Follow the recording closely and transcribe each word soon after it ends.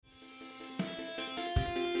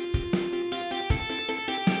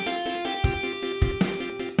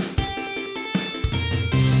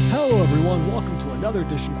Hello, everyone. Welcome to another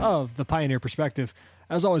edition of The Pioneer Perspective.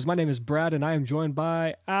 As always, my name is Brad, and I am joined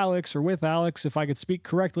by Alex, or with Alex, if I could speak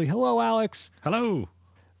correctly. Hello, Alex. Hello.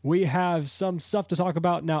 We have some stuff to talk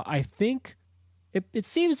about. Now, I think it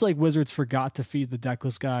seems like Wizards forgot to feed the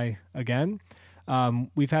deckless guy again.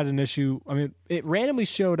 We've had an issue. I mean, it randomly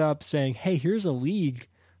showed up saying, hey, here's a league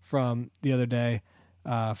from the other day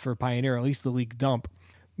for Pioneer, at least the league dump.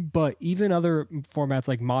 But even other formats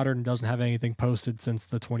like Modern doesn't have anything posted since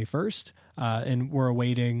the 21st, and we're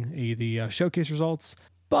awaiting the showcase results.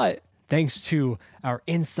 But thanks to our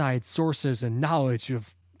inside sources and knowledge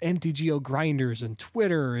of MTGO grinders and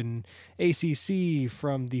Twitter and ACC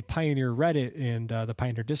from the Pioneer Reddit and the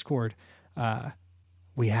Pioneer Discord,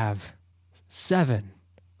 we have 7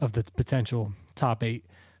 of the potential top 8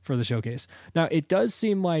 for the showcase. Now, it does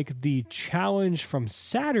seem like the challenge from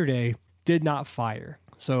Saturday did not fire.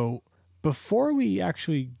 So before we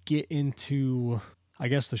actually get into, I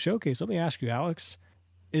guess, the showcase, let me ask you, Alex,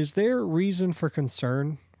 is there reason for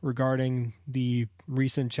concern regarding the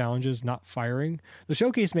recent challenges not firing? The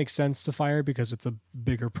showcase makes sense to fire because it's a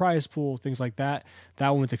bigger prize pool, things like that. That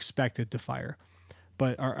one's expected to fire.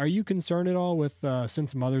 But are you concerned at all with,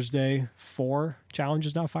 since Mother's Day, 4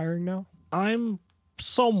 challenges not firing now? I'm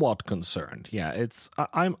somewhat concerned. Yeah,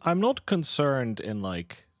 I'm not concerned in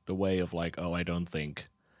like the way of like, oh, I don't think,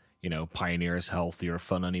 Pioneer is healthy or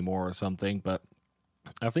fun anymore or something, but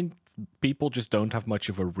I think people just don't have much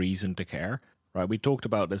of a reason to care, right? We talked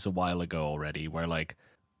about this a while ago already, where like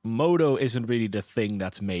Modo isn't really the thing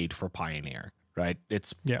that's made for Pioneer, right?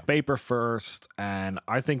 It's paper first, and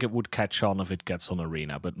I think it would catch on if it gets on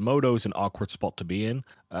Arena, but Modo is an awkward spot to be in,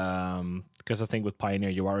 because I think with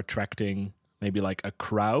Pioneer you are attracting maybe like a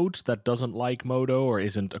crowd that doesn't like Modo or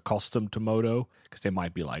isn't accustomed to Modo, because they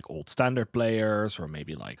might be like old standard players or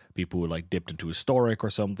maybe like people who like dipped into historic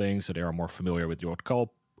or something, so they are more familiar with the old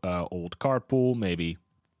card pool. Maybe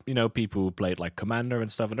people who played like Commander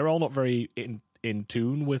and stuff, and they're all not very in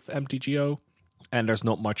tune with MTGO, and there's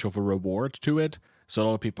not much of a reward to it. So a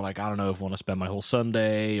lot of people are like, I don't know if I want to spend my whole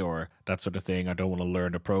Sunday or that sort of thing. I don't want to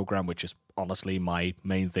learn the program, which is honestly my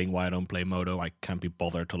main thing why I don't play Modo. I can't be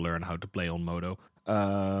bothered to learn how to play on Modo.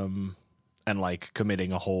 And like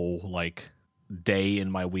committing a whole like day in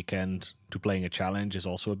my weekend to playing a challenge is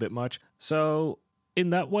also a bit much. So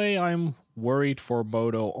in that way, I'm worried for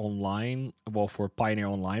Modo Online, for Pioneer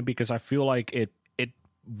Online, because I feel like it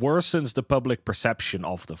worsens the public perception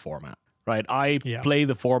of the format. Right, I play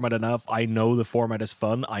the format enough. I know the format is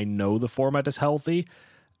fun. I know the format is healthy,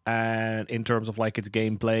 and in terms of like its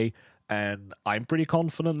gameplay, and I'm pretty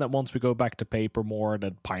confident that once we go back to paper more,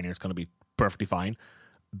 that Pioneer is going to be perfectly fine.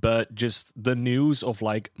 But just the news of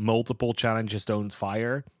like multiple challenges don't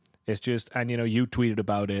fire is just, and you tweeted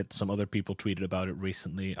about it. Some other people tweeted about it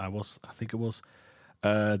recently. I think it was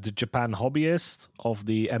the Japan hobbyist of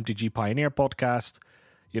the MTG Pioneer podcast.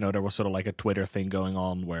 There was sort of like a Twitter thing going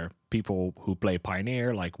on where people who play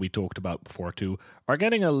Pioneer, like we talked about before too, are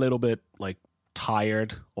getting a little bit like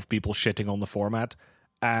tired of people shitting on the format.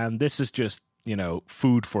 And this is just,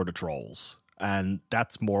 food for the trolls. And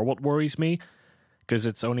that's more what worries me, because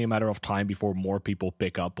it's only a matter of time before more people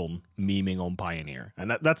pick up on memeing on Pioneer.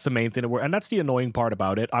 And that's the main thing. And that's the annoying part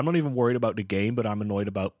about it. I'm not even worried about the game, but I'm annoyed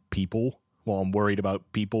about people. Well, I'm worried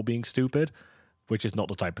about people being stupid, which is not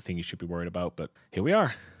the type of thing you should be worried about, but here we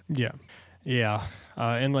are. Yeah.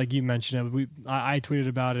 And like you mentioned it, I tweeted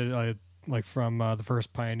about it, like from the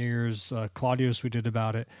first Pioneers, Claudius, we did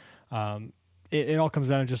about it. It all comes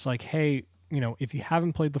down to just like, hey, if you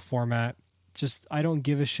haven't played the format, I don't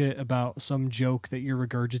give a shit about some joke that you're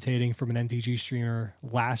regurgitating from an MTG streamer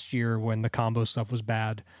last year when the combo stuff was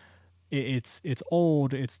bad. It's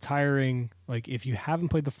old, it's tiring. Like, if you haven't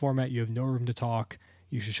played the format, you have no room to talk.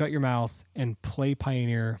 You should shut your mouth and play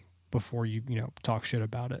Pioneer before you talk shit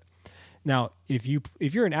about it. Now, if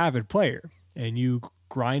you're an avid player and you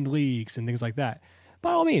grind leagues and things like that,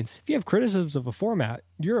 by all means, if you have criticisms of a format,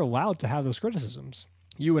 you're allowed to have those criticisms.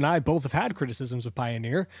 You and I both have had criticisms of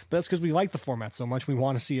Pioneer, but that's because we like the format so much, we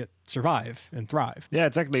want to see it survive and thrive. Yeah,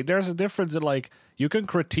 exactly. There's a difference in like, you can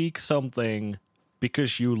critique something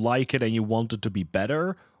because you like it and you want it to be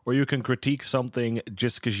better, or you can critique something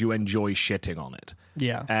just because you enjoy shitting on it.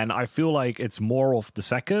 Yeah. And I feel like it's more of the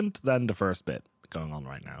second than the first bit going on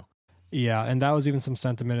right now. Yeah, and that was even some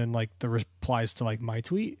sentiment in like the replies to like my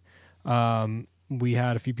tweet. We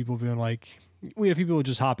had a few people being like, we had a few people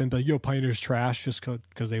just hop in, but yo, Pioneer's trash just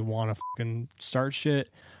because they want to fucking start shit.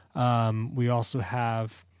 We also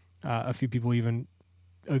have a few people even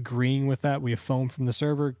agreeing with that. We have Foam from the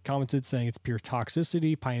server commented saying it's pure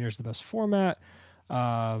toxicity. Pioneer's the best format.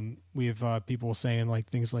 We have people saying like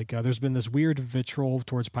things like there's been this weird vitriol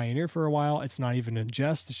towards Pioneer for a while. It's not even in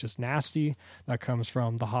jest; it's just nasty. That comes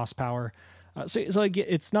from the Haas power. So like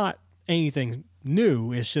it's not anything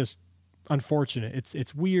new. It's just unfortunate.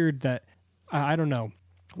 It's weird that I don't know.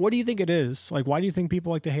 What do you think it is? Like, why do you think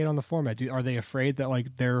people like to hate on the format? Are they afraid that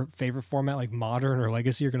like their favorite format, like Modern or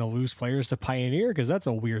Legacy, are going to lose players to Pioneer? Because that's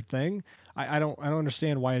a weird thing. I don't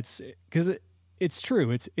understand why it's because it's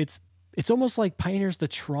true. It's almost like Pioneer's the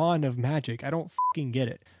Tron of Magic. I don't fucking get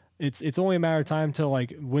it. It's only a matter of time till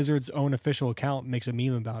like Wizards' own official account makes a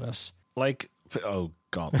meme about us. Like, oh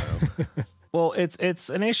god, no. Well, it's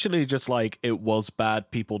initially just like it was bad.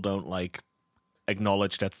 People don't like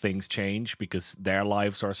acknowledge that things change because their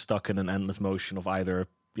lives are stuck in an endless motion of either,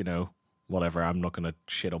 whatever. I'm not gonna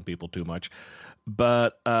shit on people too much,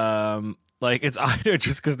 but like it's either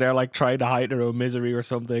just because they're like trying to hide their own misery or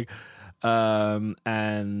something,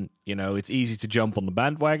 and it's easy to jump on the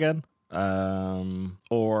bandwagon,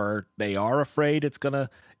 or they are afraid it's gonna,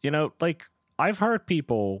 like I've heard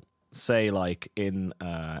people say like in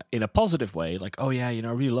a positive way, like, oh yeah, I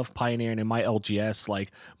really love Pioneer, and in my LGS,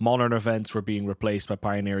 like modern events were being replaced by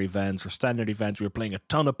Pioneer events, or standard events we were playing a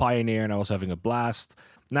ton of Pioneer and I was having a blast.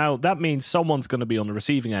 Now that means someone's going to be on the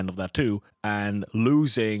receiving end of that too, and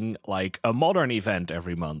losing like a modern event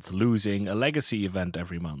every month, losing a legacy event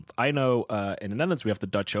every month. I know in the Netherlands we have the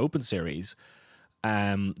Dutch Open series,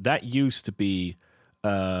 that used to be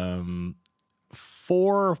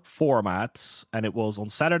 4 formats, and it was on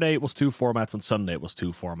Saturday it was 2 formats, on Sunday it was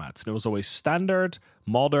 2 formats, and it was always standard,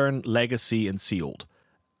 modern, legacy, and sealed.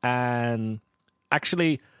 And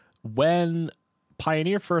actually, when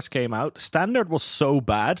Pioneer first came out, standard was so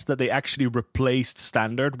bad that they actually replaced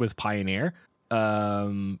standard with Pioneer.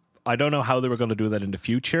 I don't know how they were going to do that in the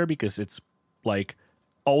future, because it's like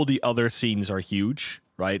all the other scenes are huge,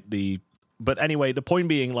 right? But anyway, the point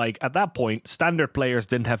being, like, at that point, standard players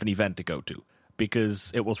didn't have an event to go to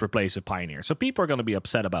because it was replaced with Pioneer. So people are going to be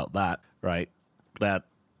upset about that, right? That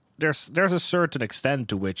there's a certain extent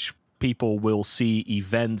to which people will see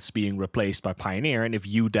events being replaced by Pioneer, and if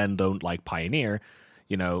you then don't like Pioneer,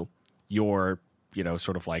 your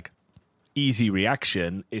sort of like easy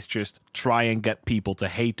reaction is just try and get people to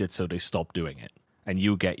hate it so they stop doing it, and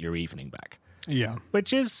you get your evening back. Yeah.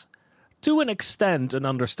 Which is, to an extent, an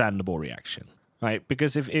understandable reaction, right?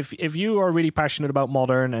 Because if you are really passionate about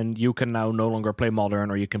Modern and you can now no longer play Modern,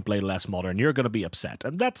 or you can play less Modern, you're going to be upset.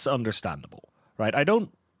 And that's understandable, right?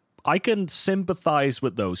 I can sympathize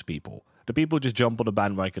with those people. The people who just jump on the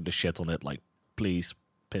bandwagon to shit on it, like, please,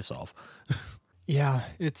 piss off. Yeah,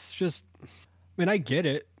 it's just, I mean, I get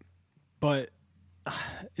it, but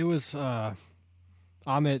it was,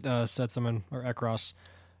 Amit said something, or Ekros,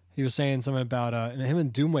 he was saying something about, and him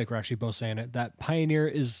and Doomwake were actually both saying it, that Pioneer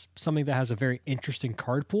is something that has a very interesting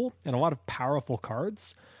card pool and a lot of powerful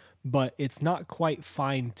cards, but it's not quite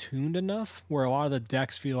fine-tuned enough, where a lot of the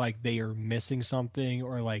decks feel like they are missing something,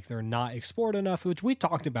 or like they're not explored enough, which we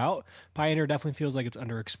talked about. Pioneer definitely feels like it's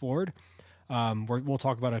underexplored. We'll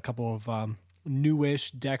talk about a couple of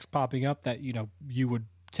newish decks popping up that you would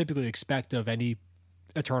typically expect of any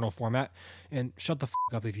Eternal format. And shut the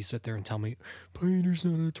fuck up if you sit there and tell me Pioneer's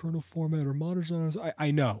not an Eternal format or Modern's not.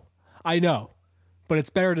 I know, but it's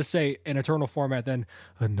better to say an Eternal format than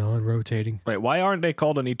a non-rotating. Wait, why aren't they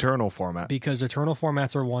called an Eternal format? Because Eternal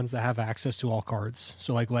formats are ones that have access to all cards,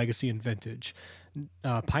 so like Legacy and Vintage.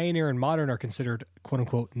 Pioneer and Modern are considered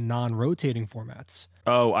quote-unquote non-rotating formats.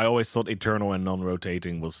 Oh, I always thought Eternal and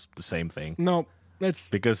non-rotating was the same thing. No, it's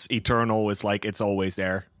because Eternal is like it's always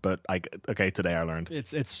there, but today I learned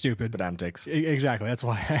it's stupid. Pedantics. Exactly. That's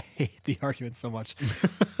why I hate the argument so much.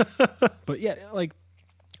 But yeah, like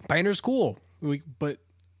Pioneer's cool. But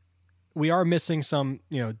we are missing some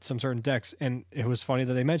certain decks, and it was funny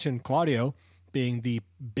that they mentioned Claudio being the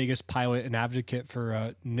biggest pilot and advocate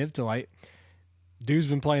for Niv to Light. Dude's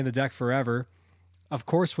been playing the deck forever. Of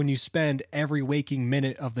course, when you spend every waking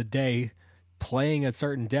minute of the day playing a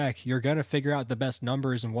certain deck, you're going to figure out the best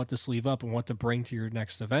numbers and what to sleeve up and what to bring to your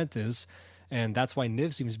next event is. And that's why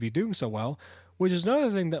Niv seems to be doing so well, which is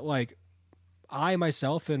another thing that like I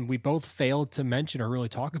myself and we both failed to mention or really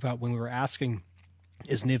talk about when we were asking,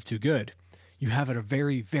 is Niv too good? You have a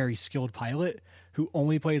very, very skilled pilot who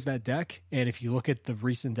only plays that deck. And if you look at the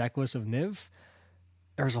recent deck list of Niv,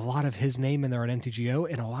 there's a lot of his name in there on MTGO,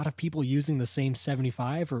 and a lot of people using the same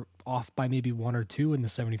 75 or off by maybe 1 or 2 in the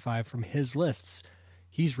 75 from his lists.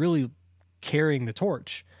 He's really carrying the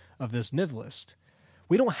torch of this Niv list.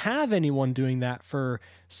 We don't have anyone doing that for,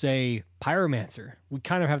 say, Pyromancer. We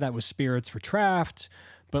kind of have that with Spirits for Draft,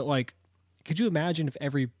 but like, could you imagine if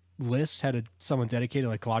every list had someone dedicated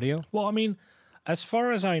like Claudio? Well, I mean, As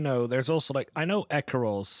far as I know, there's also like I know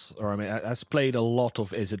Ekaros, or I mean, has played a lot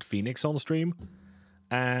of Is It Phoenix on stream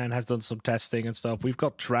and has done some testing and stuff. We've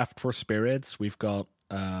got Draft for Spirits. We've got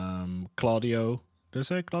Claudio. Did I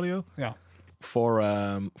say Claudio? Yeah. For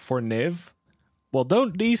Niv. Well,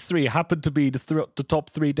 don't these three happen to be the top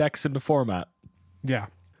 3 decks in the format? Yeah.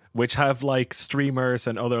 Which have like streamers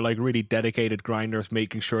and other like really dedicated grinders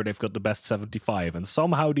making sure they've got the best 75, and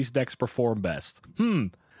somehow these decks perform best.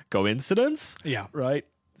 Coincidence? Yeah. Right?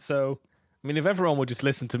 So, I mean, if everyone would just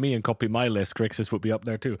listen to me and copy my list, Grixis would be up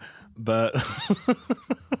there too. But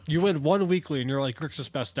You win one weekly and you're like,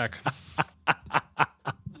 Grixis best deck.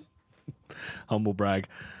 humble brag.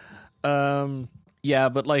 Yeah,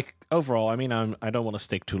 but like overall, I mean, I don't want to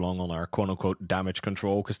stick too long on our quote unquote damage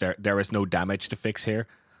control because there is no damage to fix here.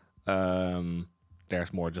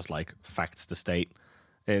 There's more just like facts to state.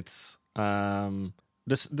 It's the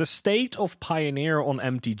state of Pioneer on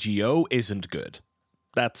MTGO isn't good.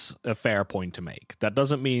 That's a fair point to make. That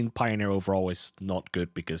doesn't mean Pioneer overall is not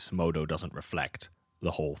good because Modo doesn't reflect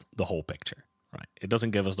the whole picture. Right? It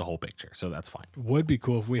doesn't give us the whole picture, so that's fine. Would be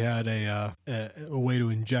cool if we had a way to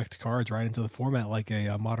inject cards right into the format like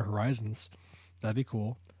a Modern Horizons. That'd be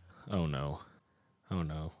cool. Oh no.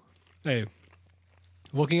 Hey,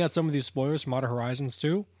 looking at some of these spoilers, Modern Horizons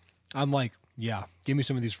 2, I'm like, yeah, give me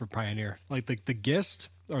some of these for Pioneer. Like the Gist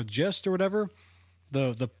or Gist or whatever.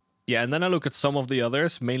 The Yeah, and then I look at some of the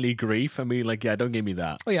others, mainly Grief, and be like, yeah, don't give me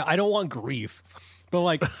that. Oh yeah, I don't want Grief. But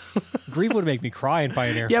like Grief would make me cry in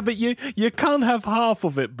Pioneer. Yeah, but you can't have half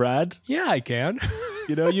of it, Brad. Yeah, I can.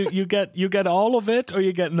 You know, you get all of it or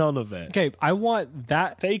you get none of it. Okay, I want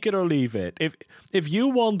that. Take it or leave it. If you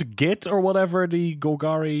want Git or whatever the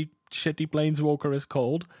Golgari shitty planeswalker is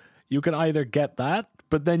called, you can either get that,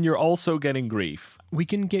 but then you're also getting Grief. We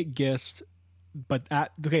can get Gist, but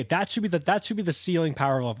that should be the ceiling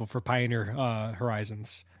power level for Pioneer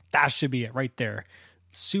Horizons. That should be it right there.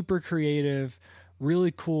 Super creative,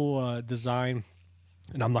 really cool design.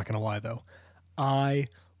 And I'm not gonna lie though, I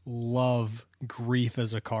love Grief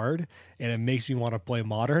as a card, and it makes me want to play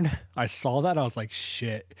Modern. I saw that, I was like,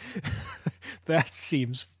 shit, that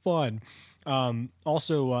seems fun.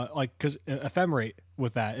 Also, like, because Ephemerate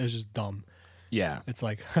with that is just dumb. Yeah. It's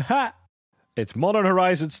like, haha. It's Modern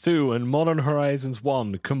Horizons 2 and Modern Horizons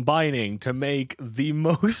 1 combining to make the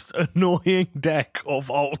most annoying deck of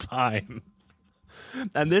all time.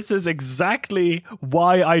 And this is exactly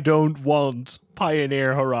why I don't want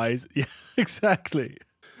Pioneer Horizons. Yeah, exactly.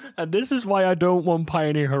 And this is why I don't want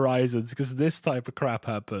Pioneer Horizons, because this type of crap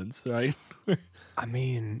happens, right? I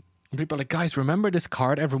mean, people are like, guys, remember this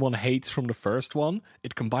card everyone hates from the first one?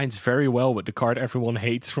 It combines very well with the card everyone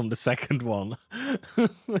hates from the second one.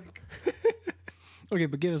 Okay,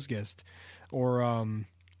 but give us Gist. Or,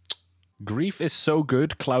 Grief is so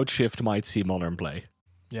good, Cloud Shift might see Modern play.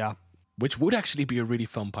 Yeah. Which would actually be a really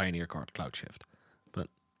fun Pioneer card, Cloud Shift. But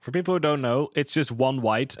for people who don't know, it's just 1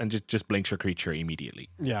 white and just blinks your creature immediately.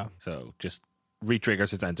 Yeah. So just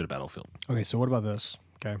re-triggers its enter the battlefield. Okay, so what about this?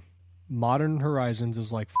 Okay. Modern Horizons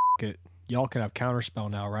is like, it. Y'all can have Counterspell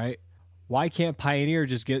now, right? Why can't Pioneer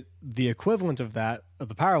just get the equivalent of that, of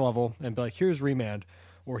the power level, and be like, here's Remand,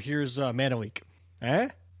 or here's Mana Leak?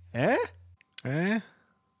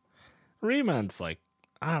 Remand's like,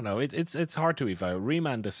 I don't know, it's hard to evoke.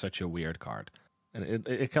 Remand is such a weird card. And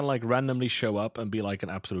it can like randomly show up and be like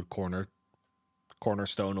an absolute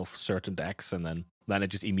cornerstone of certain decks, and then it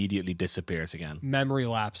just immediately disappears again. Memory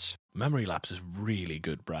Lapse. Memory Lapse is really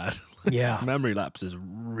good, Brad. Yeah. Memory Lapse is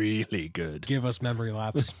really good. Give us Memory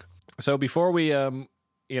Lapse. So before we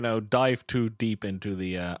dive too deep into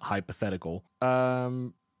the hypothetical,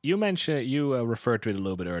 you referred to it a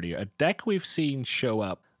little bit earlier. A deck we've seen show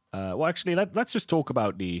up. Well, actually, let's just talk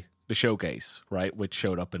about the showcase, right, which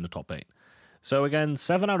showed up in the top 8. So again,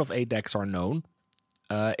 7 out of 8 decks are known.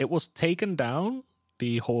 It was taken down,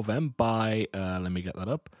 the whole event, by let me get that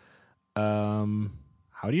up.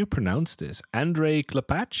 How do you pronounce this? Andrei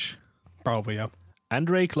Klepach? Probably, yeah.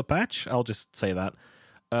 Andrei Klepach, I'll just say that.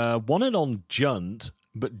 Won it on Jund,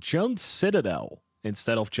 but Jund Citadel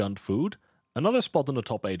instead of Jund Food. Another spot in the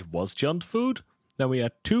top 8 was Jund Food. Then we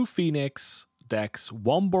had 2 Phoenix decks,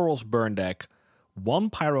 1 Boros Burn deck,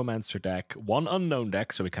 1 Pyromancer deck, 1 Unknown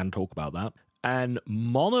deck, so we can talk about that, and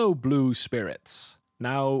Mono Blue Spirits.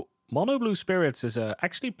 Now, Mono Blue Spirits is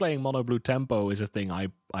actually playing Mono Blue Tempo is a thing I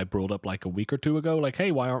brought up like a week or 2 ago. Like,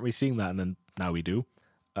 hey, why aren't we seeing that? And then now we do.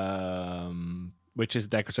 Which is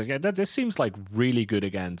deck. Yeah, this seems like really good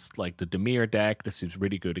against like the Demir deck. This seems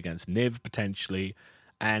really good against Niv potentially.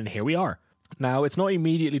 And here we are. Now, it's not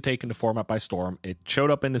immediately taken the format by storm. It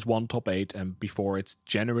showed up in this 1 top 8, and before it's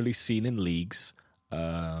generally seen in leagues.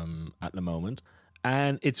 at the moment.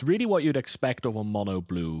 And it's really what you'd expect of a mono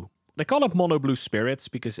blue. They call it mono blue spirits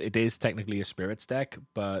because it is technically a spirits deck,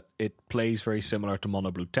 but it plays very similar to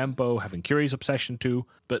mono blue tempo, having Curious Obsession too.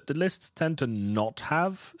 But the lists tend to not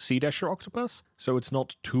have Sea Dasher Octopus, so it's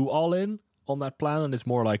not too all in on that plan, and it's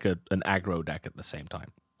more like an aggro deck at the same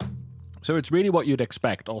time. So it's really what you'd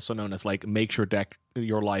expect, also known as like makes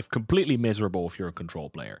your life completely miserable if you're a control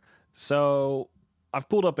player. So I've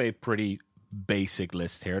pulled up a pretty basic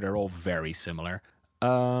list here. They're all very similar.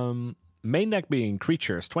 Main deck being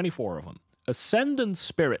creatures, 24 of them. Ascendant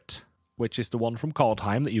Spirit, which is the one from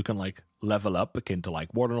Kaldheim that you can like level up, akin to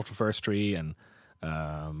like Warden of the First Tree and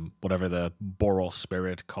whatever the Boros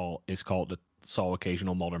Spirit is called that saw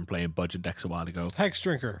occasional Modern play in budget decks a while ago. Hex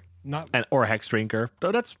Drinker. Or Hex Drinker.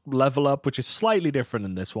 So that's level up, which is slightly different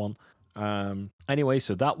than this one. Anyway,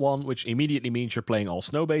 so that one, which immediately means you're playing all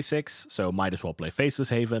snow basics, so might as well play Faceless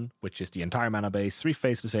Haven, which is the entire mana base, 3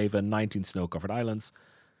 Faceless Haven, 19 snow-covered islands.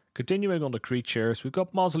 Continuing on the creatures, we've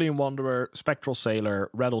got Mausoleum Wanderer, Spectral Sailor,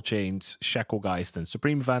 Rattle Chains, Shacklegeist, and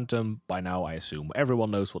Supreme Phantom. By now, I assume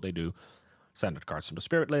everyone knows what they do. Standard cards from the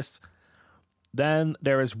Spirit list. Then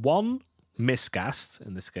there is one miscast,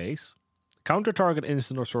 in this case. Counter target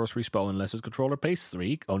instant or sorcery spell unless its controller pays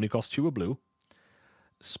 3, only costs you a blue.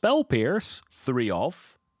 Spell Pierce, 3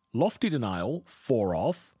 off. Lofty Denial, 4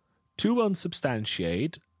 off. 2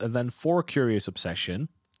 Unsubstantiate, and then 4 Curious Obsession.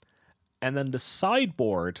 And then the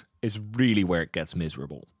sideboard is really where it gets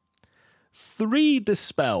miserable. 3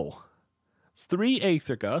 Dispel, 3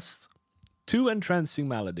 Aether Gust, 2 Entrancing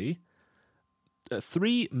Malady,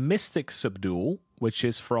 3 Mystic Subdual, which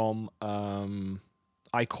is from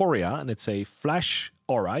Ikoria, and it's a flash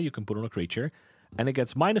aura you can put on a creature, and it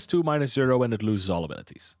gets -2, -0, and it loses all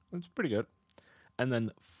abilities. It's pretty good. And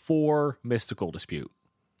then 4 Mystical Dispute.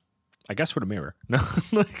 I guess for the mirror. No,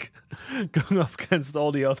 like going up against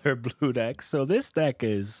all the other blue decks. So this deck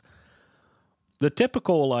is the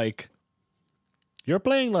typical, like, you're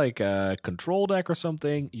playing like a control deck or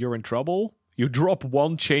something, you're in trouble, you drop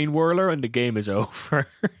 1 Chain Whirler and the game is over.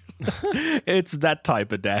 It's that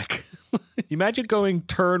type of deck. Imagine going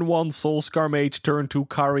turn 1 Soulscar Mage, turn 2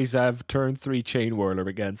 Karizev, turn 3 Chain Whirler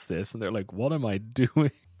against this, and they're like, what am I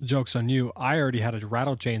doing? Joke's on you. I already had a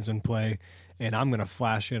Rattle Chains in play, and I'm going to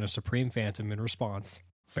flash in a Supreme Phantom in response.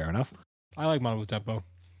 Fair enough. I like Mono Blue Tempo.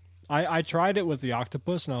 I tried it with the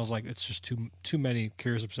Octopus, and I was like, it's just too many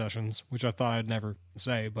Curious Obsessions, which I thought I'd never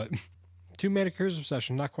say, but 2 mana Curious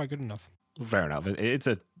Obsession, not quite good enough. Fair enough. It's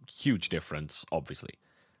a huge difference, obviously,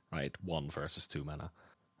 right? 1 versus 2 mana.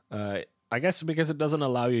 I guess because it doesn't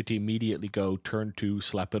allow you to immediately go turn 2,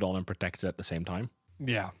 slap it on, and protect it at the same time.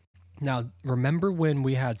 Yeah. Now, remember when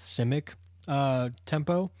we had Simic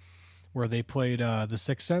Tempo, where they played the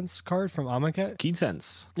Sixth Sense card from Amonkhet? Keen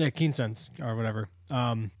Sense. Yeah, Keen Sense, or whatever.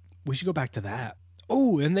 We should go back to that.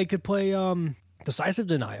 Oh, and they could play Decisive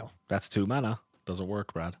Denial. That's 2 mana. Doesn't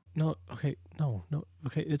work, Brad. No, okay, no,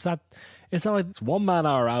 okay. It's not like it's 1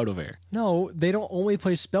 mana or out of here. No, they don't only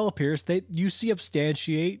play Spell Pierce. You see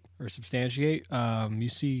Substantiate. You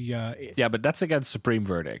see yeah, but that's against Supreme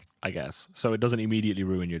Verdict, I guess. So it doesn't immediately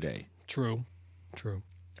ruin your day. True.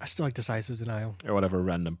 I still like Decisive Denial. Or whatever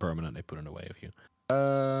random permanent they put in the way of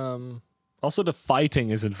you. Also, the fighting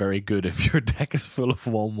isn't very good if your deck is full of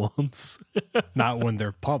 1/1s. Not when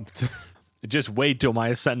they're pumped. Just wait till my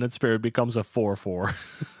Ascendant Spirit becomes a 4/4.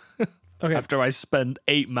 Okay. After I spend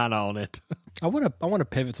 8 mana on it. I want to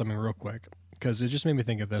pivot something real quick because it just made me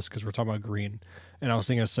think of this because we're talking about green, and I was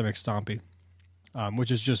thinking of Simic Stompy, which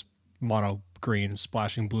is just mono green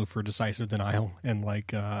splashing blue for Decisive Denial, and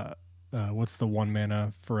like what's the 1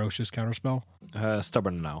 mana ferocious counterspell?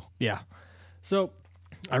 Stubborn Now. Yeah. So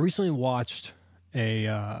I recently watched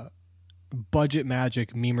a budget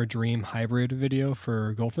magic meme or dream hybrid video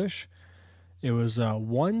for Goldfish. It was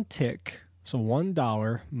 1 tick, so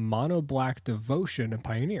 $1 mono black Devotion and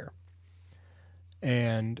Pioneer.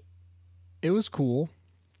 And it was cool,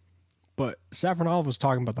 but Saffronov was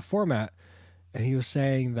talking about the format, and he was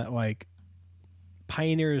saying that like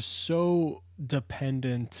Pioneer is so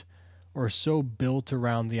dependent or so built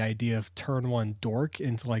around the idea of turn 1 dork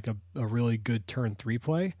into like a really good turn 3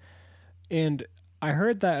 play. And I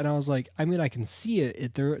heard that and I was like, I mean, I can see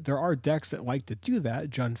it. There are decks that like to do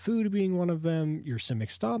that, Jund Food being one of them, your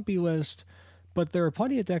Simic Stompy list, but there are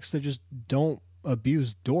plenty of decks that just don't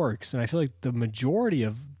abuse dorks, and I feel like the majority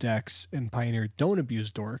of decks in Pioneer don't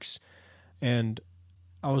abuse dorks. And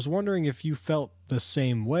I was wondering if you felt the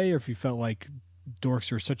same way, or if you felt like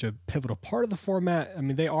dorks are such a pivotal part of the format. I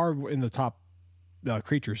mean, they are in the top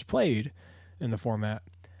creatures played in the format,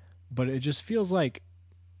 but it just feels like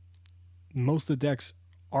most of the decks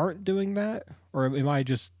aren't doing that, or am I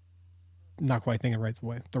just not quite thinking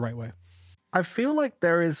the right way? I feel like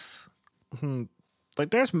there is, like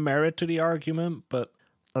there's merit to the argument, but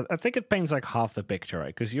I think it paints like half the picture,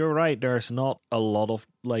 right? Because you're right, there's not a lot of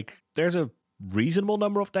like there's a reasonable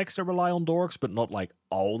number of decks that rely on dorks, but not like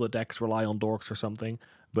all the decks rely on dorks or something.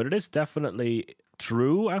 But it is definitely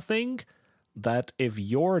true, I think, that if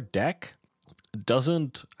your deck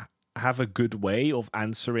doesn't have a good way of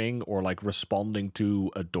answering or like responding to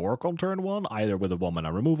a dork on turn one, either with a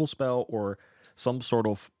 1-mana removal spell or some sort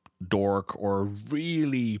of dork or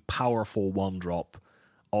really powerful 1-drop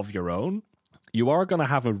of your own, you are going to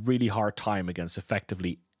have a really hard time against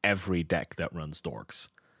effectively every deck that runs dorks,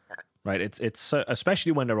 right? It's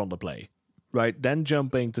especially when they're on the play, right? Then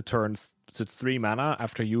jumping to turn to 3 mana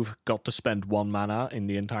after you've got to spend 1 mana in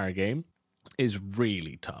the entire game is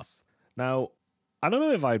really tough. Now, I don't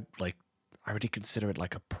know if I really consider it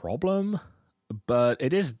like a problem, but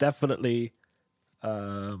it is definitely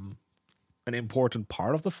an important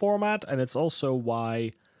part of the format, and it's also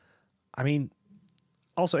why, I mean,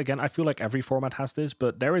 also again, I feel like every format has this,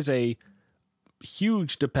 but there is a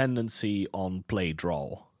huge dependency on play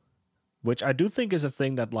draw, which I do think is a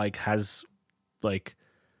thing that like has like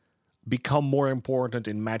become more important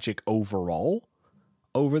in Magic overall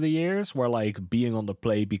over the years, where like being on the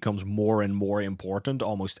play becomes more and more important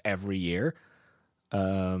almost every year.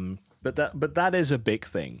 But that is a big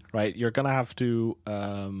thing, right? You're gonna have to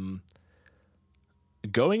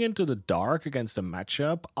going into the dark against a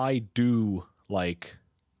matchup. I do like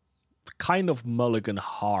kind of mulligan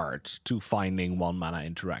hard to finding 1-mana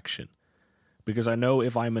interaction, because I know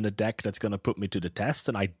if I'm in a deck that's gonna put me to the test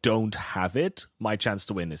and I don't have it, my chance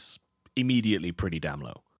to win is immediately pretty damn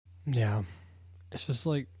low. Yeah. It's just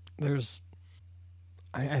like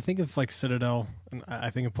I think of like Citadel, and I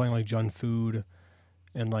think of playing like Jun Food,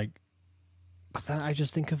 and like, but then I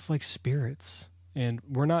just think of like Spirits, and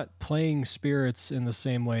we're not playing Spirits in the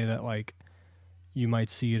same way that like you might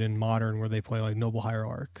see it in Modern, where they play like Noble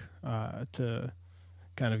Hierarch to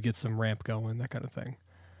kind of get some ramp going, that kind of thing.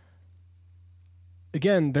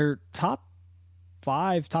 Again, they're top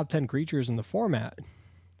 5, top 10 creatures in the format,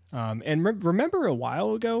 and remember a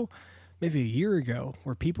while ago, maybe a year ago,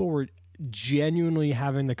 where people were genuinely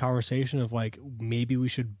having the conversation of like, maybe we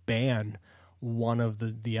should ban one of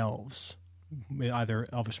the elves, either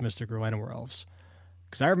Elvish Mystic or Llanowar elves.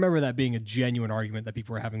 Because I remember that being a genuine argument that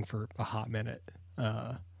people were having for a hot minute.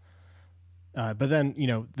 But then,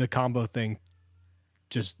 the combo thing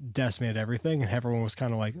just decimated everything, and everyone was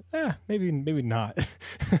kind of like, maybe not.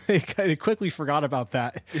 They quickly forgot about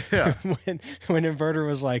that. Yeah. when Inverter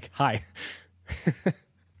was like, hi.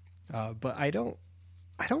 But I don't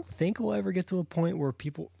think we'll ever get to a point where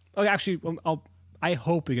people. Oh, actually, I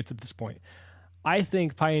hope we get to this point. I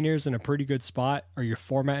think Pioneer's in a pretty good spot, or your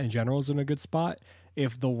format in general is in a good spot.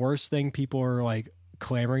 If the worst thing people are like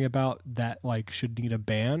clamoring about that like should need a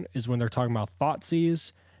ban is when they're talking about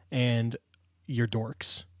Thoughtseize and your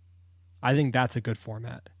dorks. I think that's a good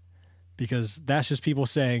format, because that's just people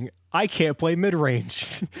saying, I can't play mid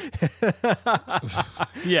range.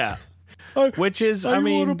 Yeah. Which is, I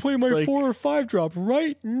mean, want to play my like, 4 or 5 drop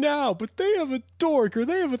right now, but they have a dork or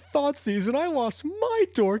they have a Thoughtseize and I lost my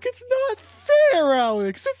dork. It's not fair,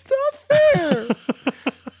 Alex. It's not fair.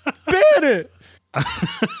 Ban it.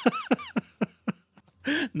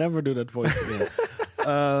 Never do that voice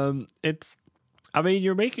again.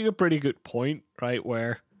 You're making a pretty good point, right?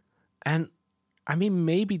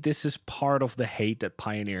 Maybe this is part of the hate that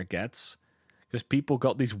Pioneer gets, because people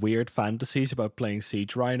got these weird fantasies about playing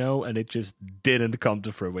Siege Rhino, and it just didn't come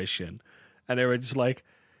to fruition. And they were just like,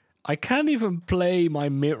 I can't even play my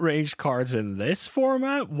mid-range cards in this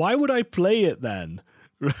format? Why would I play it then?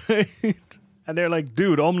 Right? And they're like,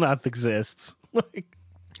 dude, Omnath exists. Like,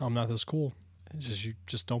 Omnath is cool. It's just, you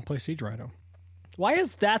just don't play Siege Rhino. Why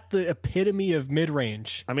is that the epitome of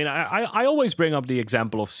mid-range? I mean, I always bring up the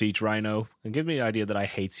example of Siege Rhino and give me the idea that I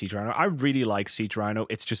hate Siege Rhino. I really like Siege Rhino.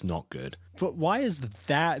 It's just not good. But why is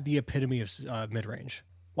that the epitome of mid-range?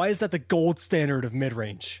 Why is that the gold standard of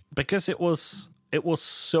mid-range? Because it was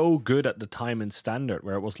so good at the time in Standard,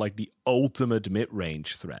 where it was like the ultimate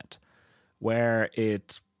mid-range threat, where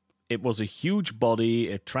it was a huge body,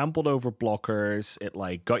 it trampled over blockers, it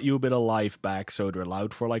like got you a bit of life back, so it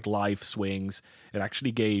allowed for like life swings. It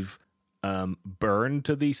actually gave burn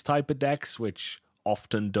to these type of decks, which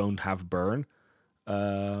often don't have burn.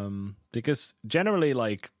 Because generally,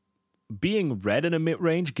 like, being red in a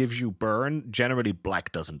mid-range gives you burn. Generally,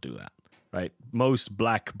 black doesn't do that, right? Most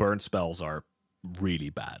black burn spells are really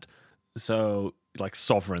bad. So, like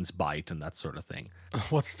Sovereign's Bite and that sort of thing.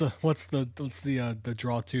 What's the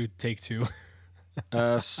draw 2, take 2?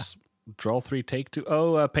 Draw 3, take 2.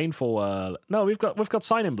 Oh, painful. No, we've got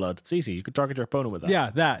Sign in Blood. It's easy. You can target your opponent with that.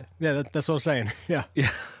 Yeah, that's what I'm saying. Yeah.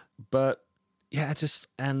 But yeah,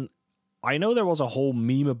 and I know there was a whole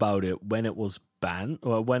meme about it when it was banned,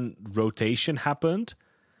 or when rotation happened,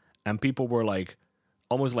 and people were like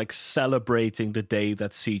almost like celebrating the day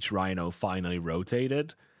that Siege Rhino finally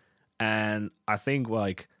rotated. And I think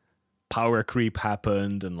like power creep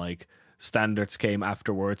happened and like standards came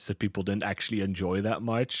afterwards that people didn't actually enjoy that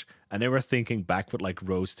much. And they were thinking back with like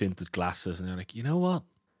rose tinted glasses, and they're like, you know what?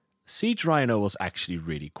 Siege Rhino was actually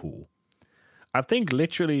really cool. I think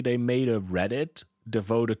literally they made a Reddit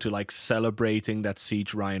devoted to like celebrating that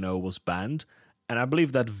Siege Rhino was banned. And I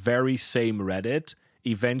believe that very same Reddit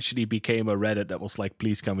eventually became a Reddit that was like,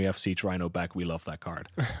 please can we have Siege Rhino back? We love that card.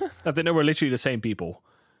 I think they were literally the same people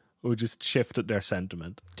who just shifted their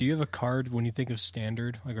sentiment. Do you have a card when you think of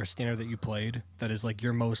standard, like our standard that you played, that is like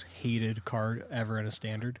your most hated card ever in a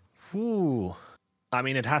standard? Ooh. I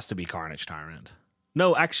mean, it has to be Carnage Tyrant.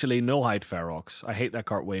 No, actually, Nullhide Ferox. I hate that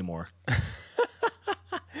card way more.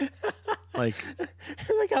 Like,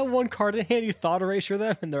 they got one card in hand, you thought erasure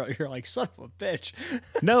them, and you're like, son of a bitch.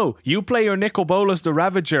 No, you play your Nicol Bolas the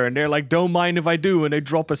Ravager, and they're like, don't mind if I do, and they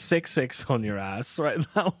drop a 6/6 on your ass, right?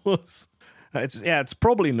 That was... It's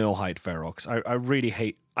probably Nullhide Ferox. I really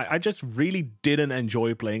hate... I just really didn't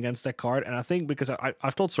enjoy playing against that card, and I think because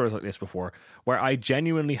I've told stories like this before, where I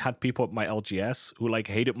genuinely had people at my LGS who like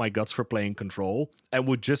hated my guts for playing Control, and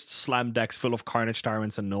would just slam decks full of Carnage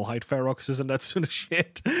Tyrants and Nullhide Feroxes and that sort of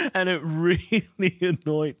shit, and it really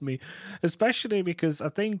annoyed me, especially because I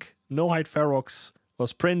think Nullhide Ferox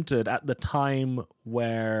was printed at the time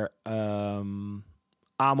where Amonkhet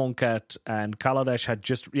and Kaladesh had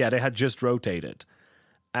just rotated.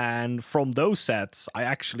 And from those sets, I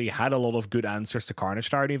actually had a lot of good answers to Carnage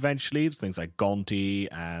Tyrant eventually. Things like Gonti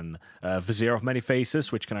and Vizier of Many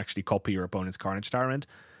Faces, which can actually copy your opponent's Carnage Tyrant.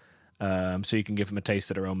 So you can give them a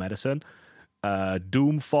taste of their own medicine.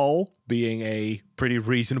 Doomfall being a pretty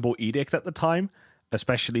reasonable edict at the time,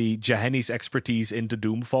 especially Jahenni's expertise into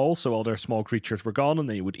Doomfall. So all their small creatures were gone, and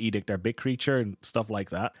they would edict their big creature and stuff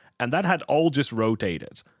like that. And that had all just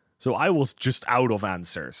rotated. So I was just out of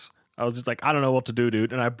answers. I was just like, I don't know what to do,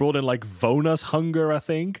 dude. And I brought in like Vona's Hunger, I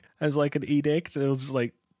think, as like an edict. It was just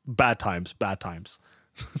like bad times.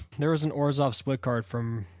 There was an Orzhov split card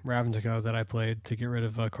from Ravnica that I played to get rid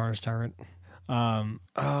of Carnage Tyrant.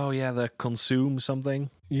 The Consume something.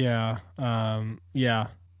 Yeah.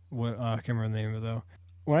 What I can't remember the name of it though.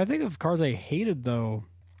 When I think of cards I hated though,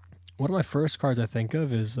 one of my first cards I think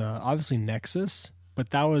of is obviously Nexus, but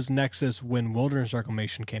that was Nexus when Wilderness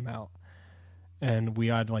Reclamation came out. And we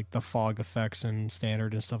had like the fog effects and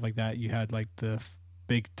standard and stuff like that. You had like the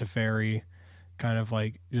big Teferi kind of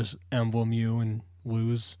like just emblem you and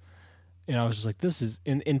lose. And I was just like, this is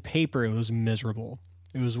in paper, it was miserable.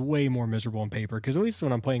 It was way more miserable in paper because at least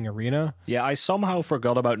when I'm playing Arena. Yeah, I somehow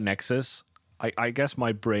forgot about Nexus. I guess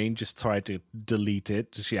my brain just tried to delete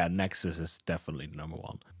it. Just, yeah, Nexus is definitely number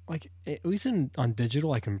one. Like at least on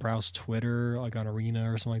digital, I can browse Twitter like on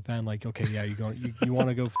Arena or something like that. And like, okay, yeah, you want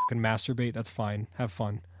to go fucking masturbate? That's fine. Have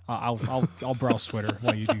fun. I'll browse Twitter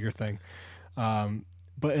while you do your thing.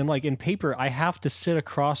 But in paper, I have to sit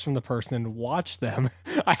across from the person and watch them.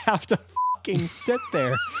 I have to fucking sit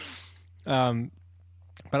there. But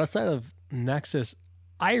outside of Nexus,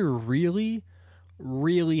 I really,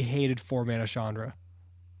 really hated 4-mana Chandra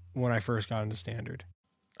when I first got into Standard.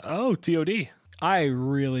 Oh, TOD. I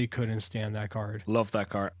really couldn't stand that card. Love that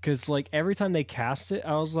card. Because like every time they cast it,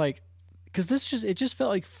 I was like, because it just felt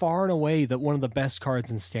like far and away that one of the best cards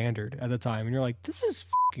in Standard at the time. And you're like, this is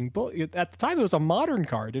fucking bull. At the time, it was a Modern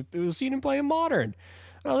card. It was seen in play in Modern.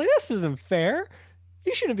 And I was like, this isn't fair.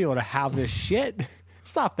 You shouldn't be able to have this shit.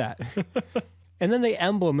 Stop that. And then they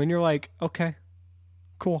emblem, and you're like, okay,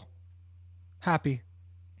 cool, happy,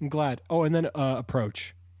 I'm glad. Oh, and then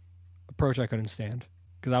Approach I couldn't stand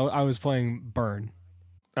because I was playing Burn.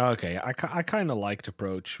 Okay, I kind of liked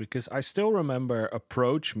Approach because I still remember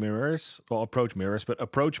Approach matchups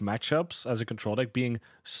as a control deck being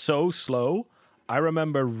so slow. I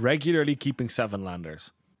remember regularly keeping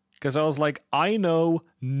 7-landers because I was like, I know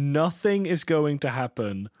nothing is going to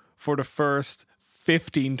happen for the first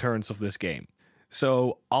 15 turns of this game.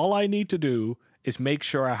 So all I need to do is make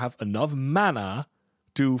sure I have enough mana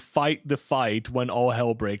to fight the fight when all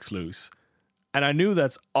hell breaks loose. And I knew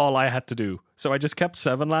that's all I had to do. So I just kept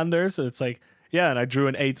 7-landers. It's like, yeah, and I drew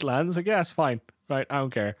an 8th land. It's like, yeah, it's fine. Right, I don't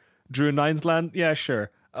care. Drew a 9th land. Yeah,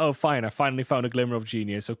 sure. Oh, fine. I finally found a Glimmer of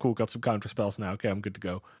Genius. So cool, got some counter spells now. Okay, I'm good to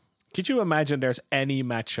go. Could you imagine there's any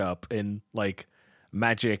matchup in, like,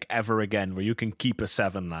 Magic ever again where you can keep a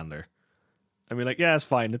 7-lander? I mean, like, yeah, it's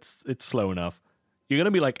fine. It's slow enough. You're gonna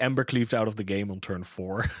be like Embercleaved out of the game on turn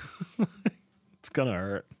 4. It's gonna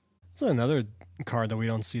hurt. So another card that we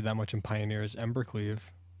don't see that much in Pioneer is Embercleave,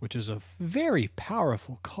 which is a very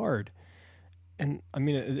powerful card. And I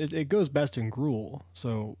mean, it goes best in Gruul,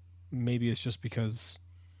 so maybe it's just because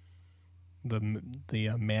the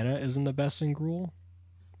mana isn't the best in Gruul,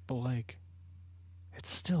 but like, it's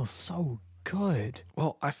still so good.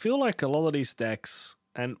 Well, I feel like a lot of these decks,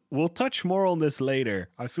 and we'll touch more on this later,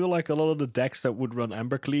 I feel like a lot of the decks that would run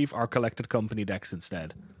Embercleave are collected company decks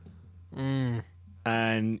instead.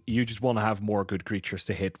 And you just want to have more good creatures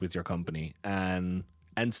to hit with your company. And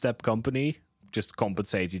end step company just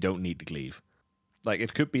compensates. You don't need to cleave. Like,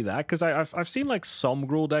 it could be that, because I've seen like some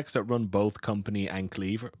Gruul decks that run both company and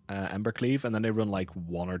cleave, Embercleave, and then they run like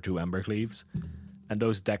 1 or 2 Embercleaves. And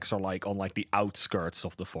those decks are like on like the outskirts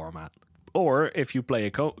of the format. Or if you play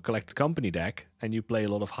a collected company deck and you play a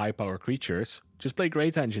lot of high power creatures, just play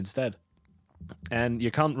Great Henge instead. And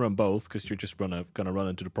you can't run both because you're just gonna run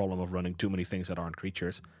into the problem of running too many things that aren't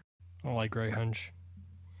creatures. I don't like Grey Henge.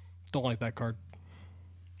 Don't like that card.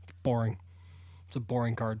 It's boring. It's a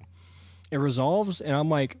boring card. It resolves, and I'm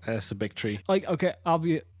like, It's a big tree. like, okay, I'll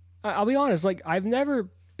be honest. Like, I've never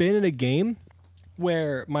been in a game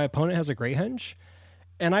where my opponent has a Grey Henge,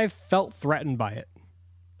 and I've felt threatened by it.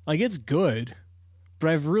 Like, it's good, but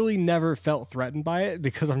I've really never felt threatened by it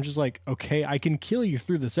because I'm just like, okay, I can kill you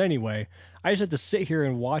through this anyway. I just have to sit here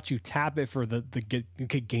and watch you tap it for the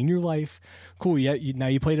gain your life. Cool, yeah. Now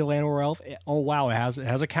you played a Llanowar Elf. Oh wow, it has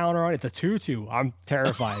a counter on it. It's a 2/2. I'm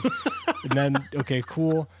terrified. And then okay,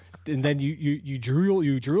 cool. And then you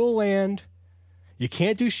drew a land. You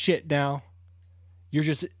can't do shit now. You're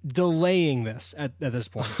just delaying this at this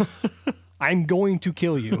point. I'm going to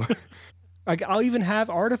kill you. Like, I'll even have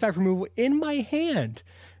artifact removal in my hand.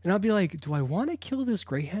 And I'll be like, do I want to kill this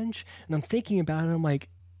Grey Henge? And I'm thinking about it. And I'm like,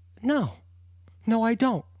 no, I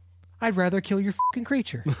don't. I'd rather kill your fucking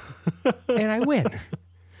creature. And I win.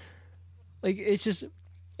 Like,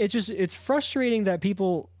 it's frustrating that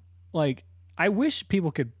people, like, I wish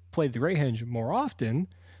people could play the Grey Henge more often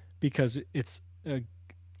because it's a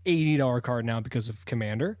 $80 card now because of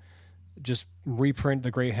Commander. Just reprint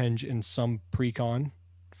the Grey Henge in some precon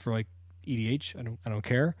for like EDH. I don't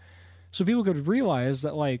care. So people could realize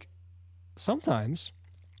that, like, sometimes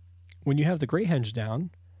when you have the Grey Henge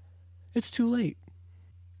down, it's too late.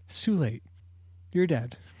 It's too late. You're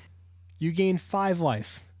dead. You gain 5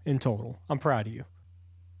 life in total. I'm proud of you.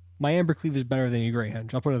 My Embercleave is better than your Grey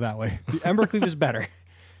Henge. I'll put it that way. The Embercleave is better.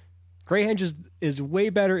 Grey Henge is way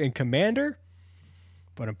better in Commander,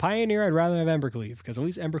 but in Pioneer, I'd rather have Embercleave because at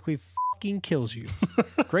least Embercleave fucking kills you.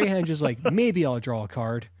 Grey Henge is like, maybe I'll draw a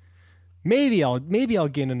card. Maybe I'll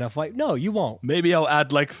gain enough life. No, you won't. Maybe I'll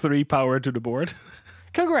add like 3 power to the board.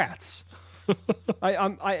 Congrats.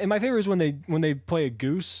 And my favorite is when they play a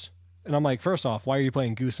Goose, and I'm like, first off, why are you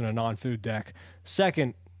playing Goose in a non-food deck?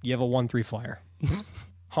 Second, you have a 1/3 flyer.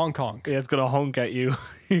 Honk honk. Yeah, it's gonna honk at you.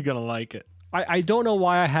 You're gonna like it. I don't know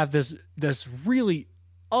why I have this really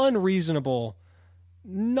unreasonable,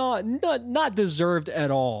 not deserved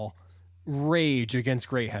at all rage against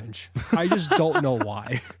Grey Henge. I just don't know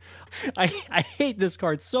why. I hate this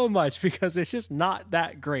card so much because it's just not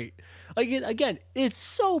that great. Like, again, it's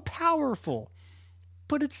so powerful,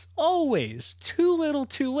 but it's always too little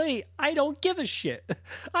too late. I don't give a shit.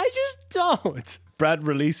 I just don't. Brad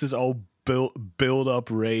releases all build up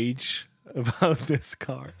rage about this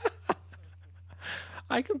card.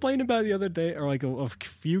 I complained about it the other day, or like a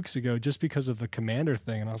few weeks ago, just because of the Commander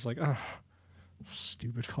thing, and I was like, oh,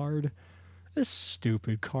 stupid card. This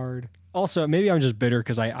stupid card. Also, maybe I'm just bitter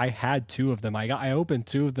because I had 2 of them. I opened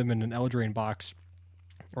 2 of them in an Eldraine box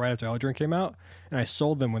right after Eldraine came out, and I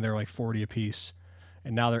sold them when they were like 40 a piece,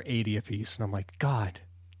 and now they're 80 a piece, and I'm like, God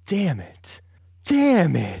damn it.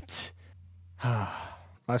 Damn it.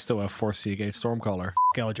 I still have 4 Seagate Stormcaller.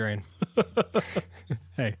 Eldraine.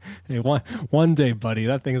 hey, one day, buddy,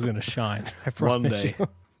 that thing is gonna shine. I promise. One day. You.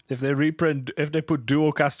 If they put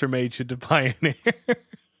Dual Caster Mage into Pioneer,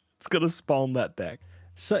 it's gonna spawn that deck.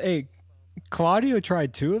 So, hey, Claudio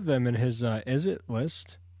tried 2 of them in his Is It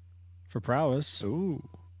list for prowess. Ooh.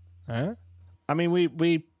 Huh? I mean,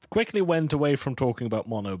 we quickly went away from talking about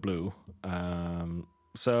mono blue.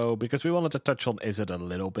 So because we wanted to touch on Is It a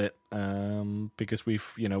little bit, because we've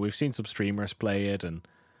seen some streamers play it, and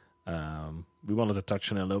we wanted to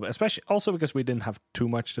touch on it a little bit, especially also because we didn't have too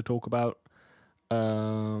much to talk about.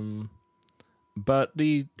 But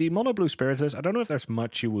the mono blue spirits list, I don't know if there's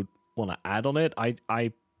much you would want to add on it.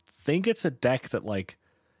 I think it's a deck that like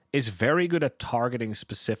is very good at targeting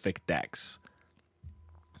specific decks.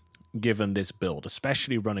 given this build,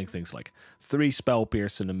 especially running things like 3 Spell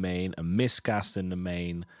Pierce in the main, a Miscast in the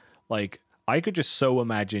main. Like, I could just so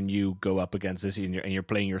imagine you go up against this and you're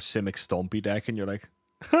playing your Simic Stompy deck and you're like,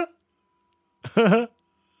 what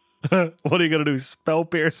are you going to do? Spell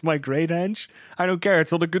Pierce my Great Henge? I don't care.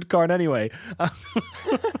 It's not a good card anyway.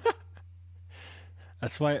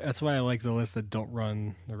 That's why I like the list that don't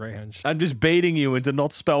run the Great Henge. I'm just baiting you into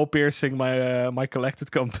not Spell Piercing my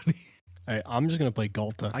Collected Company. Right, I'm just going to play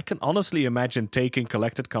Galta. I can honestly imagine taking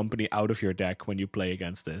Collected Company out of your deck when you play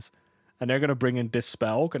against this. And they're going to bring in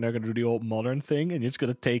Dispel, and they're going to do the old modern thing, and you're just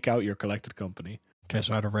going to take out your Collected Company. Okay,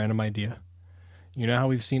 so I had a random idea. You know how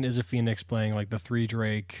we've seen Izzet Phoenix playing like the 3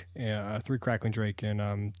 Drake, 3 Crackling Drake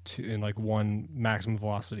in like 1 maximum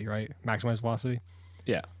velocity, right? Maximized velocity?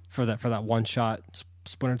 Yeah. For that one shot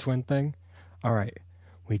Splinter Twin thing? All right.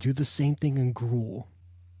 We do the same thing in Gruul,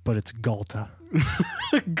 but it's Galta.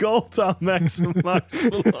 Galta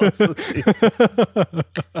maximized velocity.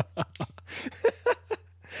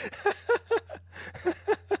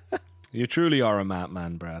 You truly are a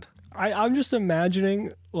madman, Brad. I'm just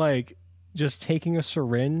imagining like just taking a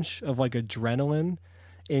syringe of like adrenaline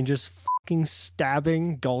and just fucking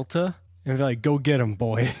stabbing Galta and be like, go get him,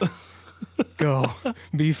 boy. Go.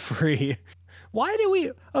 Be free. Why do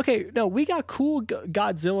we... Okay, no, we got cool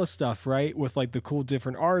Godzilla stuff, right? With like the cool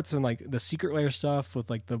different arts and like the secret layer stuff with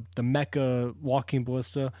like the mecha walking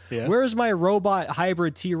ballista. Yeah. Where's my robot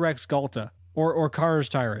hybrid T-Rex Galta? Or Carnage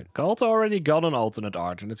Tyrant? Galta already got an alternate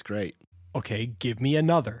art and it's great. Okay, give me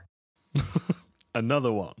another.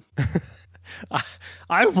 Another one.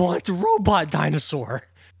 I want Robot Dinosaur.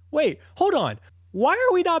 Wait, hold on. Why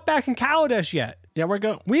are we not back in Kaladesh yet? Yeah, we're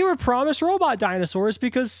going. We were promised Robot Dinosaurs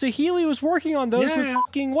because Saheeli was working on those with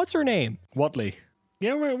fucking what's her name? Watley.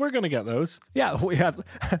 Yeah, we're gonna get those. Yeah, we have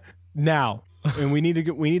now. And we need to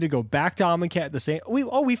go back to Amonkhet at the same. We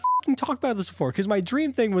fucking talked about this before because my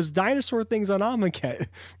dream thing was dinosaur things on Amonkhet,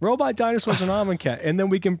 Robot Dinosaurs on Amonkhet, and then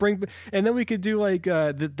we could do like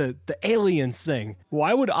the aliens thing.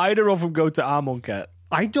 Why would either of them go to Amonkhet?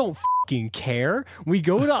 I don't fucking care. We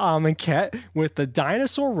go to Amonkhet with the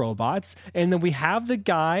dinosaur robots, and then we have the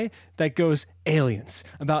guy that goes aliens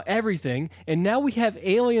about everything, and now we have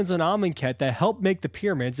aliens on Amonkhet that help make the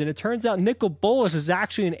pyramids, and it turns out Nicol Bolas is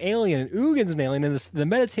actually an alien, and Ugin's an alien, and the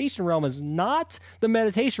meditation realm is not the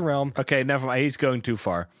meditation realm. Okay, never mind. He's going too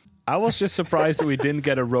far. I was just surprised that we didn't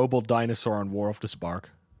get a Robot Dinosaur on War of the Spark,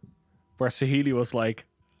 where Saheeli was like,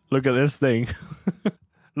 look at this thing.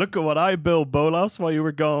 Look at what I built, Bolas, while you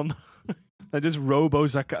were gone. And just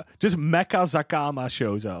Mecha Zakama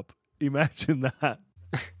shows up. Imagine that.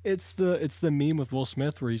 It's the meme with Will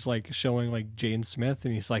Smith where he's like showing like Jane Smith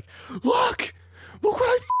and he's like, look what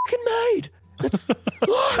I fucking made.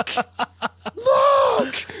 Look.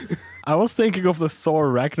 I was thinking of the Thor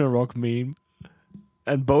Ragnarok meme.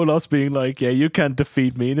 And Bolas being like, yeah, you can't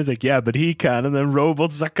defeat me. And it's like, yeah, but he can. And then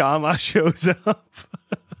Robot Zakama shows up.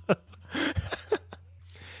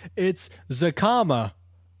 It's Zakama,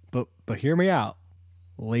 but hear me out.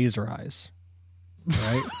 Laser eyes,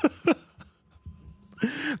 right?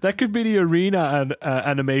 That could be the arena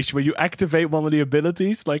animation where you activate one of the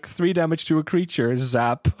abilities, like 3 damage to a creature,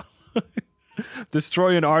 zap.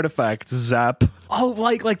 Destroy an artifact, zap. Oh,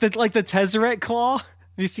 like the Tezzeret Claw. Have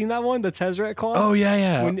you seen that one? The Tezzeret Claw. Oh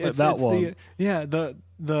yeah, it's one.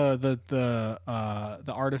 The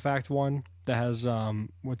artifact one that has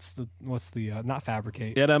what's the not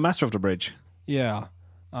fabricate. Yeah, the Master of the Bridge. Yeah.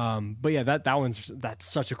 But yeah, that's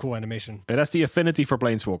such a cool animation. Yeah, that's the affinity for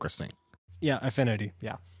Planeswalkers thing. Yeah, affinity.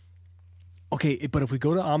 Yeah. Okay, but if we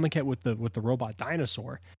go to Amonkhet with the Robot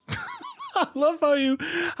Dinosaur, I love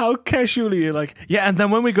how casually you're like, yeah, and then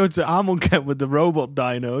when we go to Amonkhet with the Robot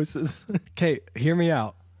Dinos. Okay, hear me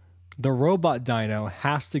out. The Robot Dino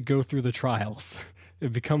has to go through the trials.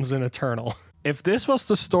 It becomes an Eternal. If this was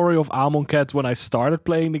the story of Amonkhet when I started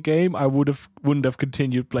playing the game, I wouldn't have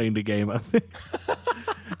continued playing the game. I think.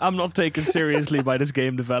 I'm not taken seriously by this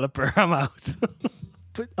game developer. I'm out.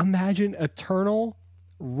 But imagine Eternal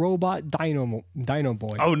Robot Dino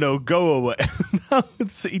Boy. Oh no, go away. Now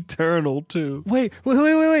it's Eternal too. Wait.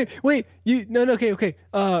 Okay.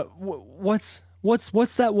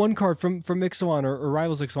 What's that one card from Ixalan or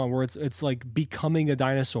Rivals Ixalan where it's like becoming a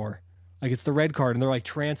dinosaur? Like it's the red card and they're like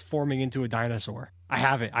transforming into a dinosaur. I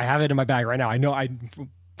have it in my bag right now. I know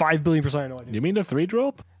 5 billion% I know I do. You mean the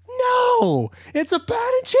 3-drop? No! It's a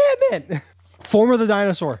bad enchantment! Form of the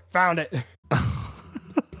dinosaur. Found it.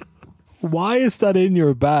 Why is that in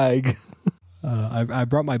your bag? I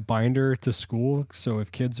brought my binder to school, so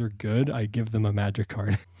if kids are good, I give them a magic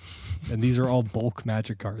card. And these are all bulk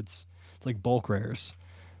magic cards. It's like bulk rares.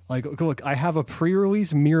 Like, look, I have a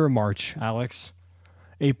pre-release Mirror March, Alex.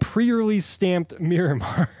 A pre-release stamped Mirror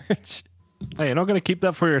March. Hey, you're not going to keep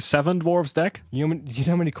that for your 7 dwarves deck? You know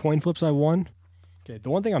how many coin flips I won? Okay, the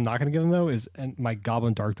one thing I'm not going to give them, though, is my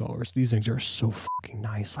Goblin Dark Dwellers. These things are so fucking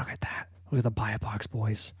nice. Look at that. Look at the buy a box,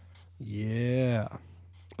 boys. Yeah.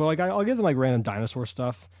 But, like, I'll give them, like, random dinosaur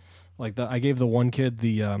stuff. Like, I gave the one kid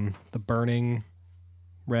the burning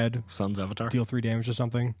red. Sun's Avatar. Deal 3 damage or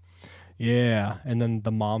something. Yeah. And then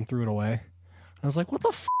the mom threw it away. And I was like, what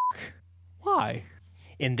the fuck? Why?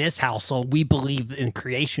 In this household, we believe in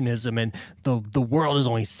creationism, and the world is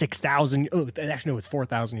only 6,000. Oh, actually, no, it's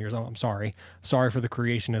 4,000 years. I'm sorry. Sorry for the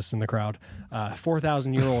creationists in the crowd.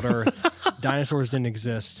 4,000-year-old Earth. Dinosaurs didn't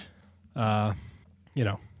exist. Normal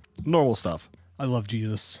stuff. I love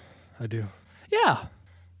Jesus. I do. Yeah.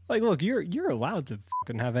 Like, look, you're allowed to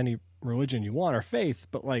fucking have any religion you want or faith,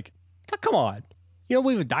 but like, come on. You don't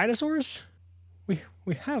believe in dinosaurs? We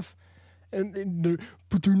have.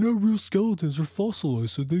 But they're not real skeletons. They're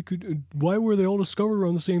fossilized, so they could. Why were they all discovered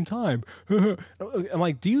around the same time? I'm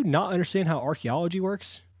like, do you not understand how archaeology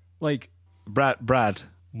works? Like, Brad,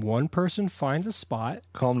 one person finds a spot.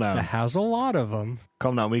 Calm down. That has a lot of them.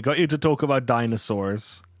 Calm down. We got you to talk about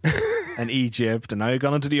dinosaurs and Egypt, and now you've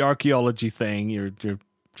gone into the archaeology thing. You're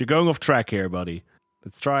going off track here, buddy.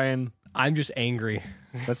 Let's try and. I'm just angry.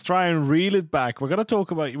 Let's try and reel it back. We're gonna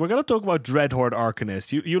talk about Dreadhorde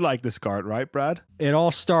Arcanist. You like this card, right, Brad? It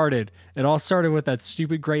all started with that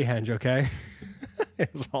stupid Great Henge, okay? It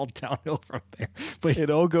was all downhill from there. But it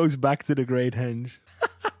all goes back to the Great Henge.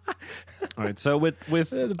 All right, so with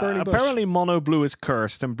the burning bush. Apparently mono blue is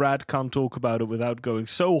cursed, and Brad can't talk about it without going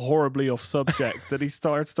so horribly off subject that he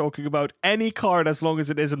starts talking about any card as long as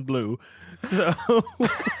it isn't blue. So.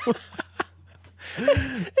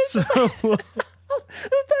 That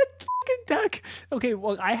fucking deck. Okay,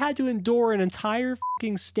 well, I had to endure an entire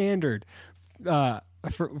fucking standard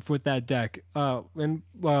with that deck. And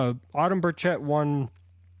Autumn Burchett won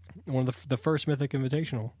one of the first Mythic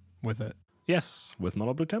Invitational with it. Yes, with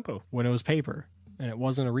mono blue tempo. When it was paper and it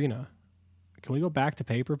wasn't arena. Can we go back to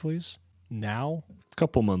paper, please? Now?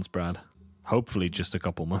 Couple months, Brad. Hopefully just a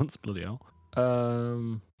couple months, bloody hell.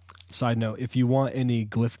 Side note, if you want any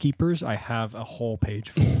glyph keepers, I have a whole page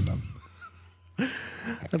full of them.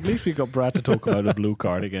 At least we got Brad to talk about a blue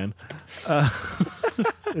card again.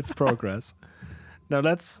 It's progress.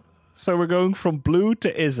 Now so we're going from blue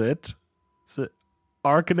to Izzet. It's an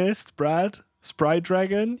Arcanist, Brad. Sprite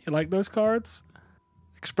Dragon. You like those cards?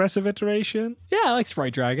 Expressive Iteration. Yeah, I like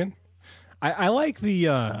Sprite Dragon. I like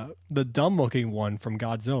the dumb looking one from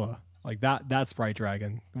Godzilla. Like that Sprite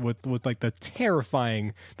Dragon with like the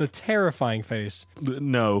terrifying face.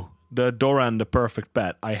 No, the Doran, the perfect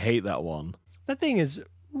pet. I hate that one. That thing is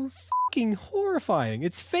fucking horrifying.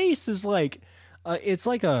 Its face is like, it's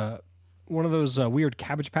like one of those weird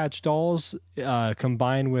Cabbage Patch dolls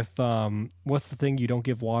combined with what's the thing you don't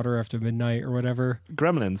give water after midnight or whatever?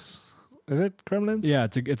 Gremlins. Is it Gremlins? Yeah,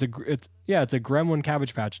 it's a Gremlin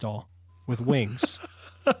Cabbage Patch doll with wings.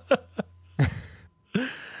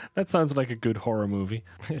 That sounds like a good horror movie.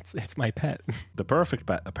 It's my pet. The perfect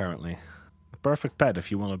pet, apparently. The perfect pet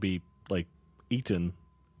if you want to be like eaten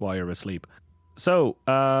while you're asleep. So,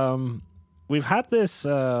 we've had this,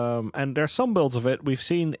 and there's some builds of it. We've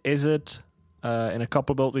seen Izzet in a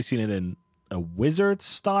couple builds. We've seen it in a wizard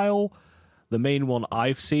style. The main one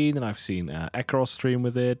I've seen, and I've seen Ekros stream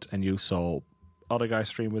with it, and you saw other guy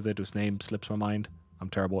stream with it whose name slips my mind. I'm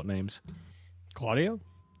terrible at names. Claudio?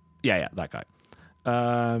 Yeah, that guy.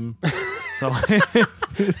 So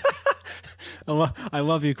I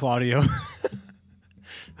love you, Claudio.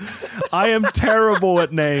 I am terrible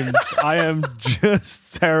at names. I am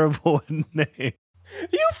just terrible at names.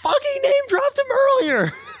 You fucking name dropped him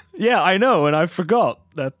earlier. Yeah, I know, and I forgot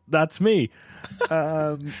that's me.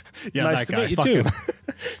 Yeah, nice that to guy. meet you Fuck too.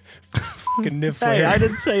 Fucking Niv Hey, Flair. I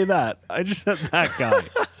didn't say that. I just said that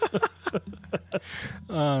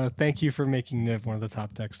guy. Thank you for making Niv one of the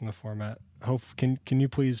top decks in the format. Can you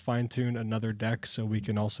please fine tune another deck so we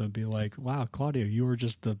can also be like, wow, Claudio, you were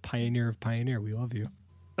just the pioneer of Pioneer. We love you.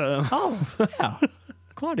 Oh yeah,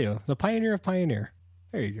 Claudio, the pioneer of Pioneer.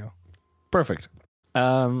 There you go. Perfect.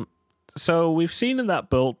 So we've seen in that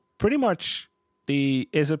build pretty much the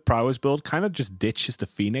Izzet Prowess build kind of just ditches the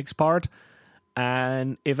Phoenix part.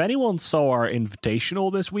 And if anyone saw our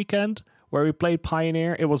invitational this weekend where we played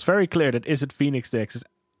Pioneer, it was very clear that Izzet Phoenix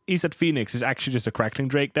is actually just a Crackling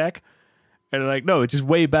Drake deck. And they're like, no, it's just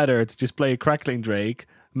way better to just play a Crackling Drake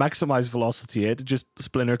maximize velocity hit, just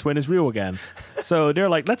Splinter Twin is real again. So they're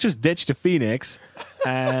like, let's just ditch the Phoenix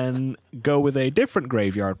and go with a different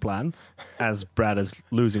graveyard plan, as Brad is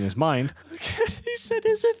losing his mind. He said,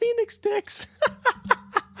 is it Phoenix Dix?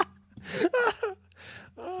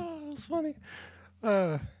 Oh, it's funny.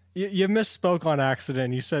 You misspoke on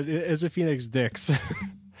accident. You said, is it Phoenix Dix?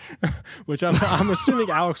 Which I'm assuming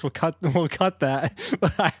Alex will cut that,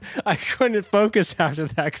 but I couldn't focus after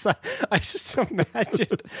that because I just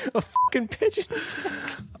imagined a fucking pigeon.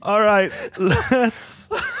 All right, let's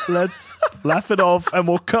laugh it off, and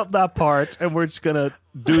we'll cut that part, and we're just gonna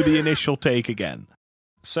do the initial take again.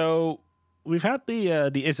 So we've had the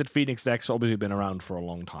Is It Phoenix decks obviously been around for a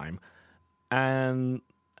long time, and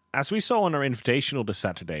as we saw on our invitational this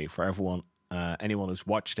Saturday for everyone, anyone who's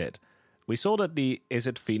watched it. We saw that the Is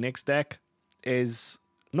It Phoenix deck is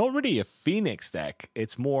not really a Phoenix deck.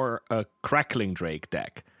 It's more a Crackling Drake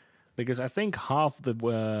deck. Because I think half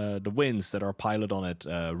the wins that our pilot on it,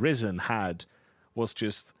 Risen, had was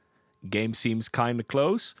just game seems kind of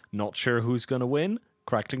close. Not sure who's going to win.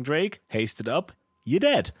 Crackling Drake, hasted up, you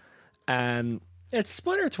dead. And it's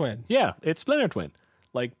Splinter Twin. Yeah, it's Splinter Twin.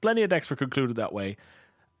 Like, plenty of decks were concluded that way.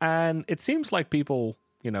 And it seems like people,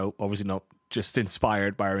 obviously not just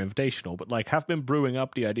inspired by our invitational, but like have been brewing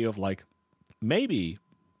up the idea of like maybe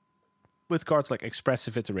with cards like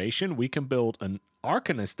Expressive Iteration, we can build an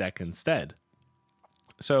Arcanist deck instead.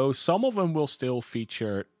 So some of them will still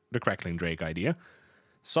feature the Crackling Drake idea.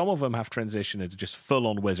 Some of them have transitioned into just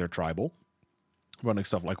full-on Wizard Tribal, running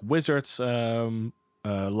stuff like Wizards,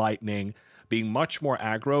 Lightning, being much more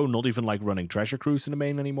aggro, not even like running Treasure Cruise in the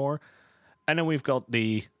main anymore. And then we've got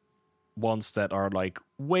the ones that are like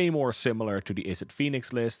way more similar to the Is It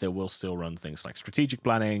Phoenix list. They will still run things like Strategic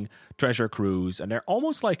Planning, Treasure Cruise, and they're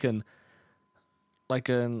almost like it's like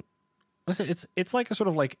a sort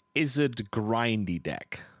of like Is It grindy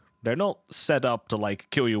deck. They're not set up to like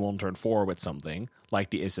kill you on turn 4 with something like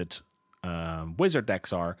the Is It Wizard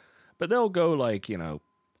decks are, but they'll go like,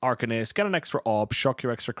 Arcanist, get an extra op, shock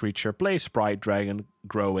your extra creature, play Sprite Dragon,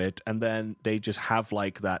 grow it, and then they just have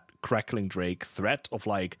like that Crackling Drake threat of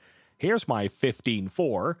like, here's my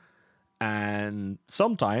 15-4, and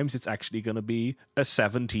sometimes it's actually going to be a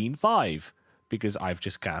 17-5 because I've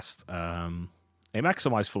just cast a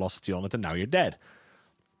maximized velocity on it, and now you're dead.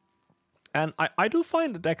 And I do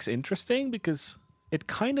find the deck's interesting because it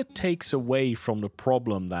kind of takes away from the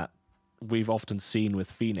problem that we've often seen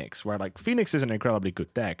with Phoenix, where like Phoenix is an incredibly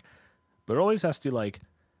good deck, but it always has to like,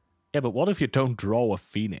 yeah, but what if you don't draw a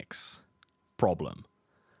Phoenix problem?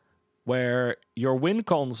 Where your win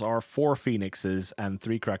cons are 4 Phoenixes and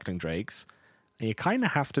 3 Crackling Drakes, and you kind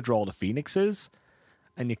of have to draw the Phoenixes,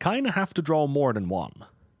 and you kind of have to draw more than one.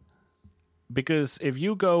 Because if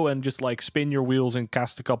you go and just like spin your wheels and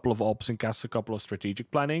cast a couple of ops and cast a couple of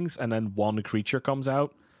strategic plannings, and then one creature comes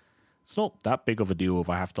out, it's not that big of a deal if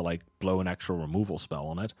I have to like blow an actual removal spell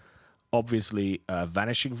on it. Obviously,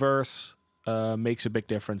 Vanishing Verse makes a big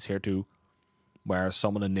difference here too. Where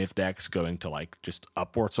some of the Niv decks going to like just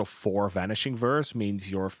upwards of 4 Vanishing Verse means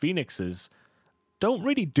your Phoenixes don't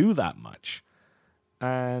really do that much.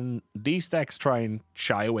 And these decks try and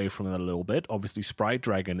shy away from it a little bit. Obviously, Sprite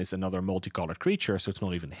Dragon is another multicolored creature, so it's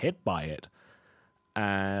not even hit by it.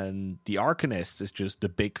 And the Arcanist is just the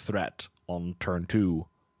big threat on turn 2,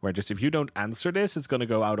 where just if you don't answer this, it's going to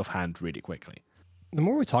go out of hand really quickly. The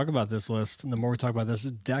more we talk about this list, and the more we talk about this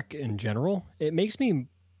deck in general, it makes me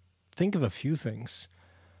think of a few things.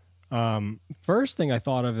 First thing I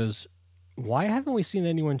thought of is, why haven't we seen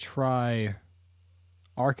anyone try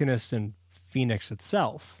Arcanist and Phoenix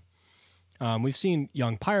itself? We've seen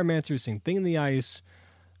Young Pyromancer, we've seen Thing in the Ice,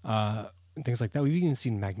 and things like that. We've even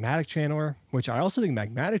seen Magmatic Channeler, which I also think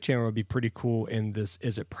Magmatic Channeler would be pretty cool in this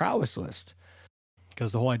Is It Prowess list.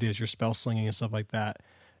 Because the whole idea is you're spell slinging and stuff like that,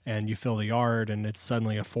 and you fill the yard, and it's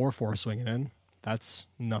suddenly a 4/4 swinging in. That's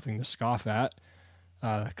nothing to scoff at.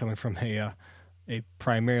 Coming from a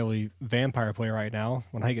primarily vampire player right now,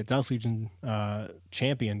 when I get Dust Legion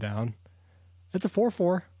champion down, it's a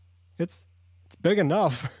 4/4. It's big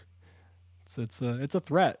enough. It's a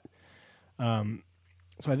threat. So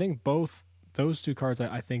I think both those two cards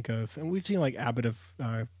I think of, and we've seen like Abbot of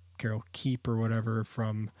Carol Keep or whatever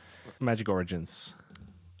from Magic Origins.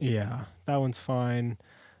 Yeah, that one's fine.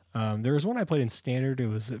 There was one I played in Standard. It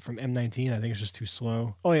was from M19. I think it's just too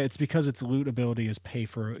slow. Oh yeah, it's because its loot ability is pay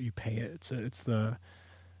it. It's the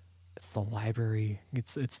library.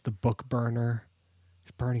 It's the book burner.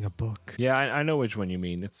 It's burning a book. Yeah, I know which one you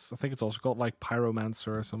mean. I think it's also called like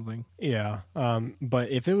Pyromancer or something. Yeah. But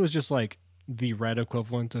if it was just like the red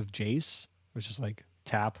equivalent of Jace, which is like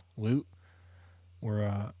tap loot,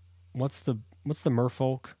 or what's the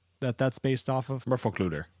merfolk that's based off of? Merfolk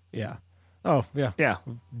Looter. Yeah. Oh yeah. Yeah,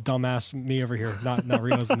 Dumbass me over here, not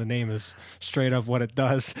realizing the name is straight up what it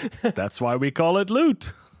does. that's why we call it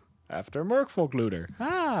Loot after Merfolk Looter.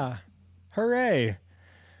 Ah, hooray!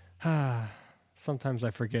 Ah, sometimes I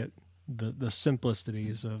forget the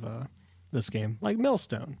simplicities of this game, like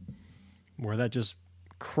Millstone, where that just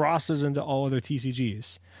crosses into all other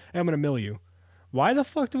TCGs. Hey, I'm gonna mill you. Why the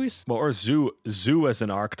fuck do we? Well, or Zoo as an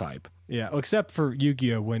archetype. Yeah, except for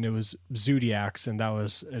Yu-Gi-Oh when it was Zodiacs, and that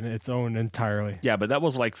was in its own entirely. Yeah, but that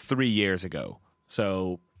was like 3 years ago.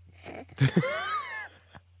 So,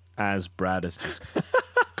 as Brad is just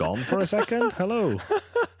gone for a second, hello.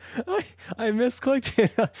 I misclicked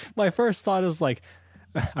it. My first thought was like,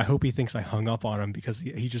 I hope he thinks I hung up on him because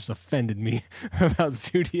he just offended me about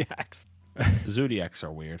Zodiacs. Zodiacs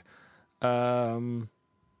are weird.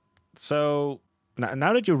 So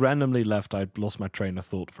now that you randomly left, I lost my train of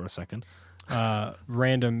thought for a second.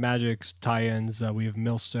 Random Magics tie-ins. We have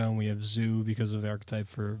Millstone. We have Zoo because of the archetype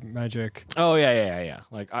for Magic. Oh yeah.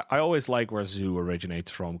 Like I always like where Zoo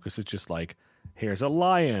originates from because it's just like here's a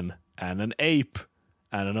lion and an ape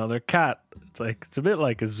and another cat. It's a bit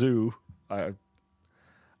like a zoo. I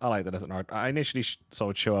like that as an art. I initially saw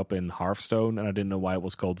it show up in Hearthstone, and I didn't know why it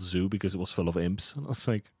was called Zoo because it was full of imps. And I was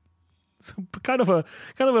like, it's kind of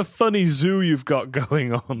a funny zoo you've got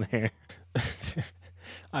going on here.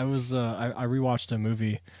 I rewatched a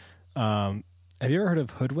movie. Have you ever heard of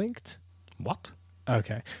Hoodwinked? What?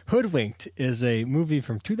 Okay, Hoodwinked is a movie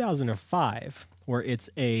from 2005 where it's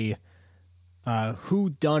a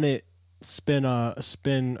whodunit spin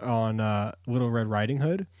on Little Red Riding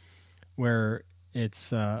Hood, where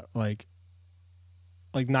it's like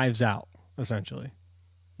Knives Out essentially,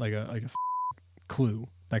 like a Clue,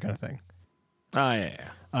 that kind of thing. Oh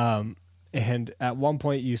yeah. And at one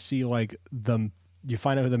point you see like you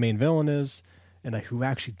find out who the main villain is and like who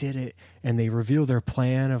actually did it, and they reveal their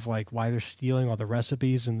plan of like why they're stealing all the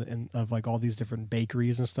recipes and of like all these different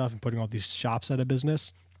bakeries and stuff and putting all these shops out of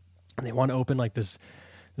business, and they want to open like this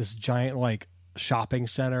giant like shopping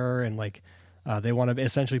center, and like they want to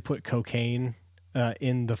essentially put cocaine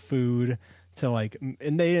in the food to like,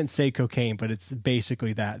 and they didn't say cocaine, but it's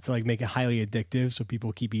basically that, to like make it highly addictive so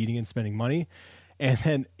people keep eating and spending money. And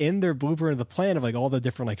then in their blueprint of the plan of like all the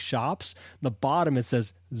different like shops, the bottom it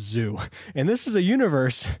says zoo. And this is a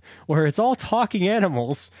universe where it's all talking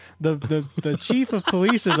animals. The chief of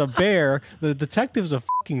police is a bear. The detective's a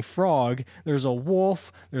fucking frog. There's a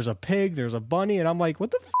wolf. There's a pig. There's a bunny. And I'm like,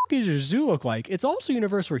 what the fuck is your zoo look like? It's also a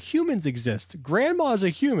universe where humans exist. Grandma is a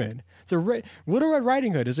human. Little Red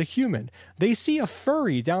Riding Hood is a human. They see a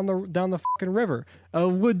furry down the fucking river. A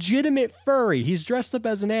legitimate furry. He's dressed up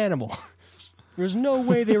as an animal. There's no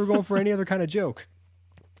way they were going for any other kind of joke.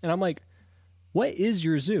 And I'm like, what is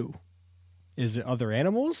your zoo? Is it other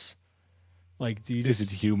animals? Like, do you just...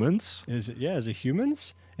 Is it humans? Is it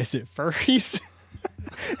humans? Is it furries?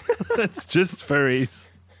 It's just furries.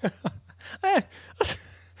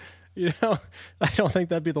 You know, I don't think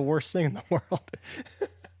that'd be the worst thing in the world.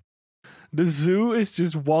 The zoo is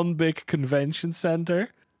just one big convention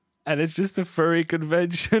center, and it's just a furry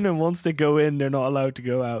convention, and once they go in, they're not allowed to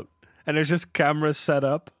go out. And there's just cameras set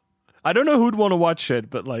up. I don't know who'd want to watch it,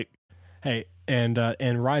 but like... Hey, and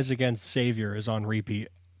Rise Against Savior is on repeat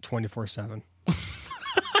 24/7.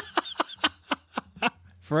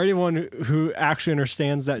 For anyone who actually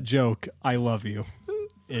understands that joke, I love you.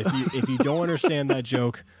 If you don't understand that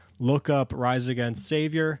joke, look up Rise Against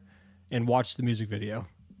Savior and watch the music video,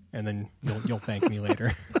 and then you'll thank me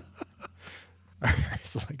later. All right,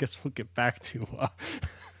 so I guess we'll get back to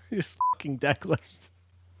these fucking deck lists.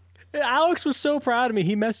 Alex was so proud of me.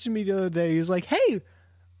 He messaged me the other day. He was like, hey,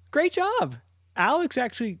 great job. Alex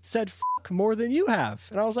actually said fuck more than you have.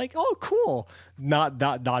 And I was like, oh, cool. Not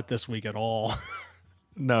this week at all.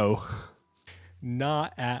 No.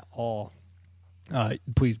 Not at all.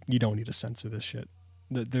 Please, you don't need to censor this shit.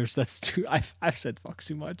 That's too... I've said fuck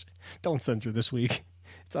too much. Don't censor this week.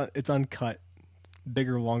 It's uncut.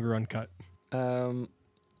 Bigger, longer uncut.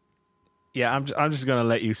 Yeah, I'm just going to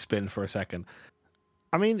let you spin for a second.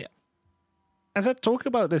 I mean... As I talk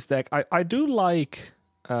about this deck, I do like.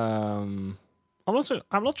 I'm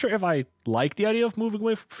not sure if I like the idea of moving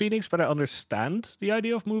away from Phoenix, but I understand the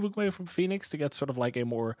idea of moving away from Phoenix to get sort of like a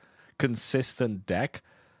more consistent deck.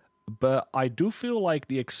 But I do feel like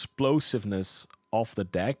the explosiveness of the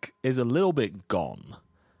deck is a little bit gone,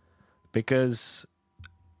 because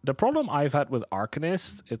the problem I've had with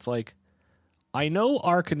Arcanist, it's like I know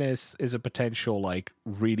Arcanist is a potential like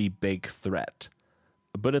really big threat,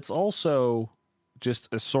 but it's also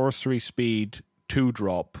just a sorcery speed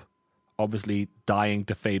 2-drop obviously dying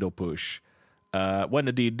to Fatal Push. When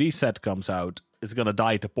the D&D set comes out, it's going to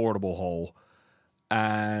die to Portable Hole.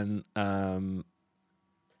 And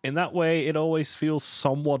in that way, it always feels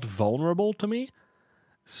somewhat vulnerable to me.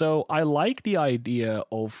 So I like the idea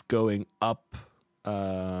of going up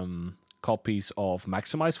copies of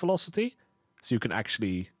Maximize Velocity, so you can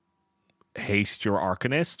actually haste your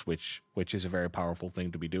Arcanist, which is a very powerful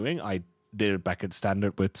thing to be doing. I did it back in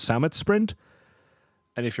Standard with Samet Sprint,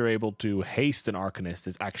 and if you're able to haste an Arcanist,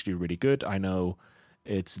 it's actually really good. I know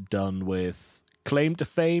it's done with Claim to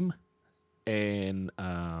Fame in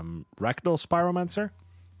Rakdos Pyromancer,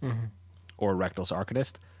 or Rakdos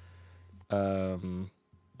Arcanist,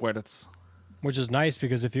 where that's... Which is nice,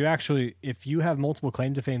 because if you have multiple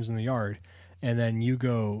Claim to Fames in the yard, and then you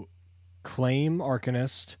go claim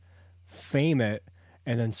Arcanist, fame it,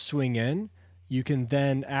 and then swing in, you can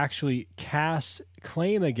then actually cast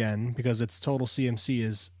claim again, because its total CMC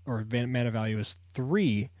is, or mana value is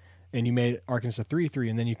 3, and you made Arcanist a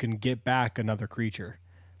 3/3, and then you can get back another creature,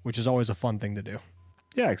 which is always a fun thing to do.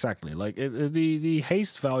 Yeah, exactly. Like the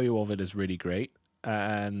haste value of it is really great,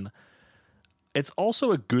 and it's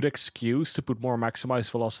also a good excuse to put more Maximize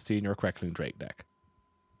Velocity in your Crackling Drake deck.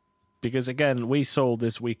 Because again, we saw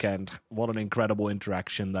this weekend what an incredible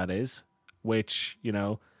interaction that is, which,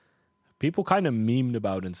 people kind of memed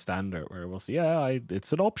about in Standard, where it was,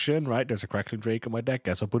 it's an option, right? There's a Crackling Drake in my deck,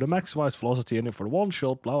 guess I'll put a Maximize Velocity in it for the one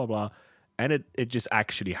shot, blah, blah, blah. And it just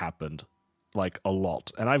actually happened, like, a lot.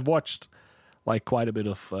 And I've watched, like, quite a bit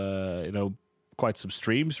of, quite some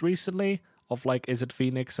streams recently of, like, Is It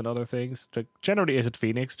Phoenix and other things. Generally, Is It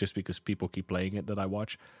Phoenix, just because people keep playing it that I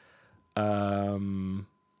watch.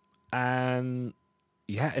 And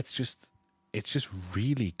yeah, it's just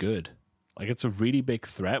really good. Like, it's a really big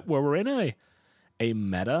threat where we're in a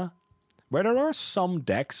meta where there are some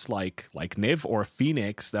decks like Niv or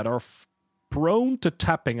Phoenix that are prone to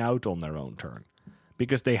tapping out on their own turn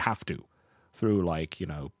because they have to, through, like,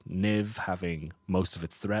 Niv having most of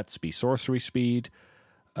its threats be sorcery speed,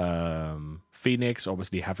 Phoenix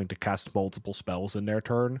obviously having to cast multiple spells in their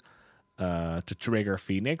turn to trigger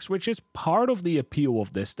Phoenix, which is part of the appeal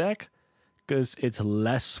of this deck, because it's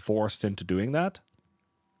less forced into doing that.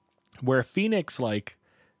 Where Phoenix, like,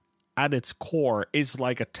 at its core, is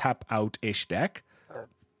like a tap out-ish deck.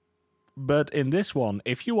 But in this one,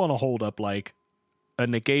 if you want to hold up, like, a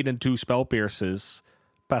negate and 2 spell pierces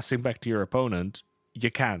passing back to your opponent, you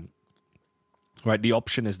can. Right? The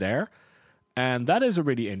option is there. And that is a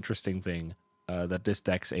really interesting thing that this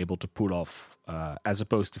deck's able to pull off, as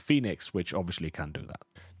opposed to Phoenix, which obviously can't do that.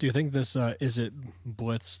 Do you think this Is It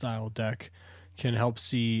Blitz style deck can help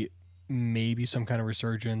see maybe some kind of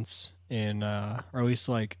resurgence in, or at least,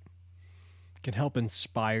 like, can help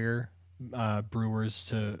inspire brewers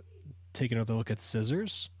to take another look at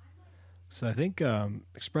Scissors? So I think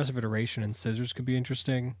Expressive Iteration and Scissors could be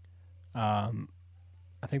interesting. I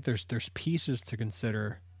think there's pieces to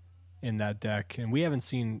consider in that deck, and we haven't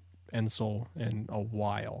seen Ensol in a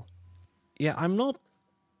while. Yeah, I'm not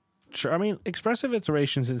sure. I mean, Expressive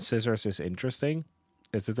Iterations in Scissors is interesting.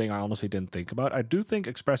 It's the thing I honestly didn't think about. I do think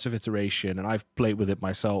Expressive Iteration, and I've played with it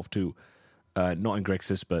myself too, not in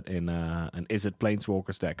Grixis, but in an Is It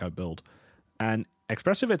Planeswalkers deck I built. And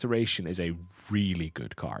Expressive Iteration is a really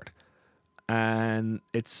good card. And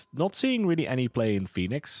it's not seeing really any play in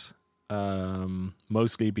Phoenix,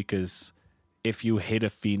 mostly because if you hit a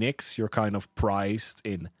Phoenix, you're kind of prized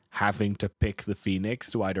in having to pick the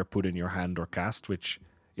Phoenix to either put in your hand or cast, which,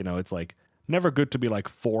 it's like never good to be, like,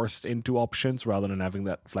 forced into options rather than having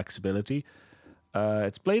that flexibility.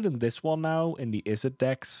 It's played in this one now in the Is It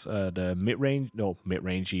decks, the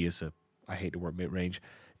mid-rangey is I hate the word mid-range,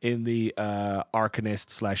 in the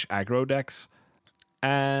Arcanist/aggro decks.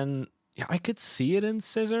 And yeah, I could see it in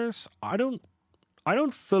Scissors. I don't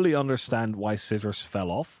fully understand why Scissors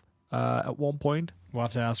fell off at one point. We'll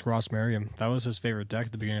have to ask Ross Merriam. That was his favorite deck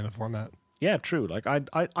at the beginning of the format. Yeah, true. Like,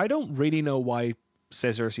 I don't really know why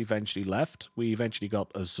Scissors eventually left. We eventually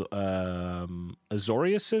got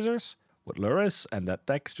Azorius Scissors with Luris, and that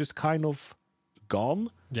deck's just kind of gone.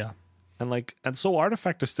 Yeah. And so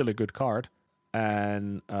Artifact is still a good card,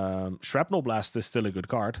 and Shrapnel Blast is still a good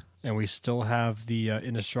card. And we still have the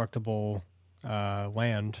indestructible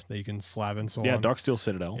land that you can slab and so on. Yeah, Darksteel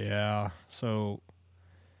Citadel. Yeah, so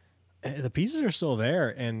the pieces are still there,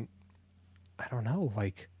 and I don't know,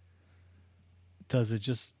 like, does it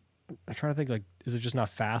just... I'm trying to think, like, is it just not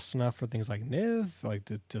fast enough for things like Niv? Like,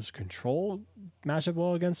 does Control match up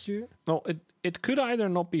well against you? No, it could either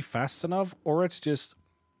not be fast enough, or there's just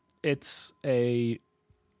a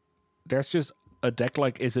deck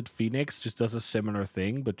like Is It Phoenix just does a similar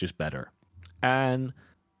thing, but just better. And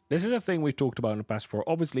this is a thing we've talked about in the past before.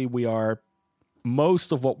 Obviously,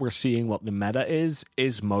 most of what we're seeing, what the meta is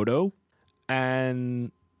Moto.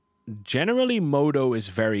 And generally, Moto is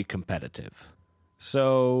very competitive.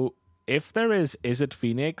 So if there is it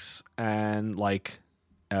Phoenix and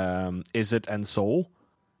is it and Soul,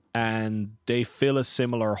 and they fill a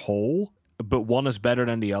similar hole, but one is better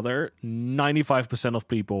than the other, 95% of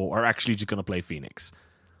people are actually just going to play Phoenix.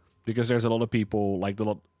 Because there's a lot of people,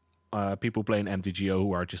 people playing MTGO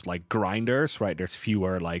who are just like grinders, right? There's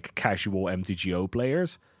fewer like casual MTGO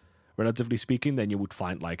players, relatively speaking, than you would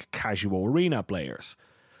find like casual arena players.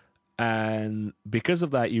 And because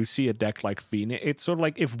of that, you see a deck like Phoenix. It's sort of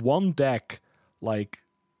like if one deck like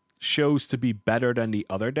shows to be better than the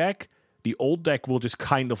other deck, the old deck will just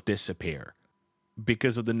kind of disappear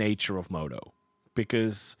because of the nature of Moto.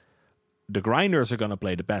 Because the grinders are going to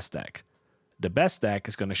play the best deck. The best deck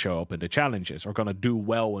is going to show up in the challenges, or going to do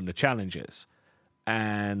well in the challenges.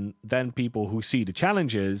 And then people who see the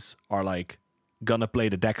challenges are like going to play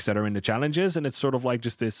the decks that are in the challenges. And it's sort of like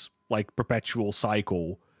just this like perpetual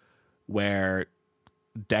cycle where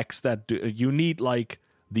decks that you need like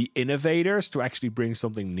the innovators to actually bring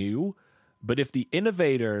something new. But if the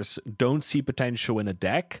innovators don't see potential in a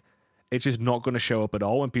deck, it's just not going to show up at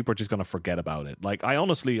all, and people are just going to forget about it. Like, I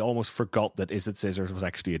honestly almost forgot that Is It Scissors was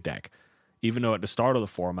actually a deck, even though at the start of the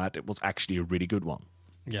format, it was actually a really good one.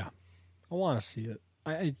 Yeah. I want to see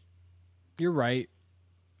it. You're right,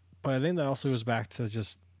 but I think that also goes back to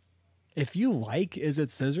just, if you like Is It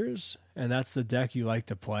Scissors, and that's the deck you like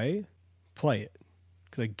to play it.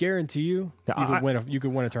 Because I guarantee you, you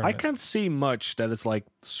could win a tournament. I can't see much that is like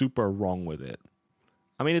super wrong with it.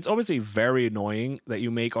 I mean, it's obviously very annoying that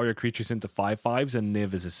you make all your creatures into 5/5s and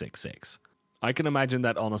Niv is a 6/6. I can imagine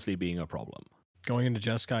that honestly being a problem. Going into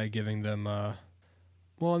Jeskai, giving them,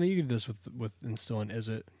 well, I mean, you could do this with instilling Is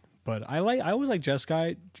It, but I always like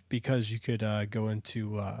Jeskai because you could go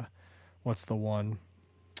into what's the one?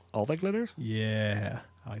 All That Glitters? Yeah,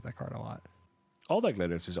 I like that card a lot. All That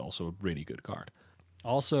Glitters is also a really good card.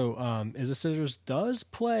 Also, Is It Scissors does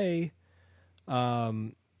play,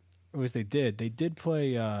 or as they did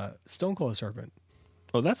play Stonecoil Serpent.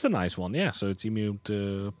 Oh, that's a nice one. Yeah, so it's immune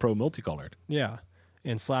to pro multicolored. Yeah,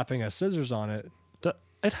 and slapping a Scissors on it.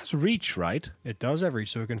 It has reach, right? It does have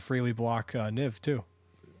reach, so it can freely block Niv too.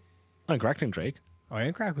 And Crackling Drake. Oh,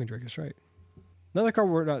 and Crackling Drake, that's right. Another card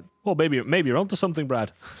we're not. Well, maybe you're onto something,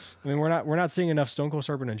 Brad. I mean, we're not seeing enough Stonecoil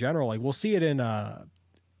Serpent in general. Like, we'll see it in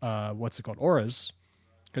what's it called, Auras,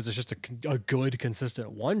 because it's just a good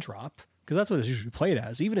consistent 1-drop. Because that's what it's usually played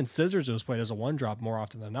as. Even in Scissors, it was played as a 1-drop more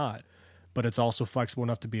often than not. But it's also flexible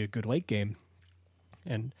enough to be a good late game.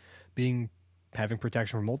 And having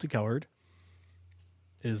protection from multicolored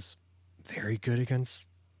is very good against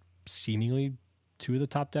seemingly two of the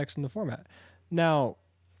top decks in the format. Now,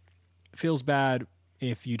 it feels bad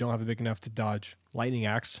if you don't have a big enough to dodge Lightning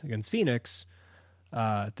Axe against Phoenix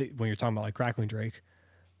when you're talking about like Crackling Drake.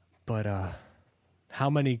 But how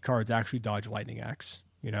many cards actually dodge Lightning Axe?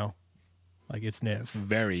 You know? Like, it's Niv.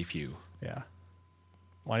 Very few. Yeah.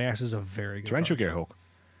 Lightning Axe is a very good Torrential card. Gearhulk.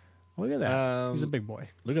 Look at that. He's a big boy.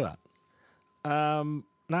 Look at that.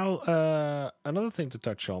 Now, another thing to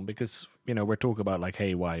touch on, because, we're talking about like,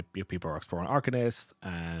 hey, why people are exploring Arcanist,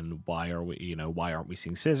 and why aren't we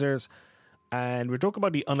seeing Scissors? And we're talking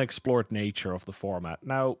about the unexplored nature of the format.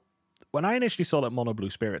 Now, when I initially saw that Mono Blue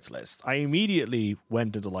Spirits list, I immediately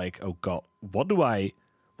went into like, oh god, what do I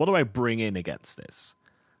bring in against this?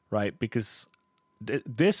 Right? Because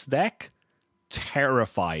this deck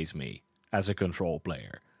terrifies me as a control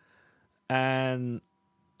player. And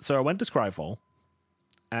so I went to Scryfall,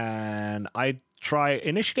 and I tried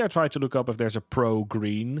to look up if there's a pro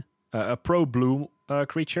blue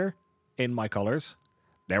creature in my colors.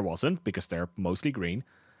 There wasn't, because they're mostly green.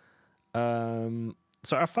 So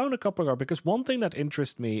I found a couple of cards, because one thing that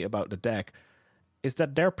interests me about the deck is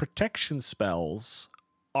that their protection spells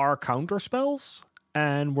are counter spells,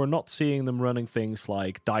 and we're not seeing them running things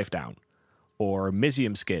like Dive Down or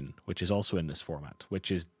Mizium Skin, which is also in this format, which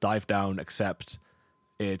is Dive Down, except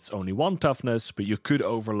it's only 1 toughness, but you could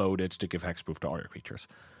overload it to give hexproof to all your creatures.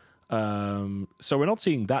 So we're not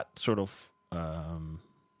seeing that sort of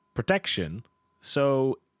protection.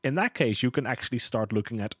 So in that case, you can actually start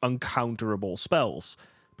looking at uncounterable spells,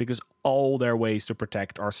 because all their ways to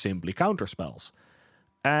protect are simply counter spells.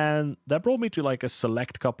 And that brought me to like a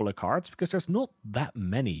select couple of cards, because there's not that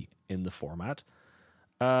many in the format.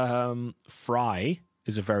 Fry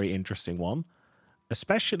is a very interesting one,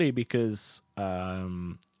 especially because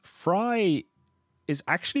Fry is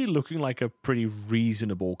actually looking like a pretty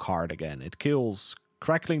reasonable card again. It kills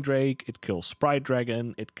Crackling Drake, it kills Sprite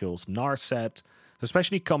Dragon, it kills Narset.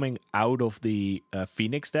 especially coming out of the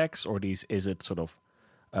Phoenix decks or these Izzet sort of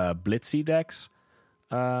blitzy decks.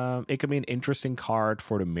 It can be an interesting card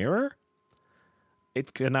for the mirror.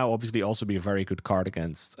 It can now obviously also be a very good card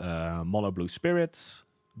against mono blue spirits.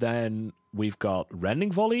 Then we've got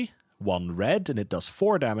Rending Volley, 1 red, and it does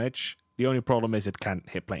 4 damage. The only problem is it can't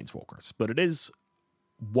hit planeswalkers, but it is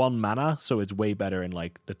 1 mana, so it's way better in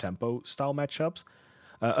like the tempo style matchups.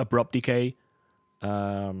 Abrupt Decay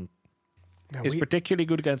is particularly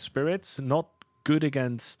good against spirits, not good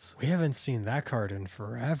against. We haven't seen that card in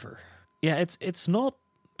forever. Yeah, it's not.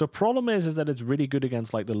 The problem is that it's really good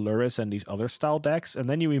against like the Luris and these other style decks, and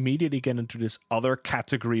then you immediately get into this other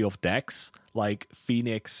category of decks like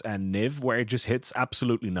Phoenix and Niv, where it just hits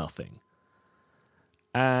absolutely nothing.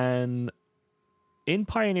 And in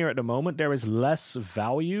Pioneer at the moment, there is less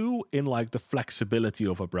value in like the flexibility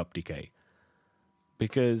of Abrupt Decay,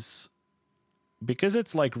 because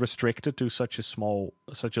it's like restricted to such a low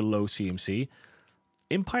CMC.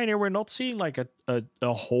 In Pioneer, we're not seeing like a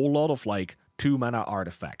whole lot of like 2 mana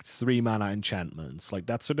artifacts, 3 mana enchantments, like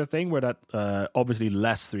that sort of thing, where that obviously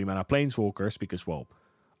less 3 mana planeswalkers, because, well,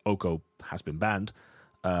 Oko has been banned.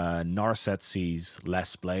 Narset sees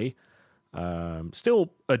less play.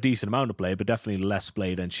 Still a decent amount of play, but definitely less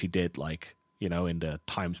play than she did, like, you know, in the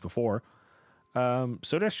times before.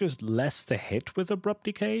 So there's just less to hit with Abrupt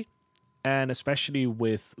Decay, and especially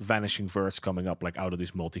with Vanishing Verse coming up, like, out of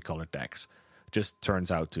these multicolored decks, just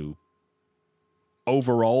turns out to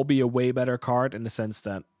overall be a way better card in the sense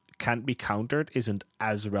that Can't Be Countered isn't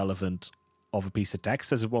as relevant of a piece of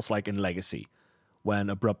text as it was like in Legacy.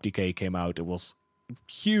 When Abrupt Decay came out, it was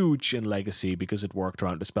huge in Legacy because it worked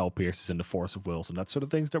around the Spell Pierces and the Force of Wills and that sort of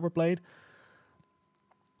things that were played.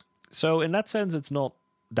 So in that sense, it's not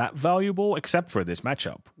that valuable, except for this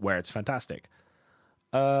matchup, where it's fantastic.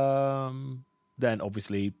 Then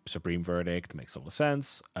obviously Supreme Verdict makes all the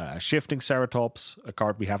sense. Shifting Ceratops, a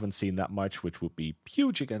card we haven't seen that much, which would be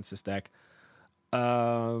huge against this deck.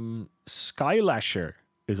 Skylasher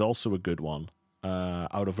is also a good one.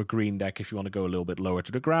 Out of a green deck, if you want to go a little bit lower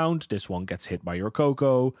to the ground, this one gets hit by your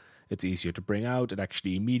Coco. It's easier to bring out. It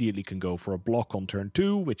actually immediately can go for a block on turn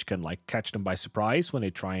 2, which can like catch them by surprise when they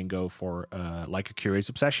try and go for like a Curious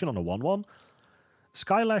Obsession on a 1/1.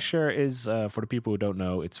 Skylasher is, for the people who don't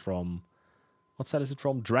know, it's from, what set is it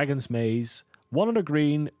from? Dragon's Maze. 1 on the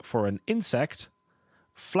green for an insect.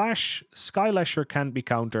 Flash, Skylasher can't be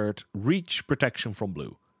countered. Reach, protection from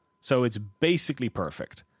blue. So it's basically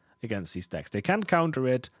perfect against these decks. They can't counter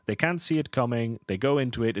it. They can't see it coming. They go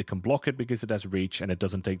into it. It can block it because it has reach, and it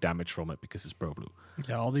doesn't take damage from it because it's pro blue.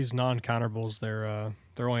 Yeah, all these non-counterable, their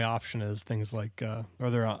only option is things like, or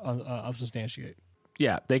they're unsubstantiate.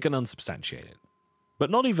 Yeah, they can unsubstantiate it. But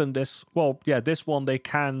not even this. Well, yeah, this one they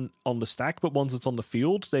can on the stack, but once it's on the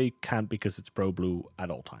field, they can't because it's pro blue at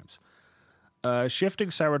all times. Shifting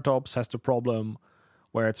Ceratops has the problem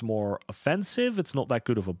where it's more offensive. It's not that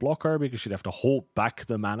good of a blocker because you'd have to hold back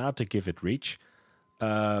the mana to give it reach.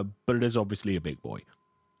 But it is obviously a big boy,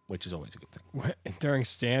 which is always a good thing. During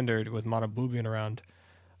Standard, with Mono Blue being around,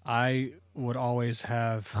 I would always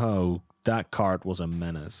have... Oh, that card was a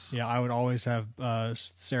menace. Yeah, I would always have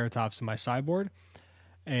Ceratops in my sideboard.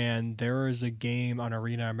 And there was a game on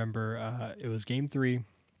Arena, I remember it was game 3,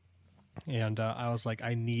 and I was like,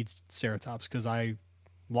 I need Ceratops because I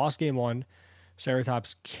lost game 1.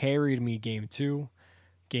 Ceratops carried me game 2.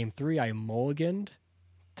 Game 3, I mulliganed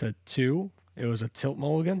to 2. It was a tilt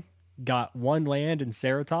mulligan. Got 1 land in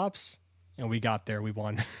Ceratops, and we got there. We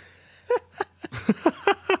won.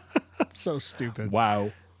 So stupid.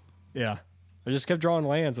 Wow. Yeah. I just kept drawing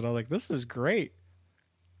lands, and I was like, this is great.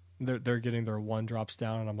 They're getting their 1 drops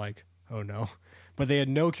down, and I'm like, oh no. But they had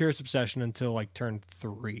no Curious Obsession until like turn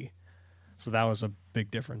 3. So that was a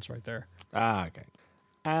big difference right there. Ah, okay.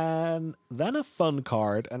 And then a fun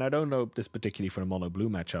card, and I don't know this particularly for the mono blue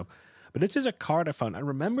matchup, but this is a card I found. I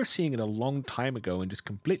remember seeing it a long time ago and just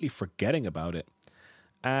completely forgetting about it.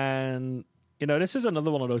 And, you know, this is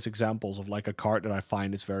another one of those examples of like a card that I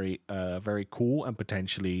find is very, very cool and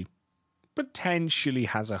potentially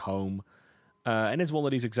has a home. And is one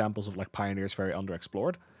of these examples of like Pioneers very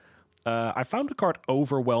underexplored. I found the card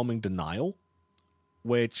Overwhelming Denial,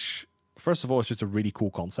 which, first of all, is just a really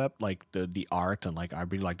cool concept. Like the art, and like I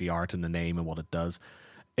really like the art and the name and what it does.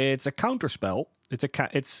 It's a counter spell.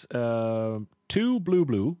 It's 2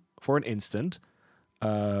 blue for an instant.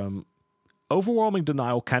 Overwhelming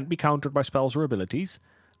Denial can't be countered by spells or abilities,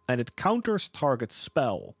 and it counters target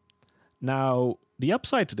spell. Now, the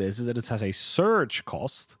upside to this is that it has a surge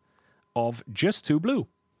cost of just 2 blue.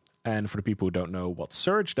 And for the people who don't know what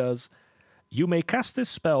Surge does, You may cast this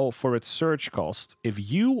spell for its search cost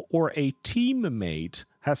if you or a teammate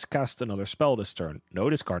has cast another spell this turn. No,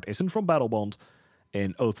 this card isn't from Battlebond.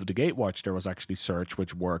 In Oath of the Gatewatch, there was actually search,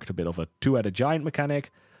 which worked a bit of a two-headed giant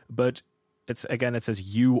mechanic, but it says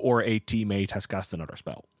you or a teammate has cast another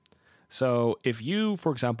spell. So if you,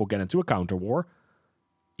 for example, get into a counter war,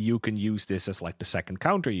 you can use this as like the second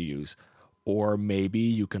counter you use. Or maybe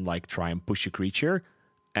you can like try and push a creature,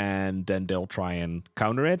 and then they'll try and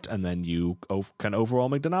counter it, and then you can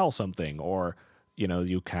overwhelming denial something. Or,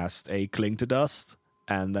 you cast a Cling to Dust,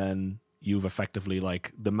 and then you've effectively,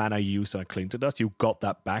 like, the mana you used on a Cling to Dust, you got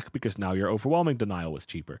that back because now your overwhelming denial was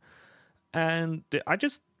cheaper. And I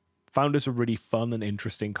just found this a really fun and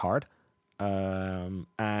interesting card. And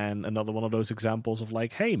another one of those examples of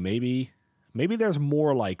like, hey, maybe there's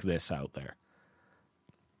more like this out there.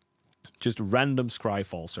 Just random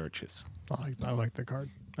Scryfall searches. I like the card.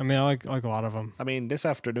 I mean, I like a lot of them. I mean, this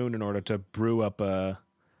afternoon, in order to brew up a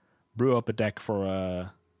deck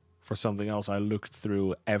for something else, I looked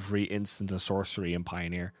through every instant and sorcery in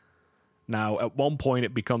Pioneer. Now, at one point,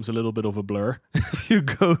 it becomes a little bit of a blur if you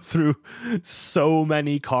go through so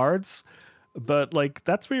many cards. But like,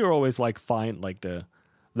 that's where you're always like find like the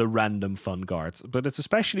random fun cards. But it's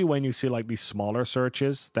especially when you see like these smaller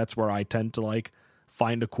searches. That's where I tend to like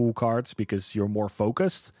find the cool cards because you're more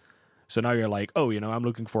focused. So now you're like, oh, I'm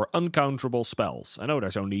looking for uncounterable spells. I know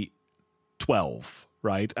there's only 12,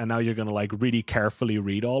 right? And now you're going to like really carefully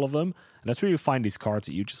read all of them. And that's where you find these cards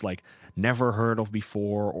that you just like never heard of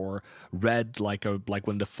before, or read like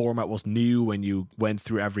when the format was new, when you went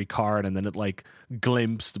through every card and then it like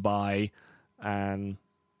glimpsed by. And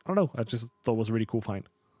I don't know, I just thought it was a really cool find.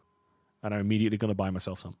 And I'm immediately going to buy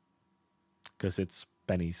myself some because it's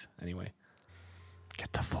pennies anyway.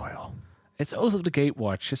 Get the foil. It's Oath of the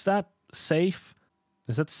Gatewatch. Is that safe?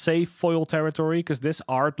 Is that safe foil territory? Because this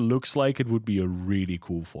art looks like it would be a really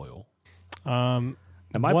cool foil. And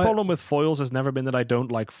my problem with foils has never been that I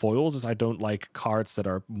don't like foils, is I don't like cards that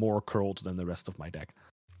are more curled than the rest of my deck.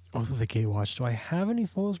 Oath of the Gatewatch. Do I have any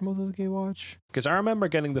foils from Oath of the Gatewatch? Because I remember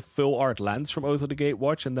getting the full art lands from Oath of the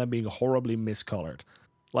Gatewatch and then being horribly miscolored.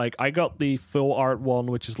 Like, I got the full art one,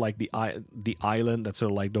 which is like the island that's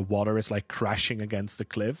sort of like the water is like crashing against the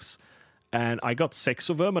cliffs. And I got 6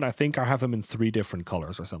 of them, and I think I have them in 3 different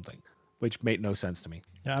colors or something, which made no sense to me.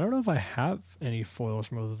 Yeah, I don't know if I have any foils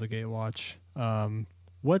from Oath of the Gatewatch.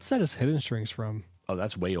 What set is Hidden Strings from? Oh,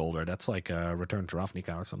 that's way older. That's like Return to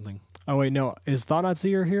Ravnica or something. Oh, wait, no. Is Thought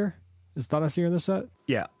Seer here? Is Thought Seer in this set?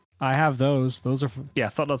 Yeah. I have those. Those are... Yeah,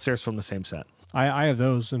 Thought Seer's from the same set. I have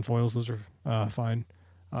those in foils. Those are fine.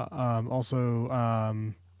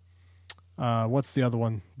 Also, what's the other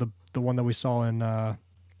one? The one that we saw in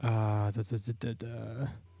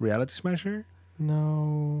Reality Smasher?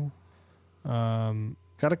 No.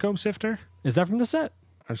 Catacomb Sifter? Is that from the set?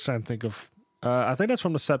 I'm just trying to think of... I think that's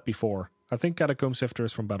from the set before. I think Catacomb Sifter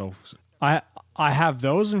is from Battle. I have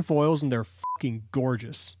those in foils, and they're fucking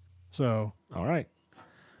gorgeous. So... All right.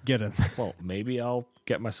 Get it. Well, maybe I'll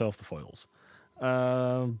get myself the foils.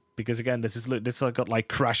 Because again, this got like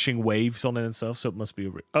crashing waves on it and stuff, so it must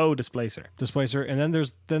be Displacer, and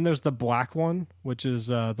then there's the black one, which is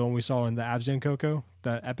the one we saw in the Abzan Coco,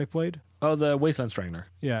 that epic blade. Oh, the Wasteland Strangler.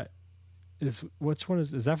 Yeah, which one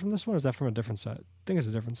is that from this one? Or is that from a different set? I think it's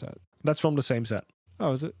a different set. That's from the same set.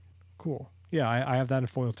 Oh, is it? Cool. Yeah, I have that in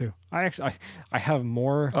foil too. I have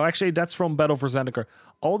more. Oh, actually, that's from Battle for Zendikar.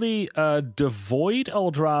 All the Devoid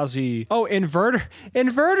Eldrazi. Oh,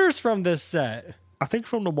 inverters from this set. I think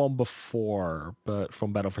from the one before, but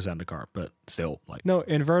from Battle for Zendikar. But still, like no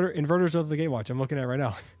inverters of the Gatewatch. I'm looking at it right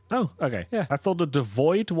now. Oh, okay. Yeah, I thought the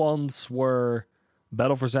Devoid ones were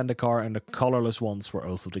Battle for Zendikar and the colorless ones were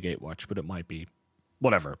Oath of the Gatewatch. But it might be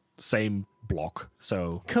whatever, same block.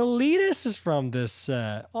 So Kalidas is from this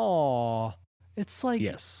set. Oh, it's like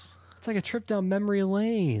yes, it's like a trip down memory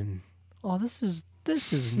lane. Oh, this is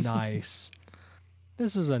nice.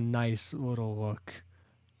 This is a nice little look.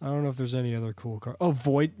 I don't know if there's any other cool card. Oh,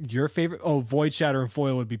 Void, your favorite? Oh, Void Shatter and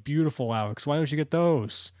Foil would be beautiful, Alex. Why don't you get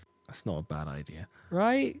those? That's not a bad idea.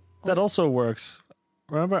 Right? That also works.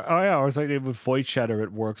 Remember? Oh, yeah, I was like, with Void Shatter,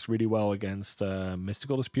 it works really well against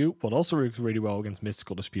Mystical Dispute. What also works really well against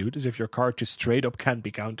Mystical Dispute is if your card just straight up can't be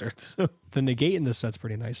countered. The negate in this set's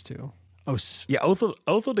pretty nice, too. Oh, yeah, Oath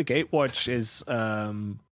of the Gatewatch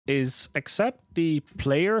is except the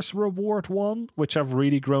player's reward one, which I've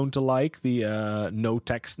really grown to like, the no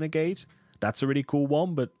text negate. That's a really cool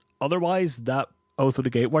one, but otherwise that Oath of the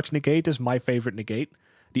Gatewatch negate is my favorite negate.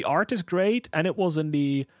 The art is great, and it was in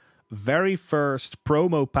the very first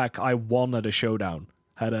promo pack I won at a showdown.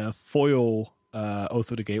 Had a foil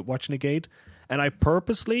Oath of the Gatewatch negate, and I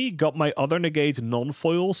purposely got my other negate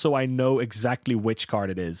non-foil so I know exactly which card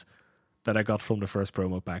it is that I got from the first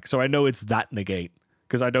promo pack. So I know it's that negate,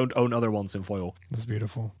 because I don't own other ones in foil. That's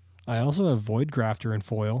beautiful. I also have Void Grafter in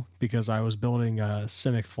foil because I was building a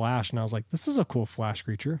Simic Flash, and I was like, this is a cool Flash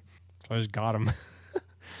creature. So I just got him.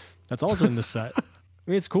 That's also in the set. I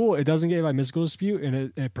mean, it's cool. It doesn't get by Mystical Dispute,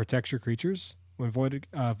 and it protects your creatures. When Void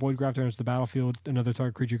Grafter enters the battlefield, another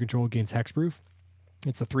target creature you control gains Hexproof.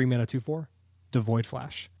 It's a 3-mana 2/4 to Void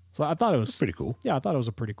Flash. So I thought it was That's pretty cool. Yeah, I thought it was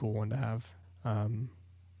a pretty cool one to have.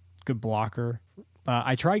 Good blocker.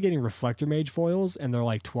 I tried getting Reflector Mage foils, and they're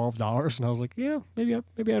like $12, and I was like, yeah, maybe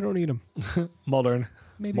I don't need them. Modern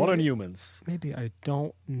humans. Maybe I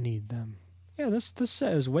don't need them. Yeah, this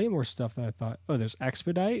set is way more stuff than I thought. Oh, there's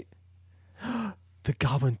Expedite. The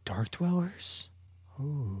Goblin Dark Dwellers.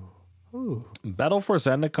 Ooh. Battle for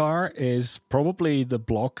Zendikar is probably the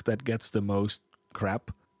block that gets the most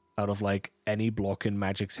crap out of like any block in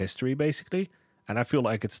Magic's history, basically. And I feel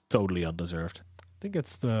like it's totally undeserved. I think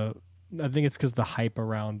it's because the hype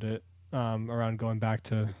around it, around going back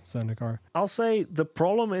to Zendikar. I'll say the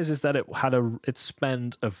problem is that it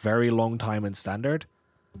spent a very long time in Standard,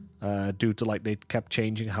 due to like they kept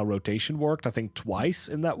changing how rotation worked. I think twice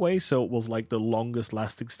in that way, so it was like the longest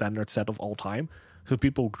lasting Standard set of all time. So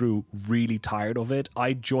people grew really tired of it.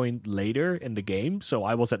 I joined later in the game, so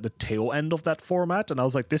I was at the tail end of that format, and I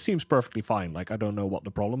was like, this seems perfectly fine. Like, I don't know what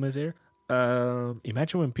the problem is here.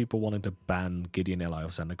 Imagine when people wanted to ban Gideon Ally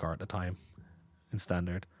of Zendikar at the time in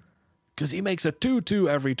Standard. Because he makes a 2/2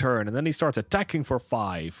 every turn, and then he starts attacking for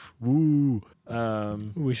 5. Woo.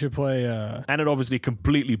 We should play... And it obviously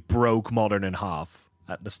completely broke Modern in half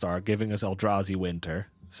at the start, giving us Eldrazi Winter.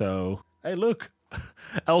 So, hey, look.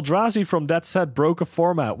 Eldrazi from that set broke a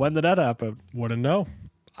format. When did that happen? Wouldn't know.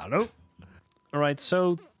 I don't know. All right,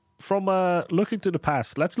 so from looking to the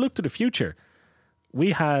past, let's look to the future.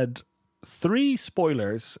 We had 3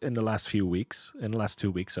 spoilers in the last 2 weeks, I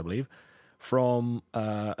believe, from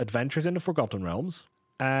Adventures in the Forgotten Realms.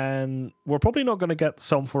 And we're probably not going to get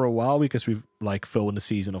some for a while because we've like filmed the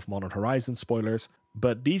season of Modern Horizons spoilers.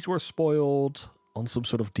 But these were spoiled on some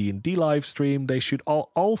sort of D&D live stream. They should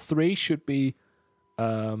all 3 should be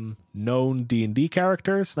known D&D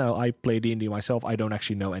characters. Now, I play D&D myself. I don't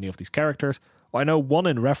actually know any of these characters. Well, I know one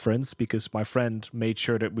in reference because my friend made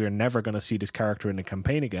sure that we're never going to see this character in the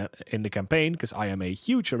campaign again. In the campaign, because I am a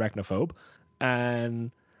huge arachnophobe,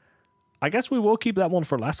 and I guess we will keep that one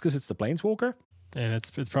for last because it's the Planeswalker, and it's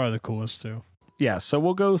probably the coolest too. Yeah, so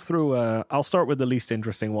we'll go through. I'll start with the least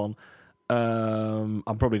interesting one. I'm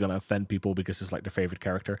probably going to offend people because it's like their favorite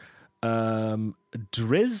character.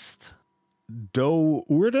 Drizzt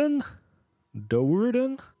Do'Urden.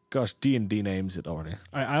 Gosh, D&D names it already.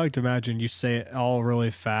 I like to imagine you say it all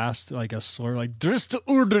really fast, like a slur, like Drizzt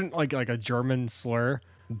Do'Urden, like a German slur.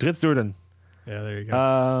 Drizzt Do'Urden. Yeah, there you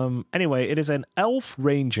go. Anyway, it is an elf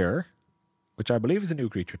ranger, which I believe is a new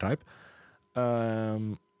creature type.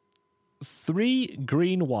 3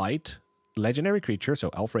 green-white legendary creature, so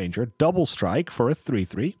elf ranger, double strike for a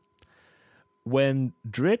 3/3. When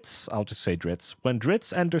Drizzt, I'll just say Drizzt. When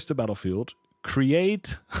Drizzt enters the battlefield,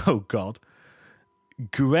 create, oh god,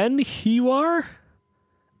 Gwenhewar,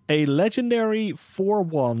 a legendary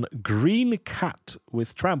 4/1 green cat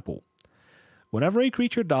with trample. Whenever a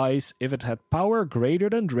creature dies, if it had power greater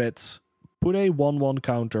than Drizzt, put a 1/1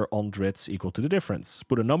 counter on Drizzt equal to the difference.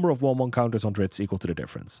 Put a number of 1/1 counters on Drizzt equal to the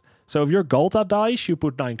difference. So if your Galta dies, you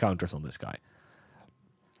put 9 counters on this guy.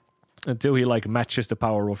 Until he like matches the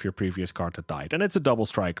power of your previous card that died. And it's a double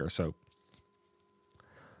striker, so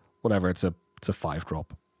whatever, it's a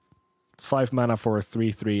 5-drop. It's 5 mana for a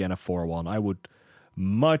 3/3 and a 4/1. I would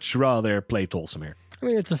much rather play Tolsimir. I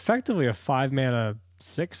mean, it's effectively a 5 mana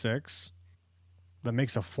 6/6 that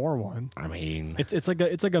makes a 4/1. I mean, it's like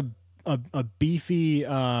a beefy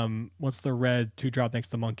what's the red 2-drop next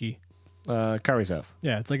to the monkey? Karizev.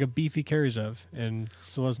 Yeah, it's like a beefy Karizev in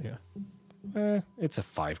Selesnya. It's a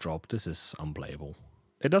 5-drop. This is unplayable.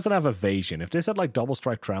 It doesn't have evasion. If this had like double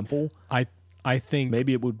strike trample, I think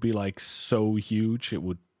maybe it would be like so huge it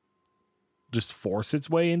would just force its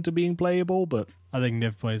way into being playable, but I think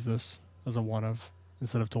Niv plays this as a 1-of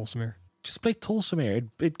instead of Tolsimir. Just play Tolsimir.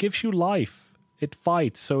 It gives you life. It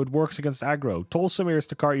fights, so it works against aggro. Tolsimir is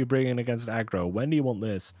the card you bring in against aggro. When do you want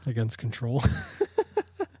this? Against control.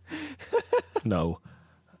 No.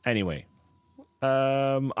 Anyway.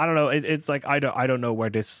 I don't know. It's like I don't know where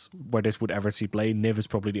this would ever see play. Niv is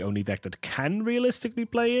probably the only deck that can realistically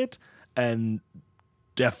play it, and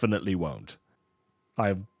definitely won't.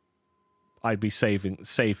 I'd be safe in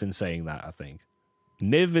saying that, I think.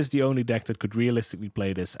 Niv is the only deck that could realistically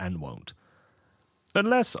play this and won't.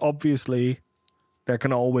 Unless, obviously, there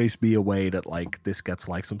can always be a way that like this gets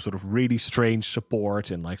like some sort of really strange support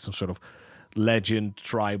and like some sort of legend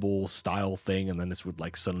tribal style thing, and then this would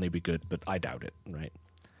like suddenly be good, but I doubt it, right?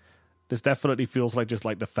 This definitely feels like just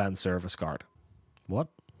like the fan service card. What?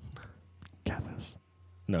 Get this.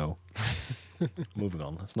 No. Moving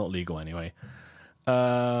on. It's not legal anyway.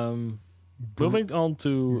 Moving on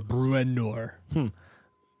to Bruenor.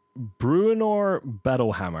 Bruenor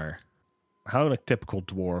Battlehammer. How like typical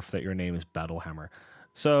dwarf that your name is Battlehammer.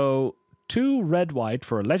 So 2 red-white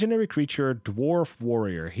for a legendary creature, Dwarf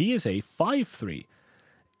Warrior. He is a 5/3.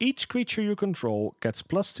 Each creature you control gets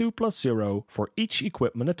 +2/+0 for each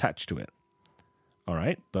equipment attached to it.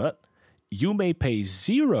 Alright, but you may pay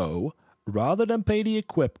 0 rather than pay the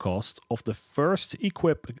equip cost of the first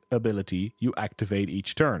equip ability you activate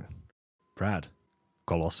each turn. Brad,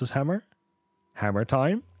 Colossus Hammer? Hammer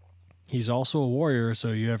time? He's also a warrior,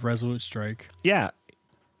 so you have Resolute Strike. Yeah,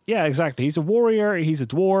 exactly. He's a warrior, he's a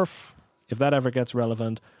dwarf, if that ever gets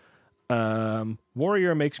relevant.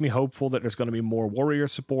 Warrior makes me hopeful that there's going to be more warrior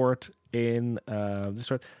support in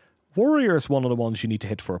this. Warrior is one of the ones you need to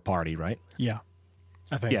hit for a party, right? Yeah,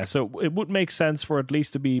 I think. Yeah, so it would make sense for at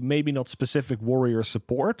least to be maybe not specific warrior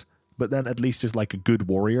support, but then at least just like a good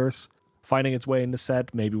warriors finding its way in the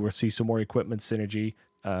set. Maybe we'll see some more equipment synergy.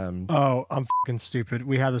 Oh, I'm fucking stupid.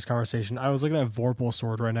 We had this conversation. I was looking at Vorpal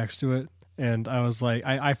Sword right next to it, and I was like,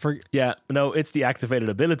 I forget. Yeah, no, it's the activated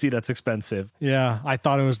ability that's expensive. Yeah, I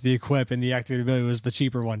thought it was the equip, and the activated ability was the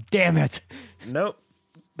cheaper one. Damn it! Nope.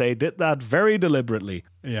 They did that very deliberately.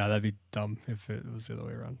 Yeah, that'd be dumb if it was the other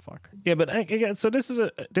way around. Fuck. Yeah, but again, so this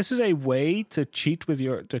is a way to cheat with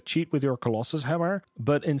your Colossus Hammer,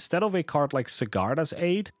 but instead of a card like Sigarda's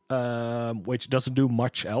Aid, which doesn't do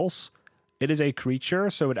much else, it is a creature,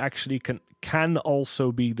 so it actually can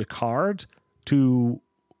also be the card to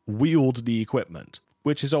wield the equipment,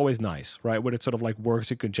 which is always nice, right? When it sort of like works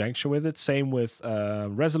in conjunction with it. Same with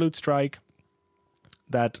Resolute Strike,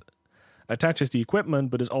 that attaches the equipment,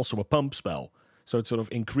 but is also a pump spell. So it sort of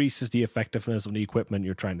increases the effectiveness of the equipment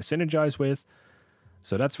you're trying to synergize with.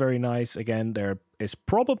 So that's very nice. Again, there is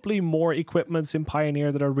probably more equipments in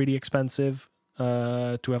Pioneer that are really expensive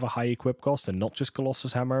to have a high equip cost, and not just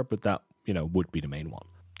Colossus Hammer, but that, would be the main one.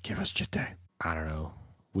 Give us Jitte. I don't know.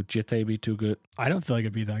 Would Jitte be too good? I don't feel like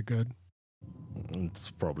it'd be that good.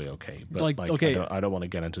 It's probably okay. But okay. I don't want to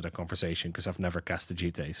get into that conversation because I've never cast a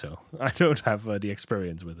Jitte, so I don't have the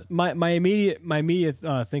experience with it. My immediate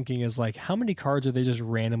thinking is like, how many cards are they just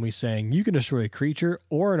randomly saying you can destroy a creature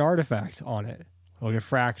or an artifact on it? Look at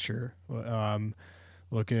Fracture.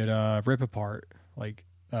 Look at Rip Apart. Like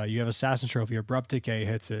you have Assassin Trophy. Abrupt Decay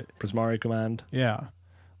hits it. Prismari Command. Yeah.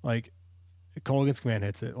 Like Kolaghan's Command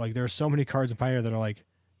hits it. Like there are so many cards in Pioneer that are like,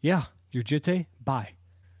 yeah, your Jitte, bye.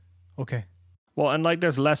 Okay. Well, and like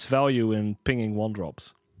there's less value in pinging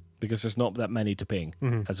 1-drops because there's not that many to ping,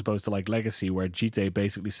 as opposed to like Legacy, where Jitte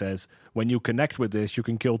basically says when you connect with this, you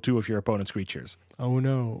can kill 2 of your opponent's creatures. Oh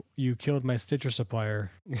no, you killed my Stitcher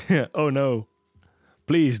supplier. Oh no.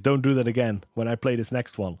 Please don't do that again when I play this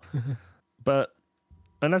next one. But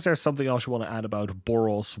unless there's something else you want to add about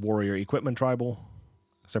Boros Warrior Equipment Tribal,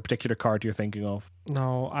 is there a particular card you're thinking of?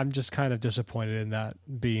 No, I'm just kind of disappointed in that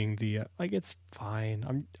being the it's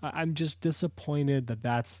fine. I'm just disappointed that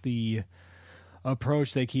that's the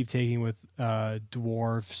approach they keep taking with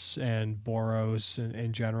dwarfs and Boros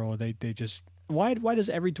in general. They just why does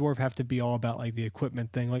every dwarf have to be all about like the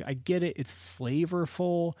equipment thing? Like I get it, it's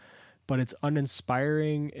flavorful, but it's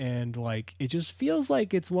uninspiring, and like it just feels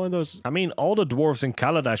like it's one of those. I mean, all the dwarves in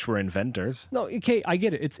Kaladesh were inventors. No, okay, I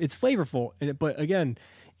get it. It's flavorful, but again,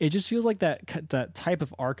 it just feels like that type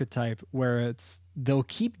of archetype where they'll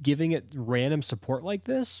keep giving it random support like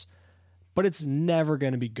this, but it's never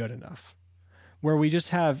going to be good enough. Where we just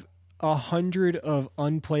have 100 of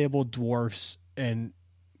unplayable dwarfs and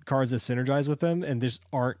cards that synergize with them, and just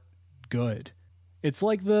aren't good. It's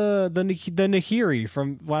like the Nahiri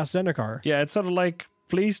from last Zendikar. Yeah, it's sort of like,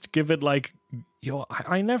 please give it like,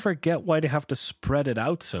 I never get why they have to spread it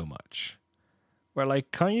out so much. Where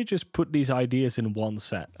like, can't you just put these ideas in one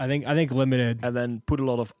set? I think limited, and then put a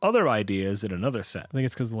lot of other ideas in another set. I think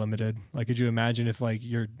it's because limited. Like, could you imagine if like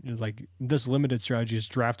you're like this limited strategy is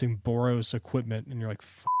drafting Boros equipment, and you're like,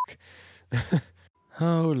 fuck.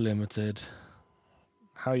 Oh, limited.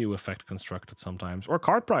 How you affect constructed sometimes, or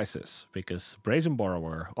card prices, because Brazen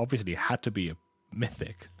Borrower obviously had to be a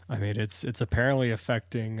mythic. I mean, it's apparently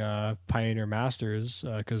affecting Pioneer Masters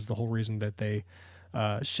because the whole reason that they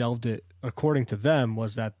shelved it, according to them,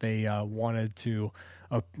 was that they wanted to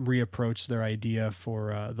reapproach their idea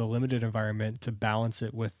for the limited environment to balance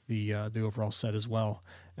it with the overall set as well.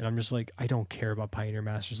 And I'm just like, I don't care about Pioneer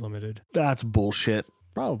Masters Limited. That's bullshit.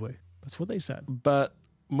 Probably. That's what they said. But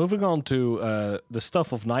moving on to the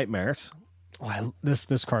stuff of nightmares. Oh,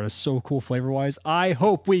 this card is so cool flavor-wise. I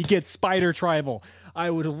hope we get Spider Tribal. I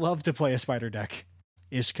would love to play a Spider deck.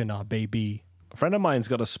 Ishkana, baby. A friend of mine's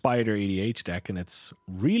got a Spider EDH deck, and it's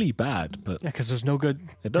really bad. But yeah, because there's no good...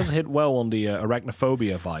 It does hit well on the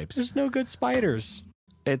arachnophobia vibes. There's no good spiders.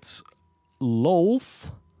 It's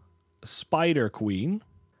Lolth, Spider Queen.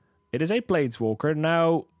 It is a Planeswalker.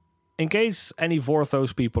 Now, in case any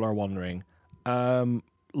Vorthos people are wondering,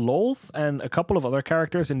 Lolth and a couple of other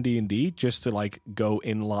characters in D&D, just to like go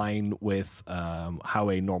in line with how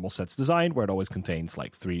a normal set's designed, where it always contains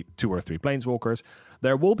like 2 or 3 Planeswalkers.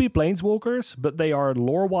 There will be Planeswalkers, but they are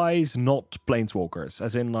lore-wise not Planeswalkers,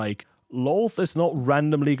 as in like Lolth is not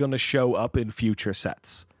randomly going to show up in future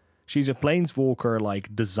sets. She's a Planeswalker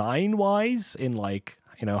like design-wise, in like,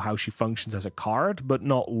 you know, how she functions as a card, but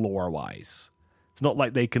not lore-wise. It's not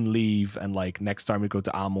like they can leave and like next time we go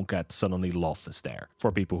to Amonkhet, suddenly Loth is there,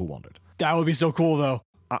 for people who wondered. That would be so cool, though.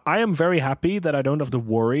 I am very happy that I don't have to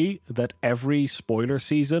worry that every spoiler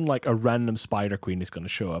season, like a random Spider Queen is going to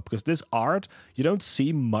show up. Because this art, you don't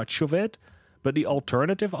see much of it, but the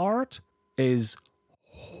alternative art is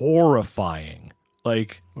horrifying.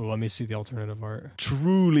 Like, ooh, let me see the alternative art.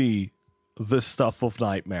 Truly the stuff of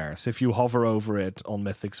nightmares if you hover over it on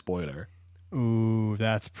Mythic Spoiler. Ooh,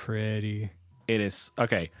 that's pretty. It is.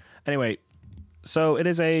 Okay. Anyway, so it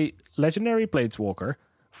is a legendary Planeswalker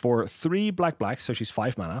for 3 black, so she's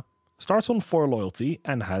 5 mana, starts on 4 loyalty,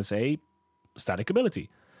 and has a static ability.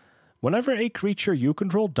 Whenever a creature you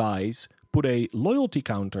control dies, put a loyalty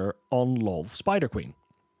counter on Lolth Spider Queen.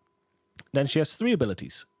 Then she has 3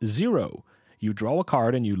 abilities. 0, you draw a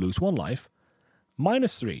card and you lose 1 life.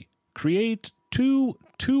 -3, create 2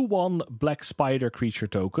 2/1 black spider creature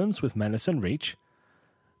tokens with menace and reach.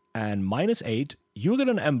 And -8, you get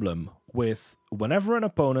an emblem with whenever an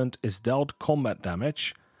opponent is dealt combat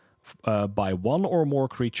damage by 1 or more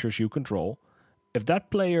creatures you control, if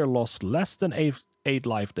that player lost less than 8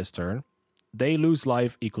 life this turn, they lose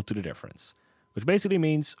life equal to the difference. Which basically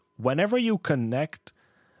means whenever you connect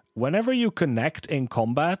in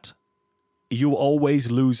combat, you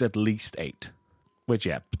always lose at least 8. Which,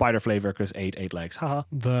 yeah, spider flavor because 8 legs. Haha.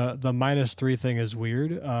 The -3 thing is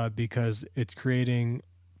weird because it's creating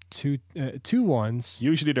two ones.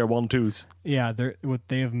 Usually they're 1/2s. Yeah,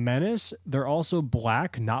 they have menace. They're also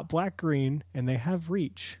black, not black-green, and they have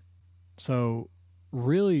reach. So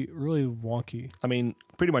really, really wonky. I mean,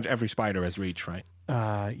 pretty much every spider has reach, right?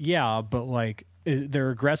 Yeah, but like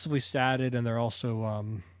they're aggressively statted, and they're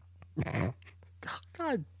also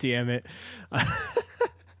God damn it.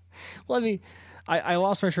 I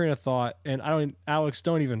lost my train of thought, and Alex,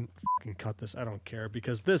 don't even fucking cut this. I don't care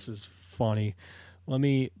because this is funny. Let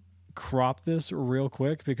me crop this real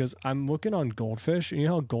quick because I'm looking on Goldfish, and you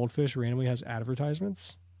know how Goldfish randomly has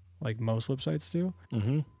advertisements, like most websites do?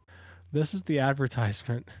 Mm-hmm. This is the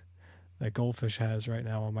advertisement that Goldfish has right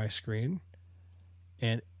now on my screen,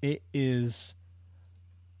 and it is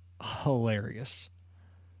hilarious.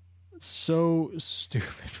 So stupid.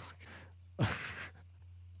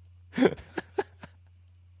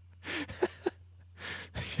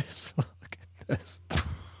 Just look at this.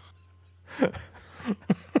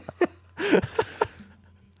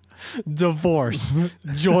 Divorce.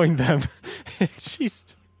 Join them.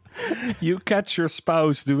 You catch your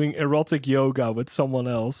spouse doing erotic yoga with someone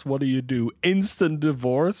else. What do? Instant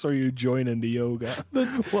divorce, or you join in the yoga?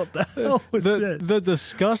 What the hell was this? The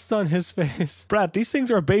disgust on his face. Brad, these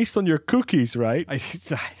things are based on your cookies, right?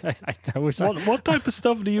 I wish what type of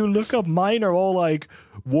stuff do you look up? Mine are all like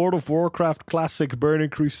World of Warcraft classic Burning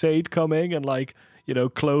Crusade coming, and like, you know,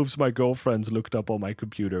 Cloves My Girlfriend's looked up on my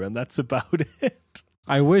computer, and that's about it.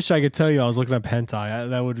 I wish I could tell you I was looking up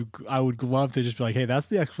hentai. I would love to just be like, hey, that's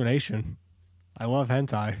the explanation. I love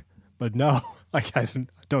hentai, but no, like I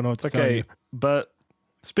don't know what to tell you. But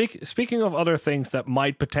speaking of other things that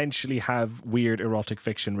might potentially have weird erotic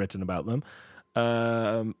fiction written about them,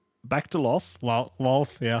 back to Loth.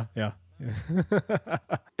 Loth, yeah.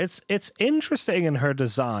 It's interesting in her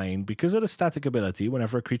design because of the static ability.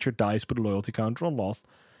 Whenever a creature dies, put a loyalty counter on Loth.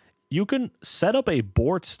 You can set up a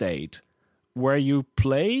board state where you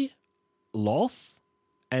play Loth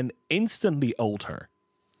and instantly ult her.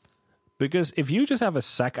 Because if you just have a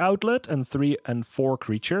sack outlet and 3 and 4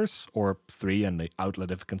 creatures, or 3 and the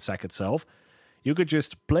outlet if it can sack itself, you could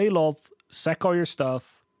just play Loth, sack all your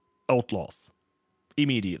stuff, ult Loth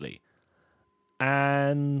immediately.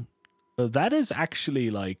 And that is actually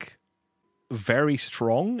like very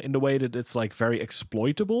strong in the way that it's like very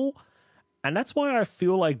exploitable. And that's why I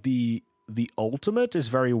feel like the ultimate is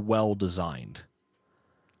very well designed.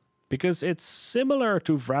 Because it's similar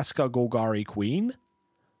to Vraska Golgari Queen,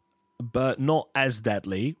 but not as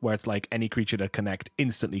deadly, where it's like any creature that connect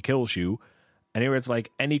instantly kills you. And here it's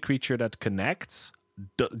like any creature that connects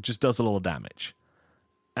just does a lot of damage.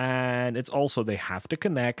 And it's also, they have to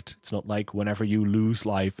connect. It's not like whenever you lose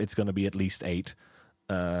life, it's going to be at least 8.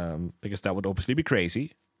 Because that would obviously be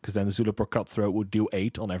crazy. Because then the Zulapur Cutthroat would do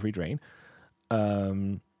 8 on every drain.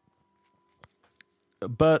 But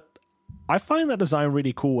I find that design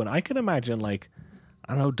really cool. And I can imagine, like,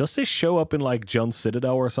 I don't know, does this show up in like Jund's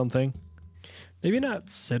Citadel or something? Maybe not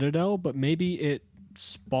Citadel, but maybe it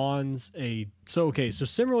spawns a... So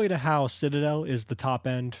similarly to how Citadel is the top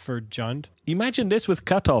end for Jund. Imagine this with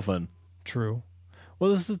Cutoffen. True. Well,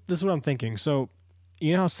 this is what I'm thinking. So,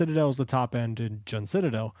 you know how Citadel is the top end in Jund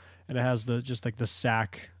Citadel, and it has the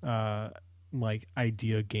sack like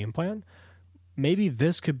idea game plan. Maybe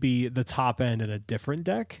this could be the top end in a different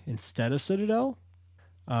deck instead of Citadel,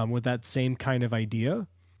 with that same kind of idea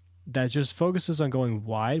that just focuses on going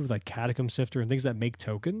wide with like Catacomb Sifter and things that make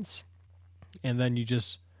tokens. And then you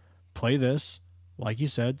just play this, like you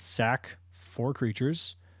said, sack 4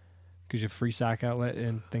 creatures, because you have free sack outlet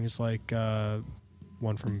and things like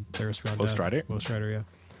one from Theris Round Low Strider,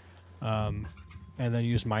 yeah. And then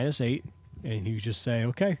you just -8, and you just say,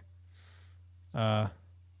 okay.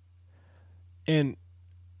 And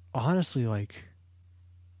honestly, like,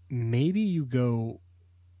 maybe you go...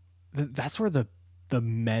 That's where the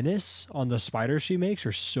menace on the spiders she makes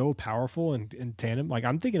are so powerful and in tandem. Like,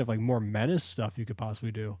 I'm thinking of like more menace stuff you could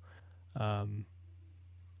possibly do.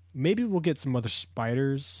 Maybe we'll get some other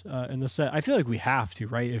spiders in the set. I feel like we have to,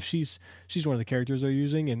 right? If she's one of the characters they're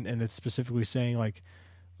using, and it's specifically saying like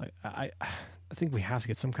I think we have to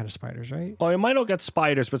get some kind of spiders, right? Well, you might not get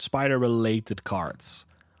spiders, but spider-related cards.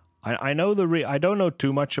 I know I don't know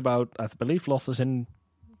too much about... I believe Loth is in,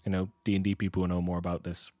 D&D people who know more about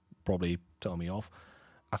this probably tell me off.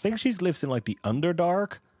 I think she lives in like the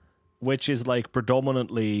Underdark, which is like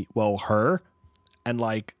predominantly, well, her and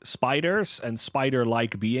like spiders and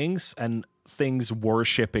spider-like beings and things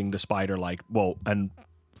worshipping the spider-like, well, and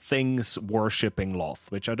things worshipping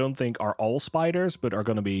Loth, which I don't think are all spiders, but are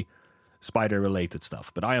going to be spider-related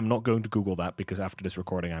stuff. But I am not going to Google that, because after this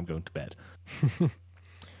recording, I'm going to bed.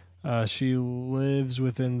 She lives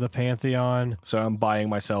within the Pantheon. So I'm buying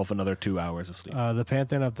myself another 2 hours of sleep. The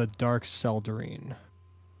Pantheon of the Dark Seldarine.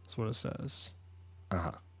 That's what it says.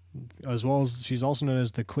 Uh-huh. As well as she's also known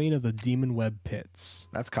as the Queen of the Demon Web Pits.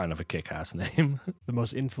 That's kind of a kick-ass name. The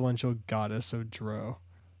most influential goddess of Dro.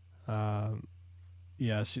 The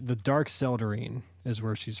Dark Seldarine is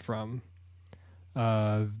where she's from.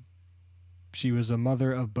 She was a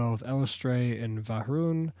mother of both Elistray and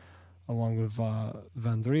Vahroon, along with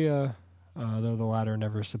Vandria, though the latter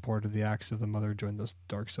never supported the acts of the mother during the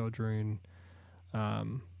Dark Seldarine.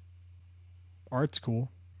 Art's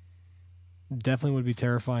cool. Definitely would be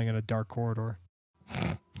terrifying in a dark corridor.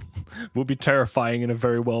 Would be terrifying in a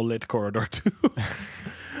very well-lit corridor, too.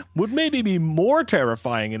 Would maybe be more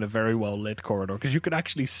terrifying in a very well-lit corridor, because you could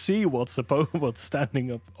actually see what's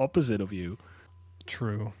standing up opposite of you.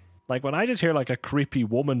 True. Like, when I just hear, like, a creepy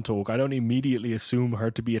woman talk, I don't immediately assume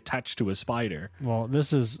her to be attached to a spider. Well,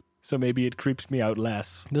 this is... So maybe it creeps me out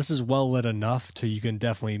less. This is well lit enough to you can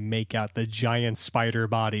definitely make out the giant spider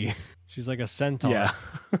body. She's like a centaur. Yeah.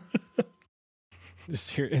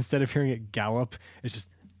 Just hear, instead of hearing it gallop, it's just...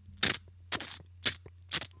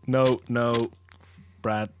 No.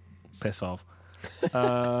 Brad, piss off.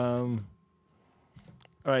 All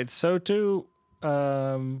right, so to...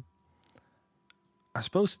 I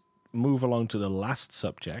suppose move along to the last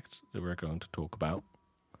subject that we're going to talk about.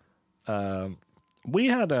 We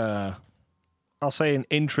had I'll say an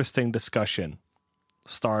interesting discussion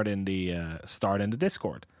start in the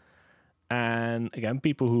Discord. And again,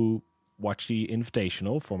 people who watch the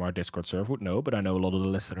Invitational from our Discord server would know, but I know a lot of the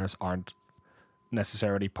listeners aren't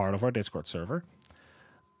necessarily part of our Discord server.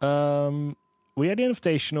 We had the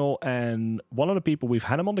Invitational, and one of the people, we've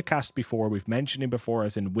had him on the cast before, we've mentioned him before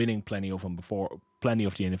as in winning plenty of the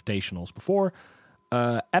Invitationals before.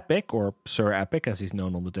 Epic, or Sir Epic as he's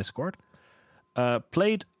known on the Discord,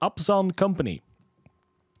 played Upzon Company.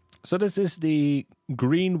 So this is the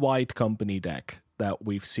green-white company deck that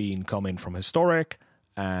we've seen come in from Historic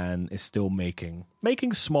and is still making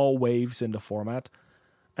small waves in the format.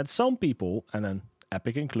 And some people, and then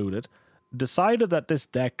Epic included, decided that this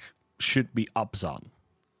deck should be Upzon.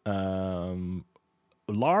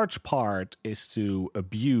 Large part is to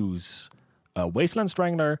abuse Wasteland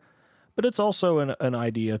Strangler, but it's also an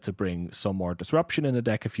idea to bring some more disruption in the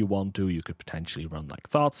deck if you want to. You could potentially run like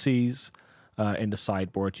Thoughtseize in the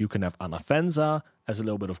sideboard. You can have Anafenza as a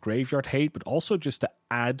little bit of graveyard hate, but also just to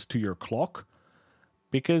add to your clock.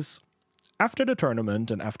 Because after the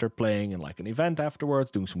tournament and after playing in like an event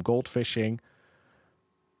afterwards, doing some gold fishing,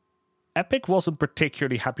 Epic wasn't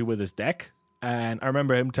particularly happy with his deck. And I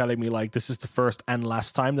remember him telling me like, this is the first and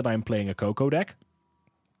last time that I'm playing a Coco deck.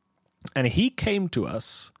 And he came to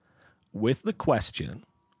us with the question,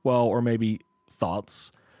 well, or maybe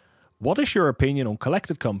thoughts, what is your opinion on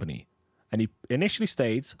Collected Company? And he initially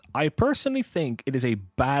states, I personally think it is a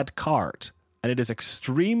bad card, and it is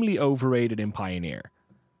extremely overrated in Pioneer.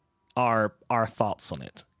 Our thoughts on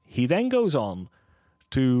it. He then goes on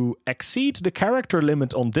to exceed the character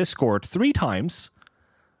limit on Discord 3 times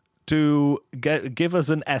to give us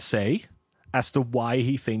an essay as to why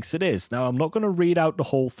he thinks it is. Now, I'm not going to read out the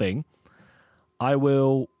whole thing. I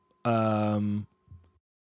will... it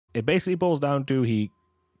basically boils down to he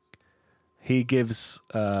gives...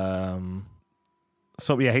 he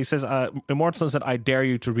says, Immortal said, I dare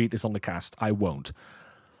you to read this on the cast. I won't.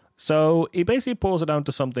 So he basically pulls it down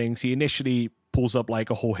to some things. He initially pulls up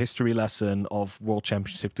like a whole history lesson of World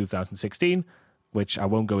Championship 2016, which I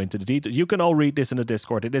won't go into the details. You can all read this in the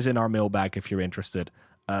Discord. It is in our mailbag if you're interested.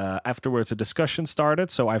 Afterwards, a discussion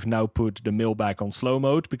started, so I've now put the mailbag on slow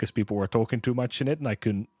mode because people were talking too much in it, and I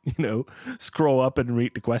couldn't, scroll up and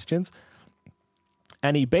read the questions.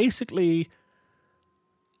 And he basically...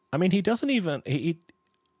 I mean, he doesn't even...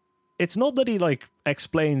 It's not that he like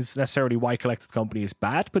explains necessarily why Collected Company is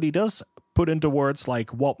bad, but he does put into words like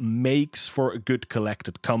what makes for a good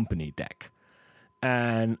Collected Company deck,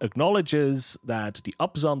 and acknowledges that the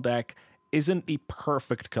Upzon deck isn't the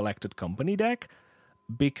perfect Collected Company deck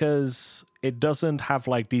because it doesn't have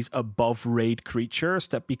like these above raid creatures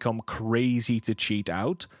that become crazy to cheat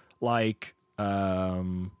out, like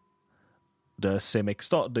the Simic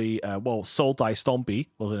Sultai Stompy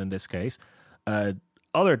was it in this case.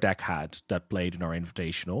 Other deck had that played in our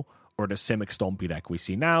Invitational, or the Simic Stompy deck we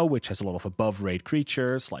see now, which has a lot of above raid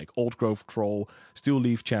creatures like Old Growth Troll, Steel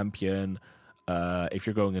Leaf Champion. If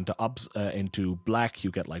you're going into black,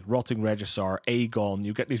 you get like Rotting Regisaur, Aegon.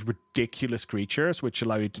 You get these ridiculous creatures which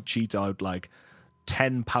allow you to cheat out like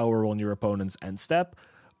 10 power on your opponent's end step,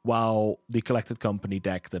 while the Collected Company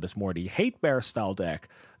deck that is more the Hate Bear style deck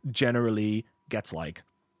generally gets like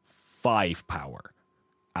 5 power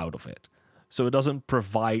out of it. So it doesn't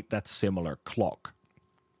provide that similar clock.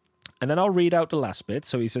 And then I'll read out the last bit.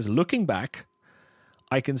 So he says, looking back,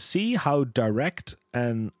 I can see how direct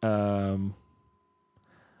and...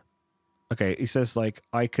 he says, like,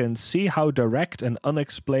 I can see how direct and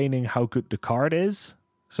unexplaining how good the card is.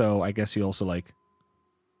 So I guess he also, like...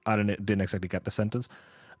 didn't exactly get the sentence.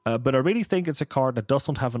 But I really think it's a card that does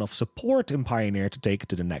not have enough support in Pioneer to take it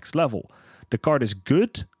to the next level. The card is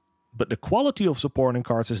good, but the quality of supporting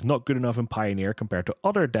cards is not good enough in Pioneer compared to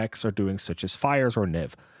other decks are doing, such as Fires or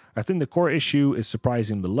Niv. I think the core issue is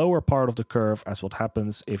surprising the lower part of the curve, as what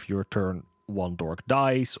happens if your turn 1 dork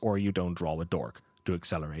dies or you don't draw a dork to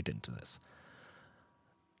accelerate into this.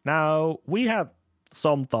 Now, we have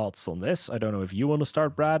some thoughts on this. I don't know if you want to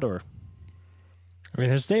start, Brad, or... I mean,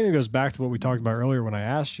 his statement goes back to what we talked about earlier when I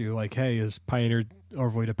asked you, like, hey, is Pioneer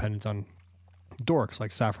overly dependent on dorks,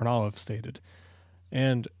 like Saffron Olive stated?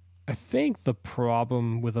 And I think the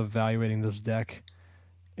problem with evaluating this deck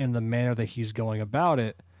in the manner that he's going about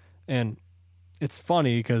it, and it's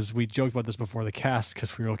funny because we joked about this before the cast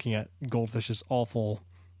because we were looking at Goldfish's awful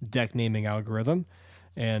deck naming algorithm,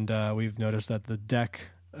 and we've noticed that the deck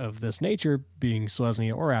of this nature, being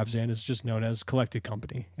Selesnya or Abzan, is just known as Collected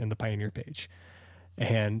Company in the Pioneer page.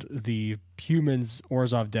 And the humans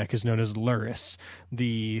Orzhov deck is known as Luris.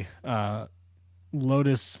 The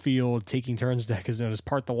Lotus Field Taking Turns deck is known as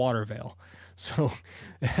Part the Water Veil. So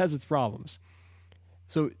it has its problems.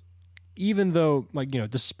 So even though,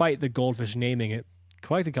 despite the Goldfish naming it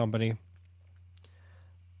Collected Company,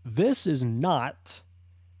 this is not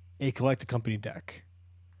a Collected Company deck.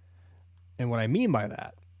 And what I mean by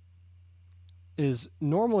that is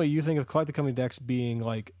normally you think of Collected Company decks being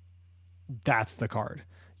like, that's the card.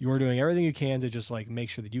 You're doing everything you can to just like make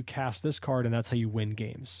sure that you cast this card and that's how you win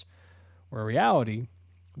games. Where in reality,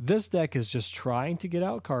 this deck is just trying to get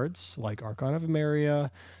out cards like Archon of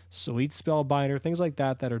Emeria, Sweet Spellbinder, things like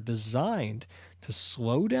that that are designed to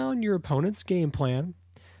slow down your opponent's game plan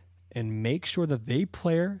and make sure that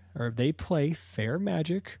they play fair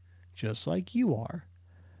Magic just like you are,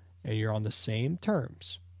 and you're on the same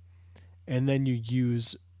terms. And then you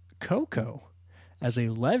use Coco as a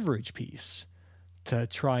leverage piece to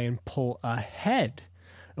try and pull ahead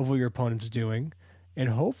of what your opponent's doing, and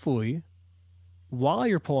hopefully, while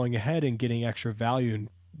you're pulling ahead and getting extra value and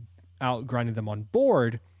out grinding them on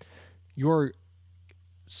board, you're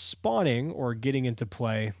spawning or getting into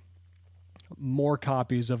play more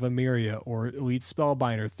copies of Emiria or Elite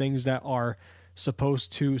Spellbinder, things that are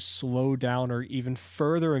supposed to slow down or even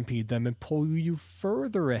further impede them and pull you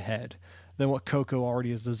further ahead than what Coco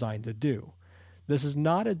already is designed to do. This is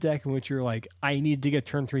not a deck in which you're like, I need to get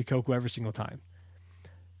turn 3 Coco every single time.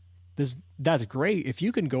 That's great. If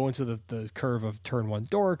you can go into the curve of turn 1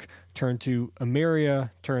 Dork, turn 2 Emiria,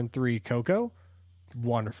 turn 3 Coco,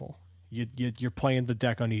 wonderful. You're playing the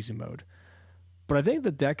deck on easy mode. But I think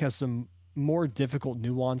the deck has some more difficult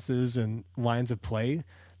nuances and lines of play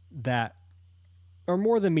that are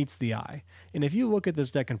more than meets the eye. And if you look at this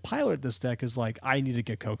deck and pilot this deck as like, I need to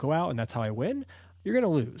get Coco out and that's how I win, you're going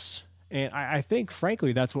to lose. And I think,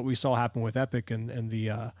 frankly, that's what we saw happen with Epic and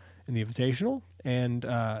the Invitational. And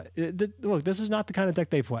look, this is not the kind of deck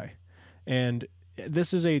they play. And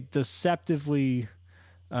this is a deceptively,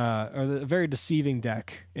 or a very deceiving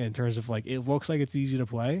deck in terms of like, it looks like it's easy to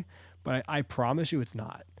play, but I promise you it's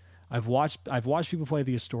not. I've watched people play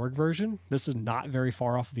the historic version. This is not very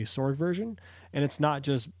far off of the historic version. And it's not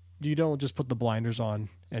just, you don't just put the blinders on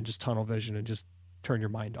and just tunnel vision and just turn your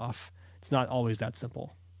mind off. It's not always that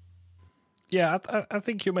simple. Yeah, I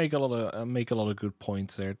think you make a lot of good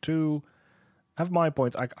points there. To have my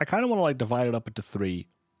points, I kind of want to like divide it up into 3,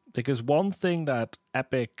 because one thing that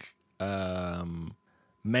Epic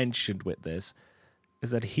mentioned with this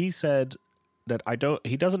is that he said that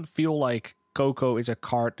he doesn't feel like Coco is a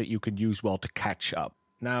card that you can use well to catch up.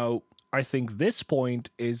 Now, I think this point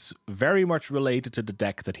is very much related to the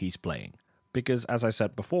deck that he's playing, because as I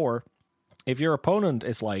said before, if your opponent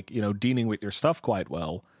is like, dealing with your stuff quite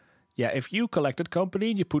well, yeah, if you collected company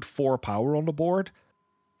and you put 4 power on the board,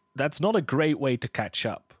 that's not a great way to catch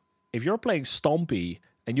up. If you're playing Stompy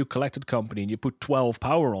and you collected company and you put 12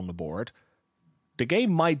 power on the board, the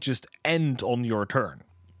game might just end on your turn.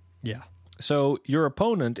 Yeah. So your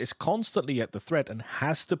opponent is constantly at the threat and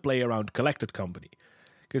has to play around collected company.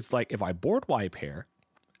 Because like if I board wipe here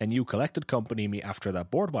and you collected company me after that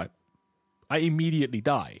board wipe, I immediately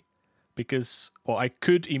die. I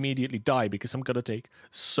could immediately die because I'm going to take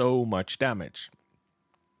so much damage.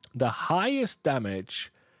 The highest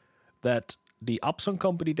damage that the Upson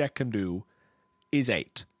Company deck can do is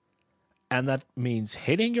 8. And that means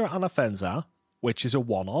hitting your Anafenza, which is a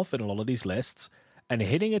one-off in a lot of these lists, and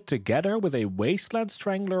hitting it together with a Wasteland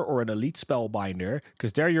Strangler or an Elite Spellbinder,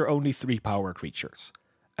 because they're your only 3 power creatures.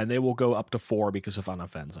 And they will go up to 4 because of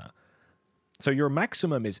Anafenza. So your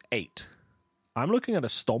maximum is 8. I'm looking at a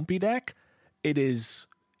Stompy deck. It's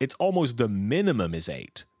almost the minimum is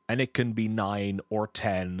 8. And it can be 9 or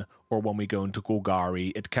 10, or when we go into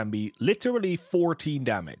Golgari, it can be literally 14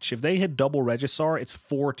 damage. If they hit double Regisar, it's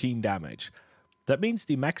 14 damage. That means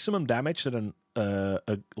the maximum damage that a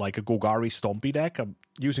Golgari Stompy deck, I'm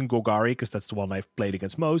using Golgari because that's the one I've played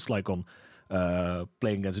against most, like on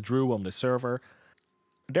playing against Drew on this server.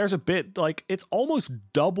 There's a bit, like, it's almost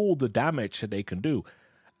double the damage that they can do.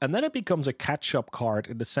 And then it becomes a catch-up card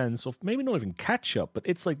in the sense of, maybe not even catch-up, but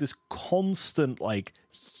it's like this constant, like,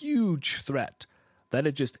 huge threat that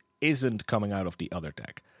it just isn't coming out of the other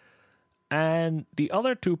deck. And the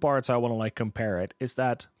other 2 parts I want to, like, compare it is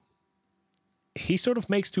that he sort of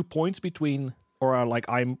makes 2 points between, or like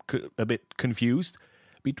I'm a bit confused,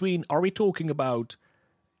 between, are we talking about,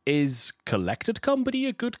 is Collected Company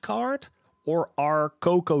a good card, or are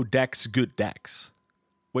Coco decks good decks?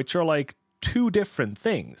 Which are, like, 2 different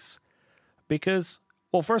things. Because,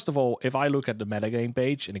 well, first of all, if I look at the metagame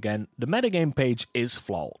page, and again, the metagame page is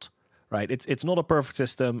flawed, right? It's not a perfect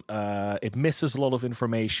system. It misses a lot of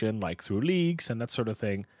information, like through leagues and that sort of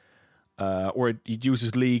thing. Or it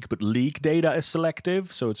uses league, but league data is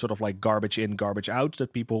selective, so it's sort of like garbage in, garbage out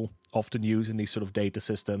that people often use in these sort of data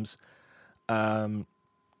systems.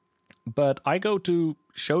 But I go to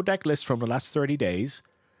show deck list from the last 30 days,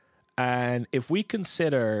 and if we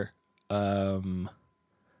consider Jund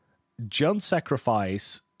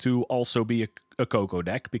Sacrifice to also be a Coco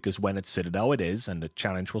deck, because when it's Citadel it is, and the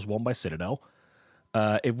challenge was won by Citadel.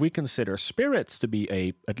 If we consider Spirits to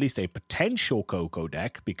be at least a potential Coco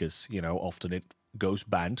deck, because, often it goes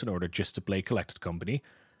banned in order just to play Collected Company,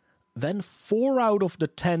 then 4 out of the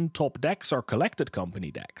 10 top decks are Collected Company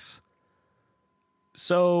decks.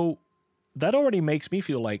 So that already makes me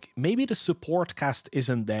feel like maybe the support cast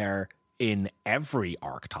isn't there in every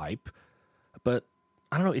archetype, but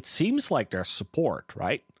I don't know, it seems like there's support,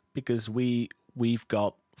 right? Because we've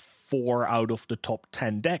got 4 out of the top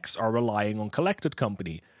 10 decks are relying on Collected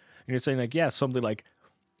Company. And you're saying, like, yeah, something like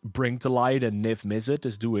Bring to Light and Niv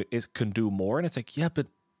Mizzet it can do more. And it's like, yeah, but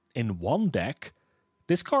in one deck,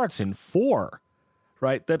 this card's in 4,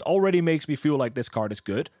 right? That already makes me feel like this card is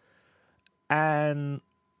good. And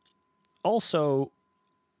also,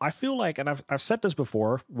 I feel like, and I've said this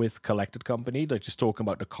before with Collected Company, like just talking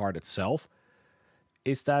about the card itself,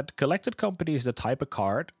 is that Collected Company is the type of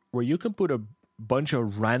card where you can put a bunch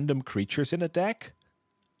of random creatures in a deck,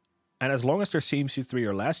 and as long as they're CMC3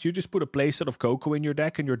 or less, you just put a playset of Coco in your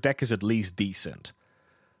deck, and your deck is at least decent,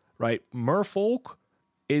 right? Merfolk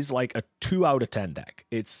is like a 2 out of 10 deck.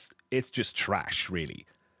 It's just trash, really.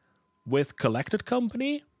 With Collected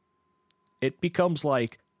Company, it becomes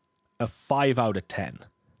like a 5 out of 10.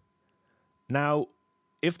 Now,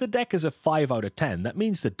 if the deck is a 5 out of 10, that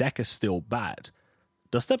means the deck is still bad.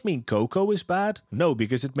 Does that mean Coco is bad? No,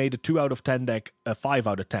 because it made a 2 out of 10 deck a 5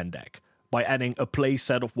 out of 10 deck by adding a play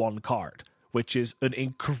set of 1 card, which is an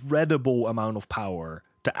incredible amount of power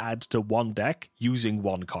to add to one deck using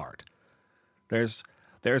 1 card. There's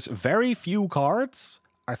very few cards,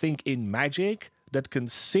 I think, in Magic that can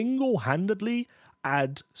single-handedly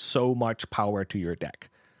add so much power to your deck.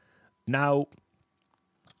 Now,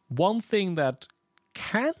 one thing that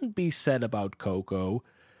can be said about Coco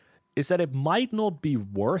is that it might not be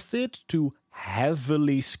worth it to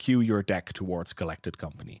heavily skew your deck towards Collected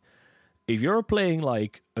Company. If you're playing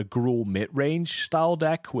like a Gruul mid-range style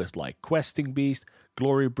deck with like Questing Beast,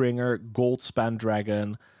 Glorybringer, Goldspan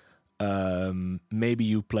Dragon, maybe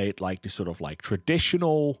you played like the sort of like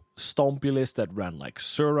traditional Stompy list that ran like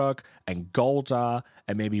Suruk and Gul'da,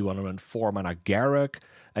 and maybe you want to run 4-mana Garruk,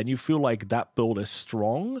 and you feel like that build is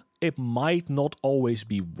strong, it might not always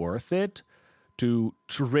be worth it to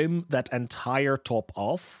trim that entire top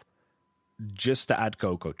off just to add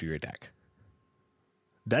Coco to your deck.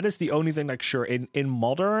 That is the only thing, like, sure, in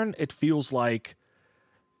Modern, it feels like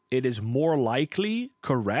it is more likely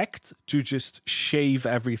correct to just shave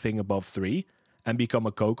everything above 3 and become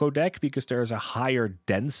a Coco deck because there's a higher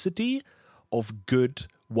density of good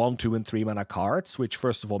 1, 2, and 3 mana cards, which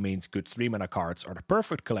first of all means good 3 mana cards are the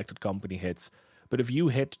perfect Collected Company hits. But if you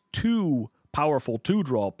hit 2 powerful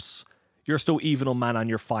 2-drops, you're still even on mana and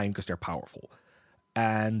you're fine because they're powerful.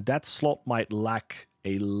 And that slot might lack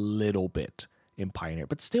a little bit in Pioneer.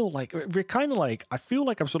 But still, like, we're kind of like, I feel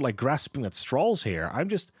like I'm sort of like grasping at straws here.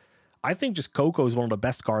 I think just Coco is one of the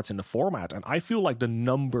best cards in the format, and I feel like the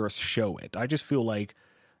numbers show it. I just feel like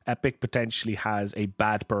Epic potentially has a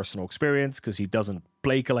bad personal experience because he doesn't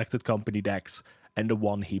play Collected Company decks, and the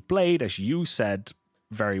one he played, as you said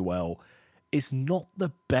very well, is not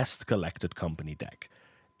the best Collected Company deck.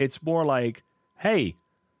 It's more like, hey,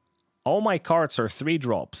 all my cards are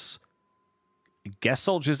 3-drops. Guess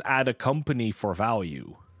I'll just add a company for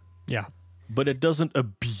value. Yeah. But it doesn't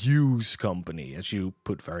abuse company, as you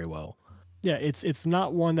put very well. Yeah, it's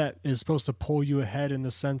not one that is supposed to pull you ahead in the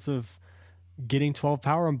sense of getting 12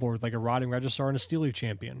 power on board, like a Rotting Registrar and a Steelleaf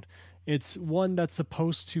Champion. It's one that's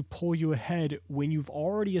supposed to pull you ahead when you've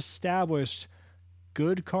already established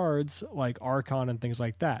good cards like Archon and things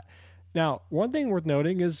like that. Now, one thing worth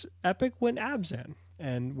noting is Epic went Abzan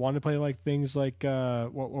and wanted to play like things like,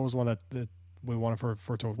 what was one that we wanted for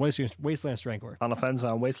Wasteland Strangler.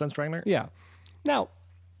 Anafenza and Wasteland Strangler? Yeah. Now,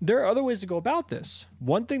 there are other ways to go about this.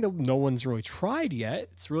 One thing that no one's really tried yet,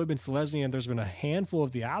 it's really been Selesnya, and there's been a handful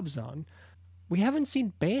of the Abzan. We haven't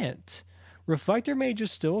seen Bant. Reflector Mage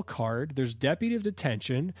is still a card. There's Deputy of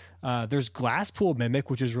Detention. There's Glasspool Mimic,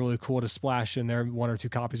 which is really cool to splash in there, 1 or 2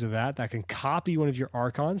 copies of that can copy one of your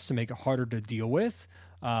Archons to make it harder to deal with,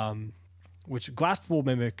 which Glasspool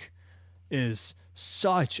Mimic is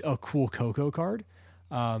such a cool Coco card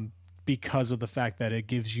because of the fact that it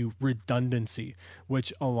gives you redundancy,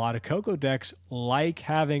 which a lot of Coco decks like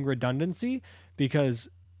having redundancy, because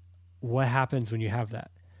what happens when you have that?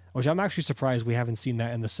 Which I'm actually surprised we haven't seen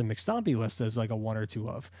that in the Simic Stompy list as like a 1 or 2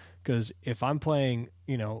 of. Because if I'm playing,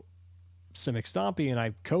 Simic Stompy and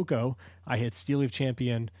I Coco, I hit Steelleaf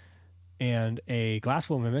Champion and a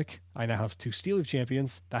Glasspool Mimic, I now have 2 Steelleaf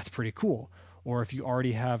Champions. That's pretty cool. Or if you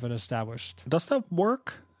already have an established. Does that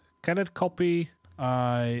work? Can it copy?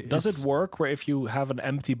 Does it work where if you have an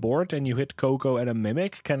empty board and you hit Coco and a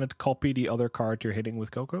Mimic, can it copy the other card you're hitting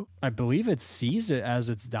with Coco? I believe it sees it as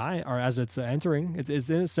it's dying, or as it's entering.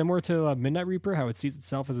 It's similar to Midnight Reaper, how it sees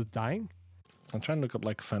itself as it's dying. I'm trying to look up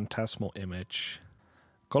like Phantasmal Image.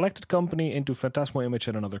 Collected Company into Phantasmal Image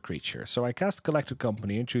and another creature. So I cast Collected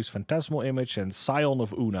Company and choose Phantasmal Image and Scion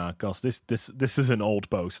of Una, because this is an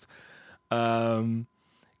old post. Can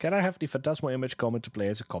I have the Phantasmal Image come into play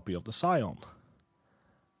as a copy of the Scion?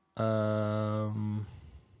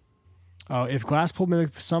 If Glasspool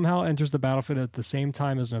Mimic somehow enters the battlefield at the same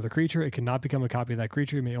time as another creature, it cannot become a copy of that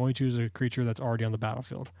creature. You may only choose a creature that's already on the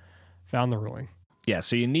battlefield. Found the ruling. Yeah,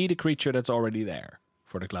 so you need a creature that's already there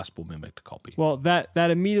for the Glasspool Mimic to copy. Well, that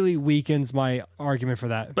immediately weakens my argument for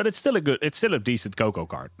that. But it's still a decent Coco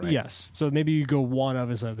card, right? Yes. So maybe you go one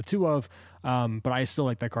of instead of the two of, but I still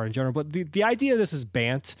like that card in general. But the idea of this is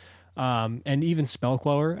Bant, and even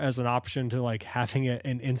Spellqueller as an option to like having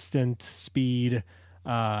an instant speed,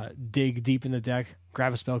 dig deep in the deck,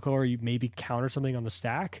 grab a Spellqueller, you maybe counter something on the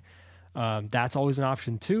stack. That's always an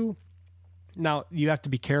option too. Now, you have to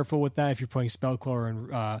be careful with that if you're playing Spellqueller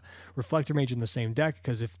and Reflector Mage in the same deck,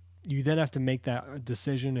 because if you then have to make that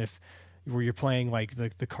decision where you're playing like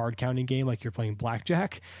the card counting game, like you're playing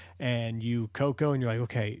Blackjack, and you Coco, and you're like,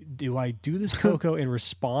 okay, do I do this Coco in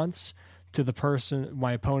response to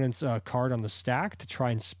my opponent's card on the stack to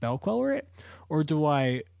try and Spellqueller it, or do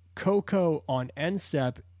I Coco on end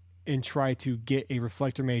step and try to get a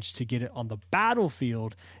Reflector Mage to get it on the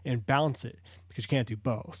battlefield and bounce it, because you can't do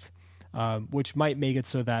both. Which might make it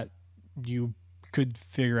so that you could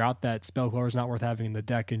figure out that Spellqueller is not worth having in the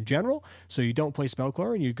deck in general, so you don't play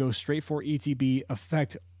Spellqueller and you go straight for ETB,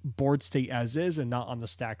 affect board state as is and not on the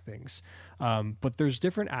stack things. But there's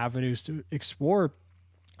different avenues to explore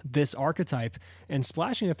this archetype, and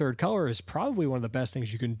splashing a third color is probably one of the best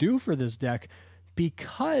things you can do for this deck,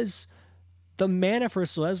 because the mana for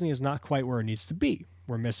Selesnya is not quite where it needs to be.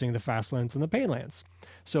 We're missing the fast lands and the pain lands.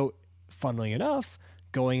 So, funnily enough,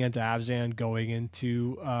 going into Abzan, going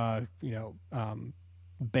into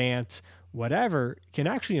Bant, whatever, can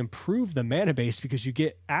actually improve the mana base because you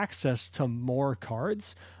get access to more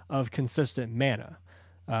cards of consistent mana.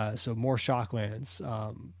 So more Shocklands,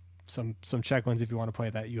 some check-lands if you want to play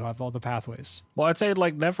that. You have all the pathways. Well, I'd say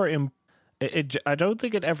like never. I don't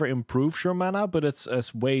think it ever improves your mana, but it's a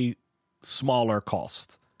way smaller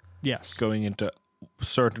cost. Yes, going into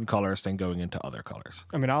certain colors than going into other colors.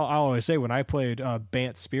 I mean, I'll always say when I played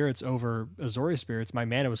Bant Spirits over Azorius Spirits, my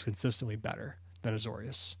mana was consistently better than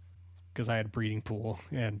Azorius because I had Breeding Pool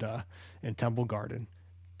and Temple Garden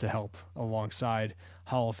to help alongside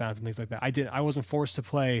Hollow Fountain and things like that. I wasn't forced to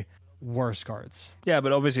play worse cards. Yeah,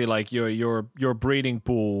 but obviously, like your Breeding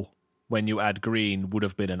Pool when you add green would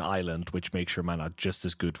have been an island, which makes your mana just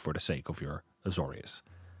as good for the sake of your Azorius.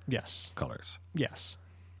 Yes. Colors. Yes.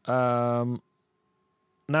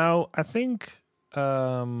 Now, I think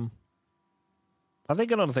another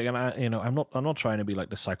thing, and I'm not trying to be like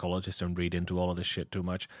the psychologist and read into all of this shit too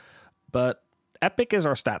much, but Epic is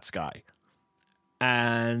our stats guy,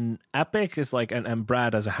 and Epic is like, and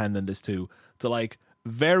Brad has a hand in this too, to like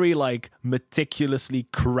very like meticulously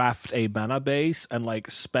craft a mana base and like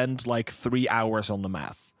spend like 3 hours on the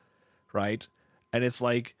math, right? And it's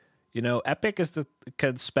like, Epic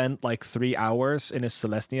can spend like 3 hours in his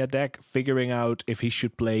Selesnya deck figuring out if he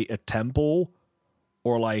should play a Temple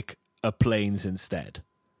or like a Plains instead.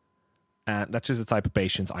 And that's just the type of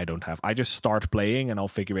patience I don't have. I just start playing and I'll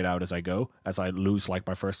figure it out as I go. As I lose like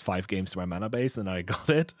my first 5 games to my mana base, and I got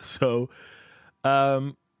it. So,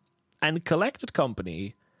 and Collected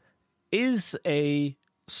Company is a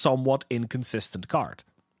somewhat inconsistent card.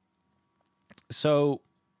 So,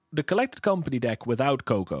 the Collected Company deck without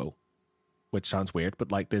Coco, which sounds weird,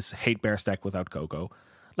 but like this Hate Bears deck without Coco,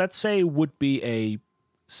 let's say would be a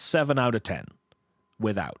 7 out of 10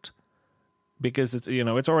 without. Because it's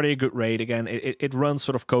it's already a good raid. Again, it runs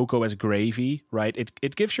sort of Coco as gravy, right?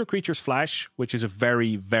 It gives your creatures flash, which is a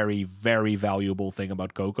very, very, very valuable thing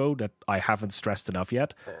about Coco that I haven't stressed enough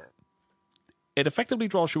yet. It effectively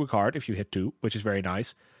draws you a card if you hit 2, which is very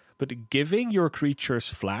nice. But giving your creatures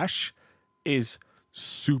flash is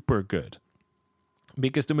super good,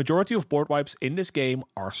 because the majority of board wipes in this game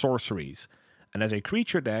are sorceries. And as a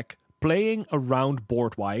creature deck, playing around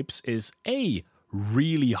board wipes is A,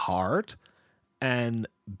 really hard, and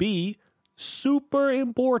B, super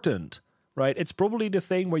important, right? It's probably the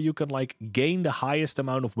thing where you can like gain the highest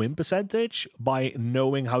amount of win percentage by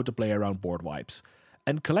knowing how to play around board wipes.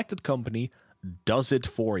 And Collected Company does it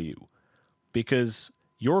for you, because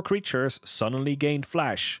your creatures suddenly gained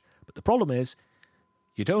flash. But the problem is,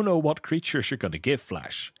 you don't know what creatures you're going to give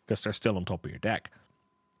flash, because they're still on top of your deck.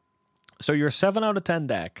 So your 7 out of 10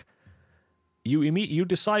 deck, you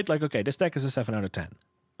decide like, okay, this deck is a 7 out of 10.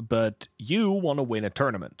 But you want to win a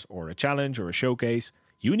tournament or a challenge or a showcase.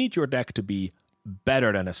 You need your deck to be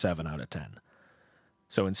better than a 7 out of 10.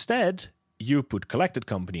 So instead, you put Collected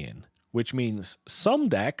Company in, which means some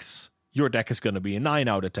decks, your deck is going to be a 9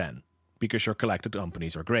 out of 10 because your Collected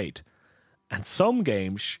Companies are great. And some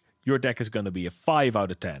games, your deck is going to be a 5 out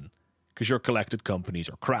of 10 because your Collected Companies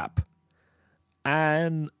are crap.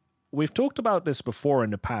 And we've talked about this before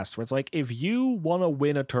in the past, where it's like, if you want to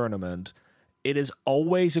win a tournament, it is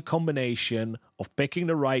always a combination of picking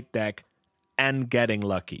the right deck and getting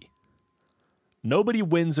lucky. Nobody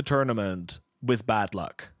wins a tournament with bad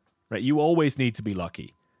luck, right? You always need to be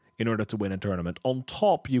lucky in order to win a tournament. On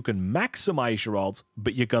top, you can maximize your odds,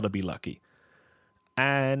 but you gotta be lucky.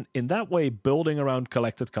 And in that way, building around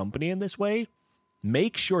Collected Company in this way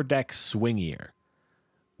makes your deck swingier,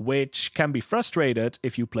 which can be frustrated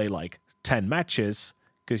if you play like 10 matches,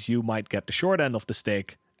 because you might get the short end of the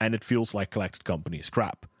stick and it feels like Collected Company is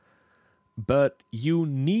crap. But you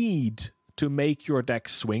need to make your deck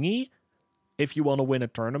swingy if you want to win a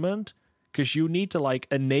tournament, because you need to like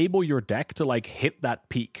enable your deck to like hit that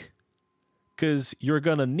peak. Because you're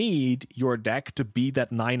going to need your deck to be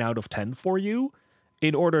that 9 out of 10 for you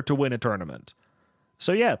in order to win a tournament.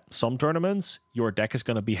 So yeah, some tournaments, your deck is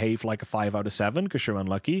going to behave like a 5 out of 7 because you're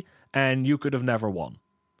unlucky, and you could have never won.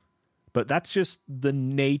 But that's just the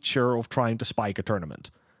nature of trying to spike a tournament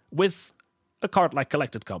with a card like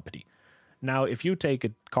Collected Company. Now, if you take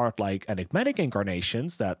a card like Enigmatic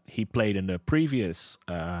Incarnations that he played in the previous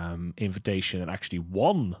invitation and actually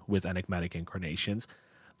won with Enigmatic Incarnations,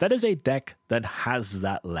 that is a deck that has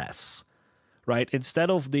that less, right? Instead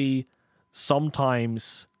of the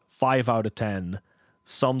sometimes 5 out of 10,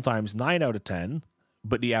 sometimes 9 out of 10,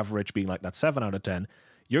 but the average being like that 7 out of 10,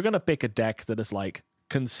 you're going to pick a deck that is like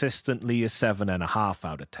consistently a 7.5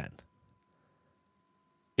 out of 10.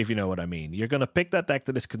 If you know what I mean. You're going to pick that deck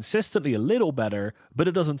that is consistently a little better, but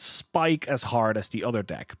it doesn't spike as hard as the other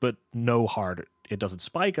deck. But no harder. It doesn't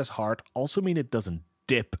spike as hard, also mean it doesn't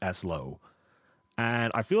dip as low.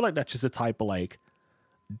 And I feel like that's just a type of like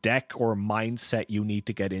deck or mindset you need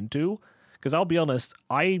to get into. Because I'll be honest,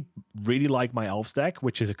 I really like my Elves deck,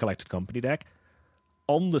 which is a Collected Company deck.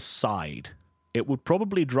 On the side, it would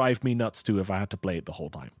probably drive me nuts too if I had to play it the whole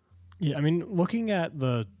time. Yeah, I mean, looking at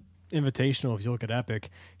the Invitational, if you look at Epic,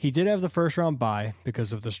 he did have the first round bye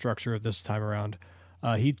because of the structure of this time around.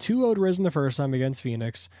 He 2-0'd Risen the first time against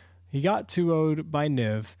Phoenix. He got 2-0'd by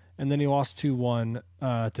Niv, and then he lost 2-1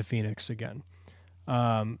 to Phoenix again.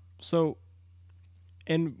 So,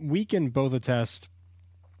 and we can both attest,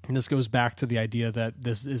 and this goes back to the idea that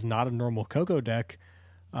this is not a normal Coco deck.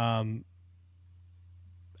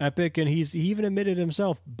 Epic, and he even admitted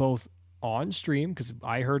himself, both on stream, because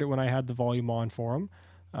I heard it when I had the volume on for him,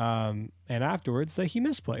 and afterwards, that he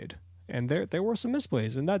misplayed. And there were some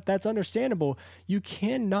misplays, and that's understandable. You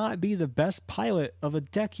cannot be the best pilot of a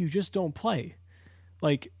deck you just don't play.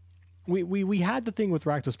 Like, we had the thing with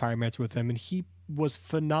Rakdos Pyromancer with him, and he was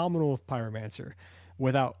phenomenal with Pyromancer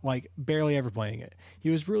without, like, barely ever playing it. He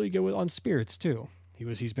was really good on Spirits, too.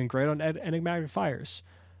 He's been great on Enigmatic Fires.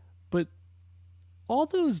 But all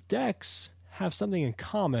those decks have something in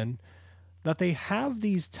common, that they have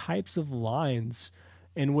these types of lines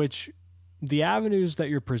in which the avenues that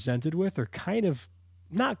you're presented with are kind of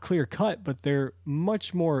not clear cut, but they're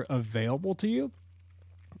much more available to you.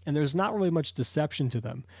 And there's not really much deception to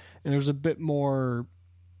them. And there's a bit more,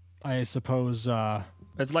 I suppose,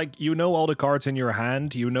 it's like, you know all the cards in your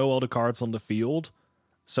hand, you know all the cards on the field,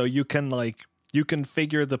 so you can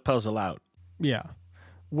figure the puzzle out. Yeah.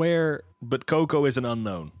 But Coco is an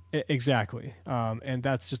unknown. Exactly. And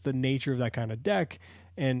that's just the nature of that kind of deck.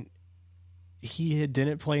 And he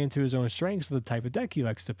didn't play into his own strengths of the type of deck he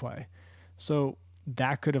likes to play. So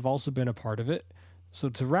that could have also been a part of it. So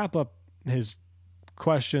to wrap up his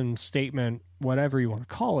question, statement, whatever you want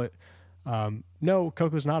to call it, no,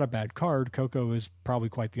 Coco's not a bad card. Coco is probably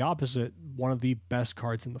quite the opposite. One of the best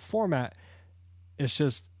cards in the format. It's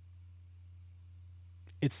just,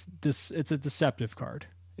 it's a deceptive card,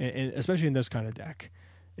 especially in this kind of deck.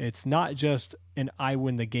 It's not just an I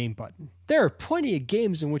win the game button. There are plenty of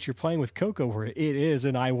games in which you're playing with Coco where it is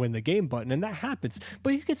an I win the game button, and that happens.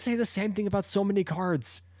 But you could say the same thing about so many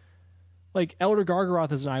cards. Like Elder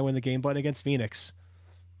Gargaroth is an I win the game button against Phoenix,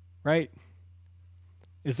 right?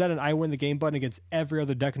 Is that an I win the game button against every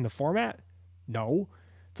other deck in the format? No.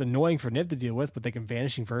 It's annoying for Niv to deal with, but they can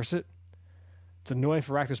Vanishing Verse it. It's annoying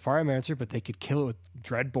for Rakdos Pyromancer, but they could kill it with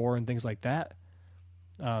Dreadbore and things like that.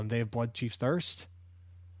 They have Blood Chief's Thirst.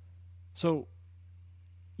 So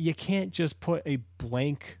you can't just put a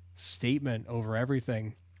blank statement over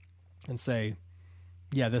everything and say,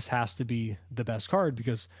 yeah, this has to be the best card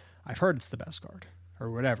because I've heard it's the best card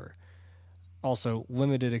or whatever. Also,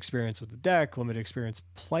 limited experience with the deck, limited experience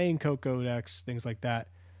playing Coco decks, things like that.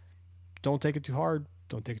 Don't take it too hard.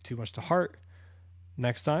 Don't take it too much to heart.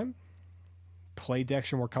 Next time, play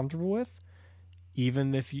decks you're more comfortable with.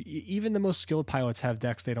 Even the most skilled pilots have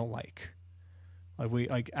decks they don't like.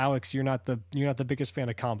 Like Alex, you're not the biggest fan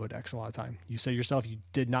of combo decks a lot of time. You say yourself you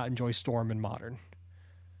did not enjoy Storm in Modern.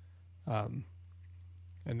 And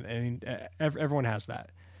everyone has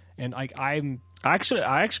that. And like I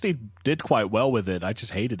actually did quite well with it. I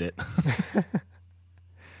just hated it.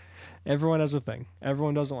 Everyone has a thing.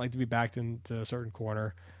 Everyone doesn't like to be backed into a certain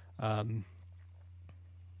corner. It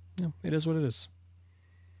is what it is.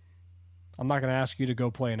 I'm not going to ask you to go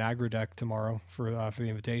play an aggro deck tomorrow for the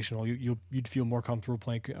Invitational. You'd feel more comfortable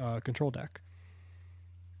playing control deck.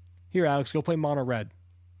 Here, Alex, go play mono red.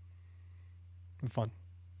 Have fun.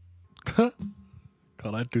 God,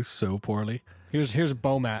 I do so poorly. Here's a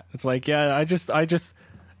Bomat. It's like, yeah, I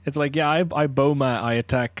Bomat, I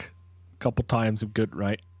attack a couple times. I'm good,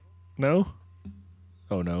 right? No?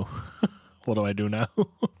 Oh no. What do I do now?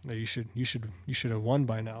 No, you should have won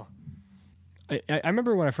by now. I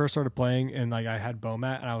remember when I first started playing and like I had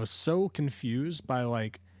Bomat and I was so confused by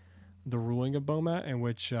like the ruling of Bomat in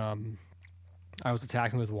which I was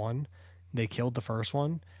attacking with one. They killed the first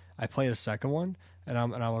one. I played a second one and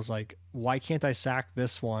I was like, why can't I sack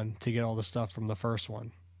this one to get all the stuff from the first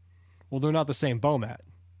one? Well, they're not the same Bomat.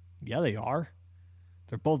 Yeah, they are.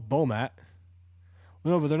 They're both Bomat.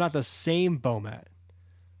 No, but they're not the same Bomat.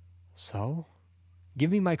 So, give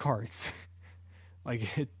me my cards.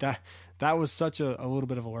 That was such a little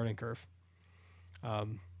bit of a learning curve.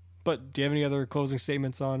 But do you have any other closing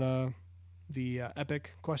statements on the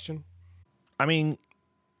Epic question? I mean,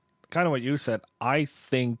 kind of what you said. I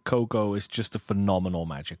think Coco is just a phenomenal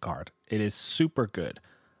Magic card. It is super good,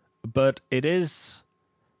 but it has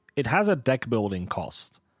a deck building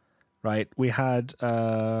cost, right? We had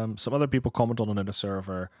some other people comment on it in the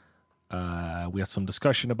server. We had some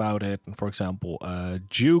discussion about it, and for example,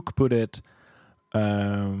 Duke put it.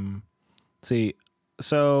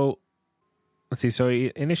 So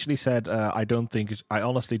he initially said, I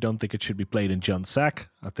honestly don't think it should be played in Jund Sack.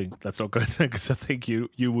 I think that's not good because I think you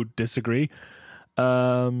would disagree.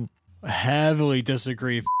 Heavily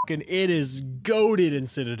disagree. It is goated in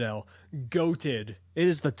Citadel. Goated. It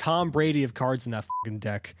is the Tom Brady of cards in that fucking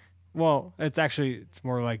deck. Well, it's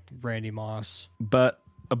more like Randy Moss. But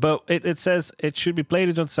it says it should be played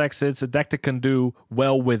in Jund Sack. It's a deck that can do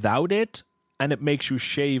well without it, and it makes you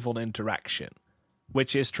shave on interaction,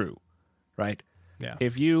 which is true, right? Yeah.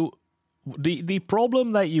 If you the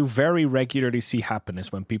problem that you very regularly see happen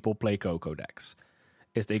is when people play Coco decks,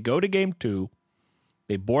 is they go to game 2,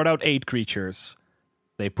 they board out 8 creatures,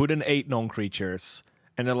 they put in 8 non-creatures,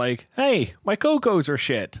 and they're like, "Hey, my Cocos are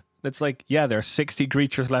shit." It's like, yeah, there's 60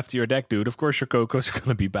 creatures left to your deck, dude. Of course your Cocos are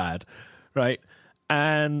gonna be bad, right?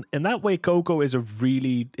 And in that way, Coco is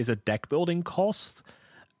a deck building cost.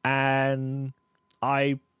 And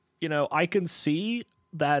I can see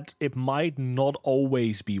that it might not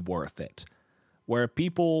always be worth it, where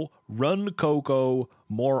people run Coco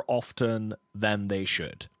more often than they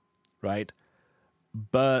should, right?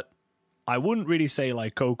 But I wouldn't really say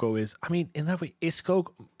like Coco is, I mean, in that way,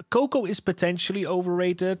 Coco is potentially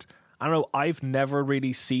overrated. I don't know, I've never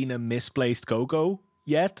really seen a misplaced Coco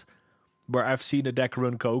yet, where I've seen a deck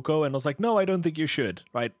run Coco and I was like, no, I don't think you should,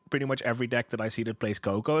 right? Pretty much every deck that I see that plays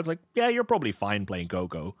Coco, it's like, yeah, you're probably fine playing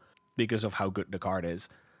Coco because of how good the card is.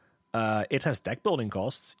 It has deck building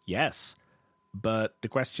costs, yes. But the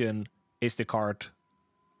question is the card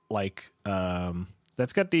like,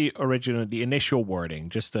 let's get the initial wording,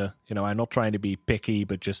 just to, I'm not trying to be picky,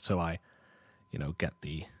 but just so I, get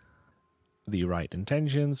the right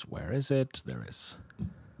intentions. Where is it? There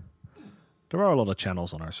are a lot of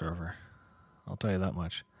channels on our server. I'll tell you that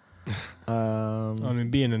much. I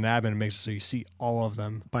mean, being an admin makes it so you see all of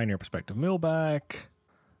them. Pioneer Perspective Millback.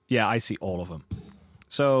 Yeah, I see all of them.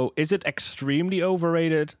 So, is it extremely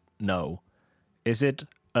overrated? No. Is it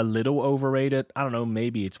a little overrated? I don't know.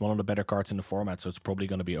 Maybe it's one of the better cards in the format, so it's probably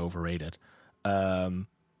going to be overrated. Like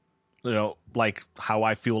how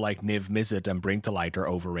I feel like Niv Mizzet and Bring to Light are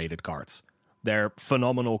overrated cards. They're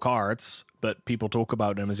phenomenal cards, but people talk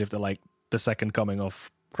about them as if they're like the second coming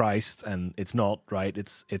of Christ, and it's not, right?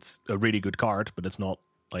 It's a really good card, but it's not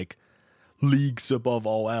like leagues above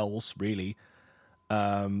all else, really.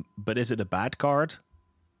 But is it a bad card?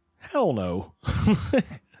 Hell no.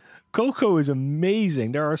 Coco is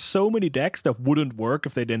amazing. There are so many decks that wouldn't work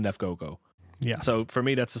if they didn't have Coco. Yeah. So for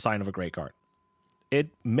me, that's a sign of a great card. It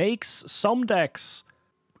makes some decks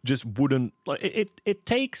just wouldn't... It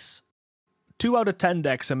takes 2 out of 10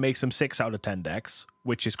 decks and makes them 6 out of 10 decks,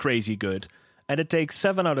 which is crazy good. And it takes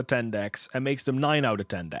 7 out of 10 decks and makes them 9 out of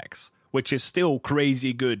 10 decks, which is still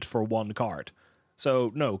crazy good for one card.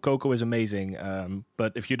 So, no, Coco is amazing.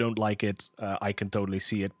 But if you don't like it, I can totally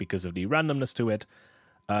see it because of the randomness to it.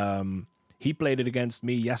 He played it against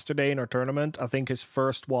me yesterday in our tournament. I think his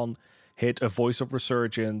first one hit a Voice of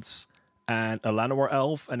Resurgence and a Llanowar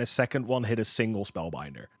Elf, and his second one hit a single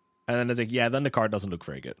Spellbinder. And then I think, then the card doesn't look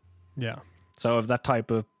very good. Yeah. So if that type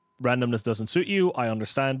of randomness doesn't suit you, I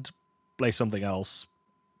understand. Play something else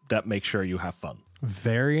that makes sure you have fun.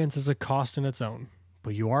 Variance is a cost in its own,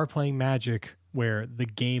 but you are playing Magic where the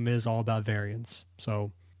game is all about variance.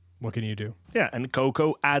 So what can you do? Yeah, and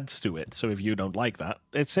Coco adds to it. So if you don't like that,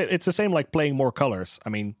 it's the same like playing more colors. I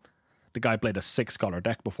mean, the guy played a 6-color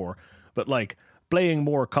deck before, but like playing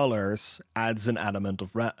more colors adds an element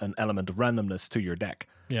of randomness to your deck.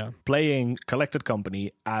 Yeah. Playing Collected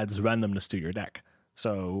Company adds randomness to your deck.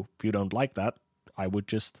 So if you don't like that, I would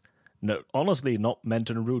just honestly not meant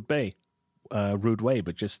in a rude way,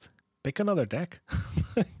 but just pick another deck.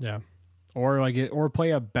 Yeah. Or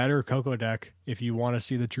play a better Coco deck if you want to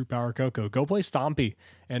see the true power of Coco. Go play Stompy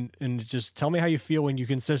and just tell me how you feel when you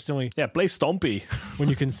consistently play Stompy. when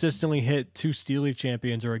you consistently hit 2 Steel Leaf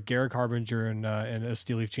champions or a Garrett Harbinger and a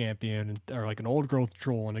Steel Leaf champion or like an Old Growth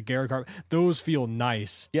Troll and a Garrett Harbinger. Those feel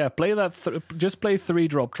nice. Yeah, play that. Just play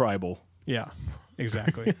 3-drop Tribal. Yeah,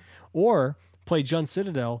 exactly. Or play Jund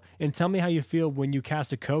Citadel and tell me how you feel when you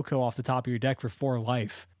cast a Coco off the top of your deck for 4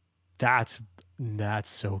 life. That's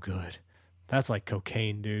so good. That's like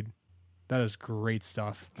cocaine, dude. That is great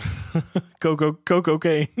stuff.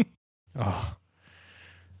 Cocaine.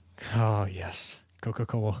 Oh, yes.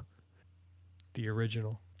 Coca-Cola. The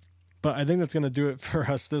original. But I think that's going to do it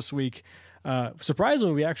for us this week.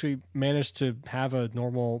 Surprisingly, we actually managed to have a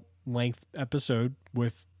normal length episode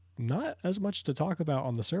with not as much to talk about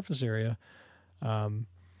on the surface area.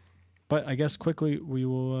 But I guess quickly we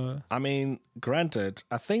will... I mean, granted,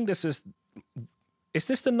 I think this is... Is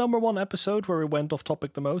this the number 1 episode where we went off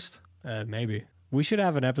topic the most? Maybe. We should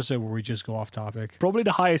have an episode where we just go off topic. Probably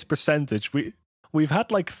the highest percentage. We've had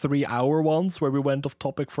like 3-hour ones where we went off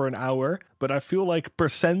topic for an hour, but I feel like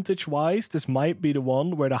percentage-wise, this might be the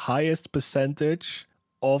one where the highest percentage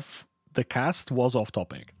of the cast was off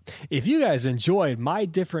topic. If you guys enjoyed my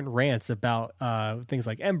different rants about things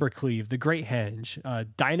like Embercleave, the Great Henge,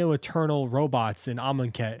 Dino Eternal robots in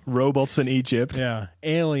Amonkhet, robots in Egypt,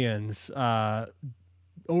 aliens,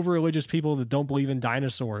 over-religious people that don't believe in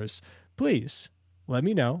dinosaurs, please let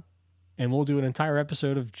me know, and we'll do an entire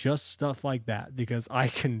episode of just stuff like that, because I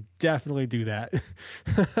can definitely do that.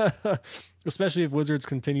 Especially if Wizards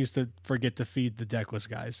continues to forget to feed the deckless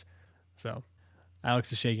guys. So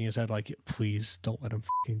Alex is shaking his head like, please don't let him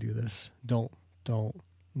fucking do this. Don't,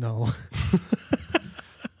 no.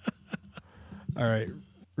 All right,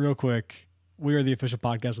 real quick. We are the official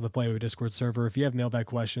podcast of the Playaway Discord server. If you have mailbag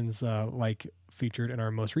questions like featured in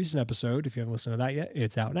our most recent episode, if you haven't listened to that yet,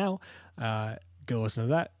 it's out now. Go listen to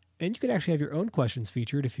that. And you can actually have your own questions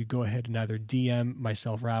featured if you go ahead and either DM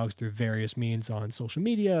myself or Alex through various means on social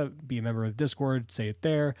media, be a member of the Discord, say it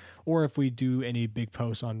there, or if we do any big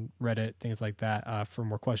posts on Reddit, things like that, for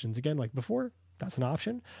more questions again, like before, that's an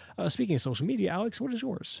option. Speaking of social media, Alex, what is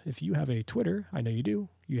yours? If you have a Twitter, I know you do,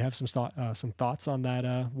 you have some thoughts on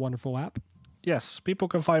that wonderful app? Yes, people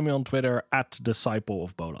can find me on Twitter at Disciple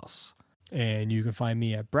of Bolas. And you can find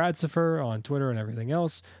me at Bradsifer on Twitter and everything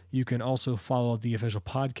else. You can also follow the official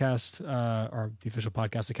podcast, or the official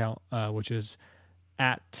podcast account, which is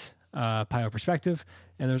at Pio Perspective.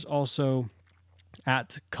 And there's also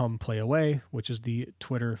at Come Play Away, which is the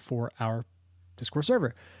Twitter for our Discord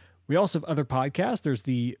server. We also have other podcasts. There's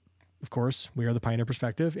of course, we are the Pioneer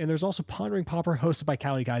Perspective. And there's also Pondering Popper, hosted by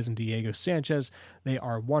Cali Guys and Diego Sanchez. They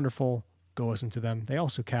are wonderful. Go listen to them. They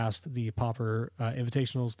also cast the Popper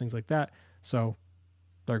invitationals, things like that. So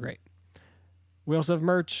they're great. We also have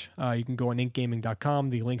merch. You can go on inkgaming.com.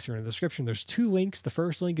 The links are in the description. There's 2 links. The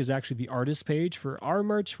first link is actually the artist page for our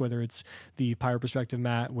merch, whether it's the Pyro Perspective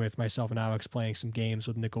mat with myself and Alex playing some games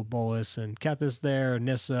with Nicol Bolas and Kethis there,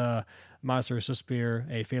 Nissa, Master Suspir,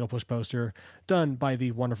 a Fatal Push poster done by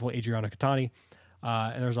the wonderful Adriana Catani.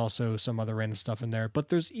 And there's also some other random stuff in there. But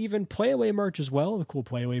there's even Playaway merch as well, the cool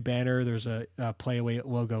Playaway banner. There's a Playaway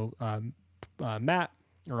logo mat,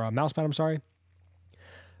 or a mouse pad, I'm sorry.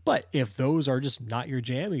 But if those are just not your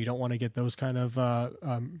jam and you don't want to get those kind of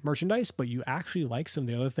merchandise, but you actually like some of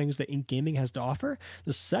the other things that Ink Gaming has to offer,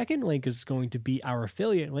 the second link is going to be our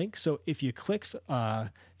affiliate link. So if you click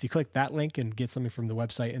that link and get something from the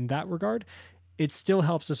website in that regard, it still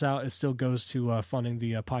helps us out. It still goes to funding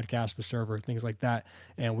the podcast, the server, things like that.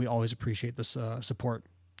 And we always appreciate this support,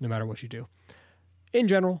 no matter what you do. In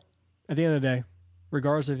general, at the end of the day,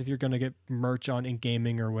 regardless of if you're going to get merch on Ink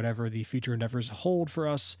Gaming or whatever the future endeavors hold for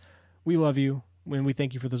us, we love you. And we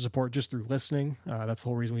thank you for the support just through listening. That's the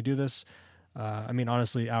whole reason we do this. I mean,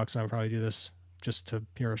 honestly, Alex and I would probably do this just to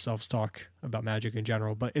hear ourselves talk about Magic in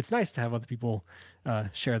general. But it's nice to have other people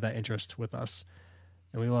share that interest with us.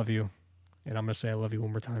 And we love you. And I'm going to say I love you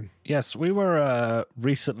one more time. Yes, we were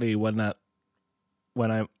recently when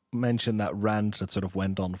I mentioned that rant that sort of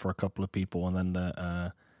went on for a couple of people, and then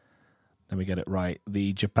let me get it right,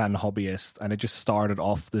 the Japan hobbyist, and it just started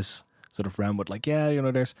off this sort of rant with like, yeah,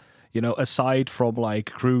 there's, aside from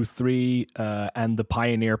like Crew 3 and the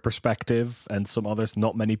Pioneer perspective and some others,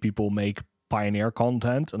 not many people make Pioneer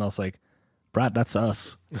content. And I was like, Brad, that's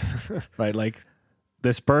us. Right? Like,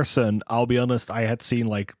 this person, I'll be honest, I had seen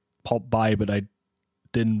like pop by, but I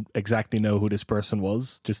didn't exactly know who this person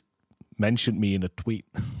was. Just mentioned me in a tweet.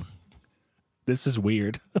 This is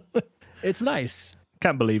weird. It's nice.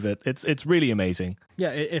 Can't believe it. It's really amazing. Yeah,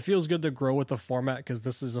 it feels good to grow with the format, because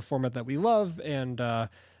this is a format that we love, and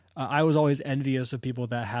I was always envious of people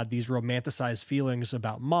that had these romanticized feelings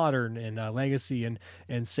about Modern and Legacy,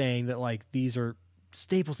 and saying that like these are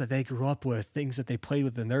staples that they grew up with, things that they played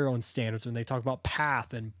with in their own standards, when they talk about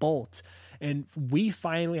Path and Bolt. And we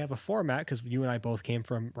finally have a format, because you and I both came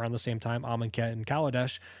from around the same time, Amonkhet and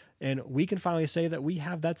Kaladesh, and we can finally say that we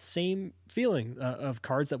have that same feeling of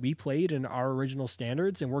cards that we played in our original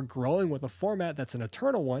standards, and we're growing with a format that's an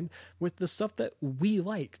eternal one with the stuff that we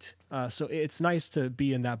liked. So it's nice to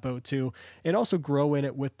be in that boat too, and also grow in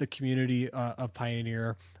it with the community of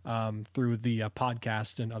Pioneer through the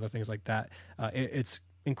podcast and other things like that. It's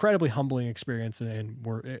incredibly humbling experience, and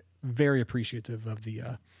we're very appreciative of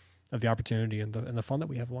the opportunity and the fun that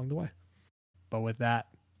we have along the way. But with that,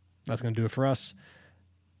 that's going to do it for us.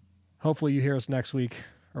 Hopefully you hear us next week,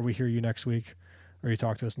 or we hear you next week, or you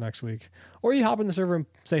talk to us next week, or you hop in the server and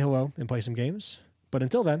say hello and play some games. But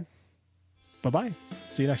until then, bye-bye.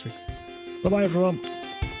 See you next week. Bye-bye, everyone.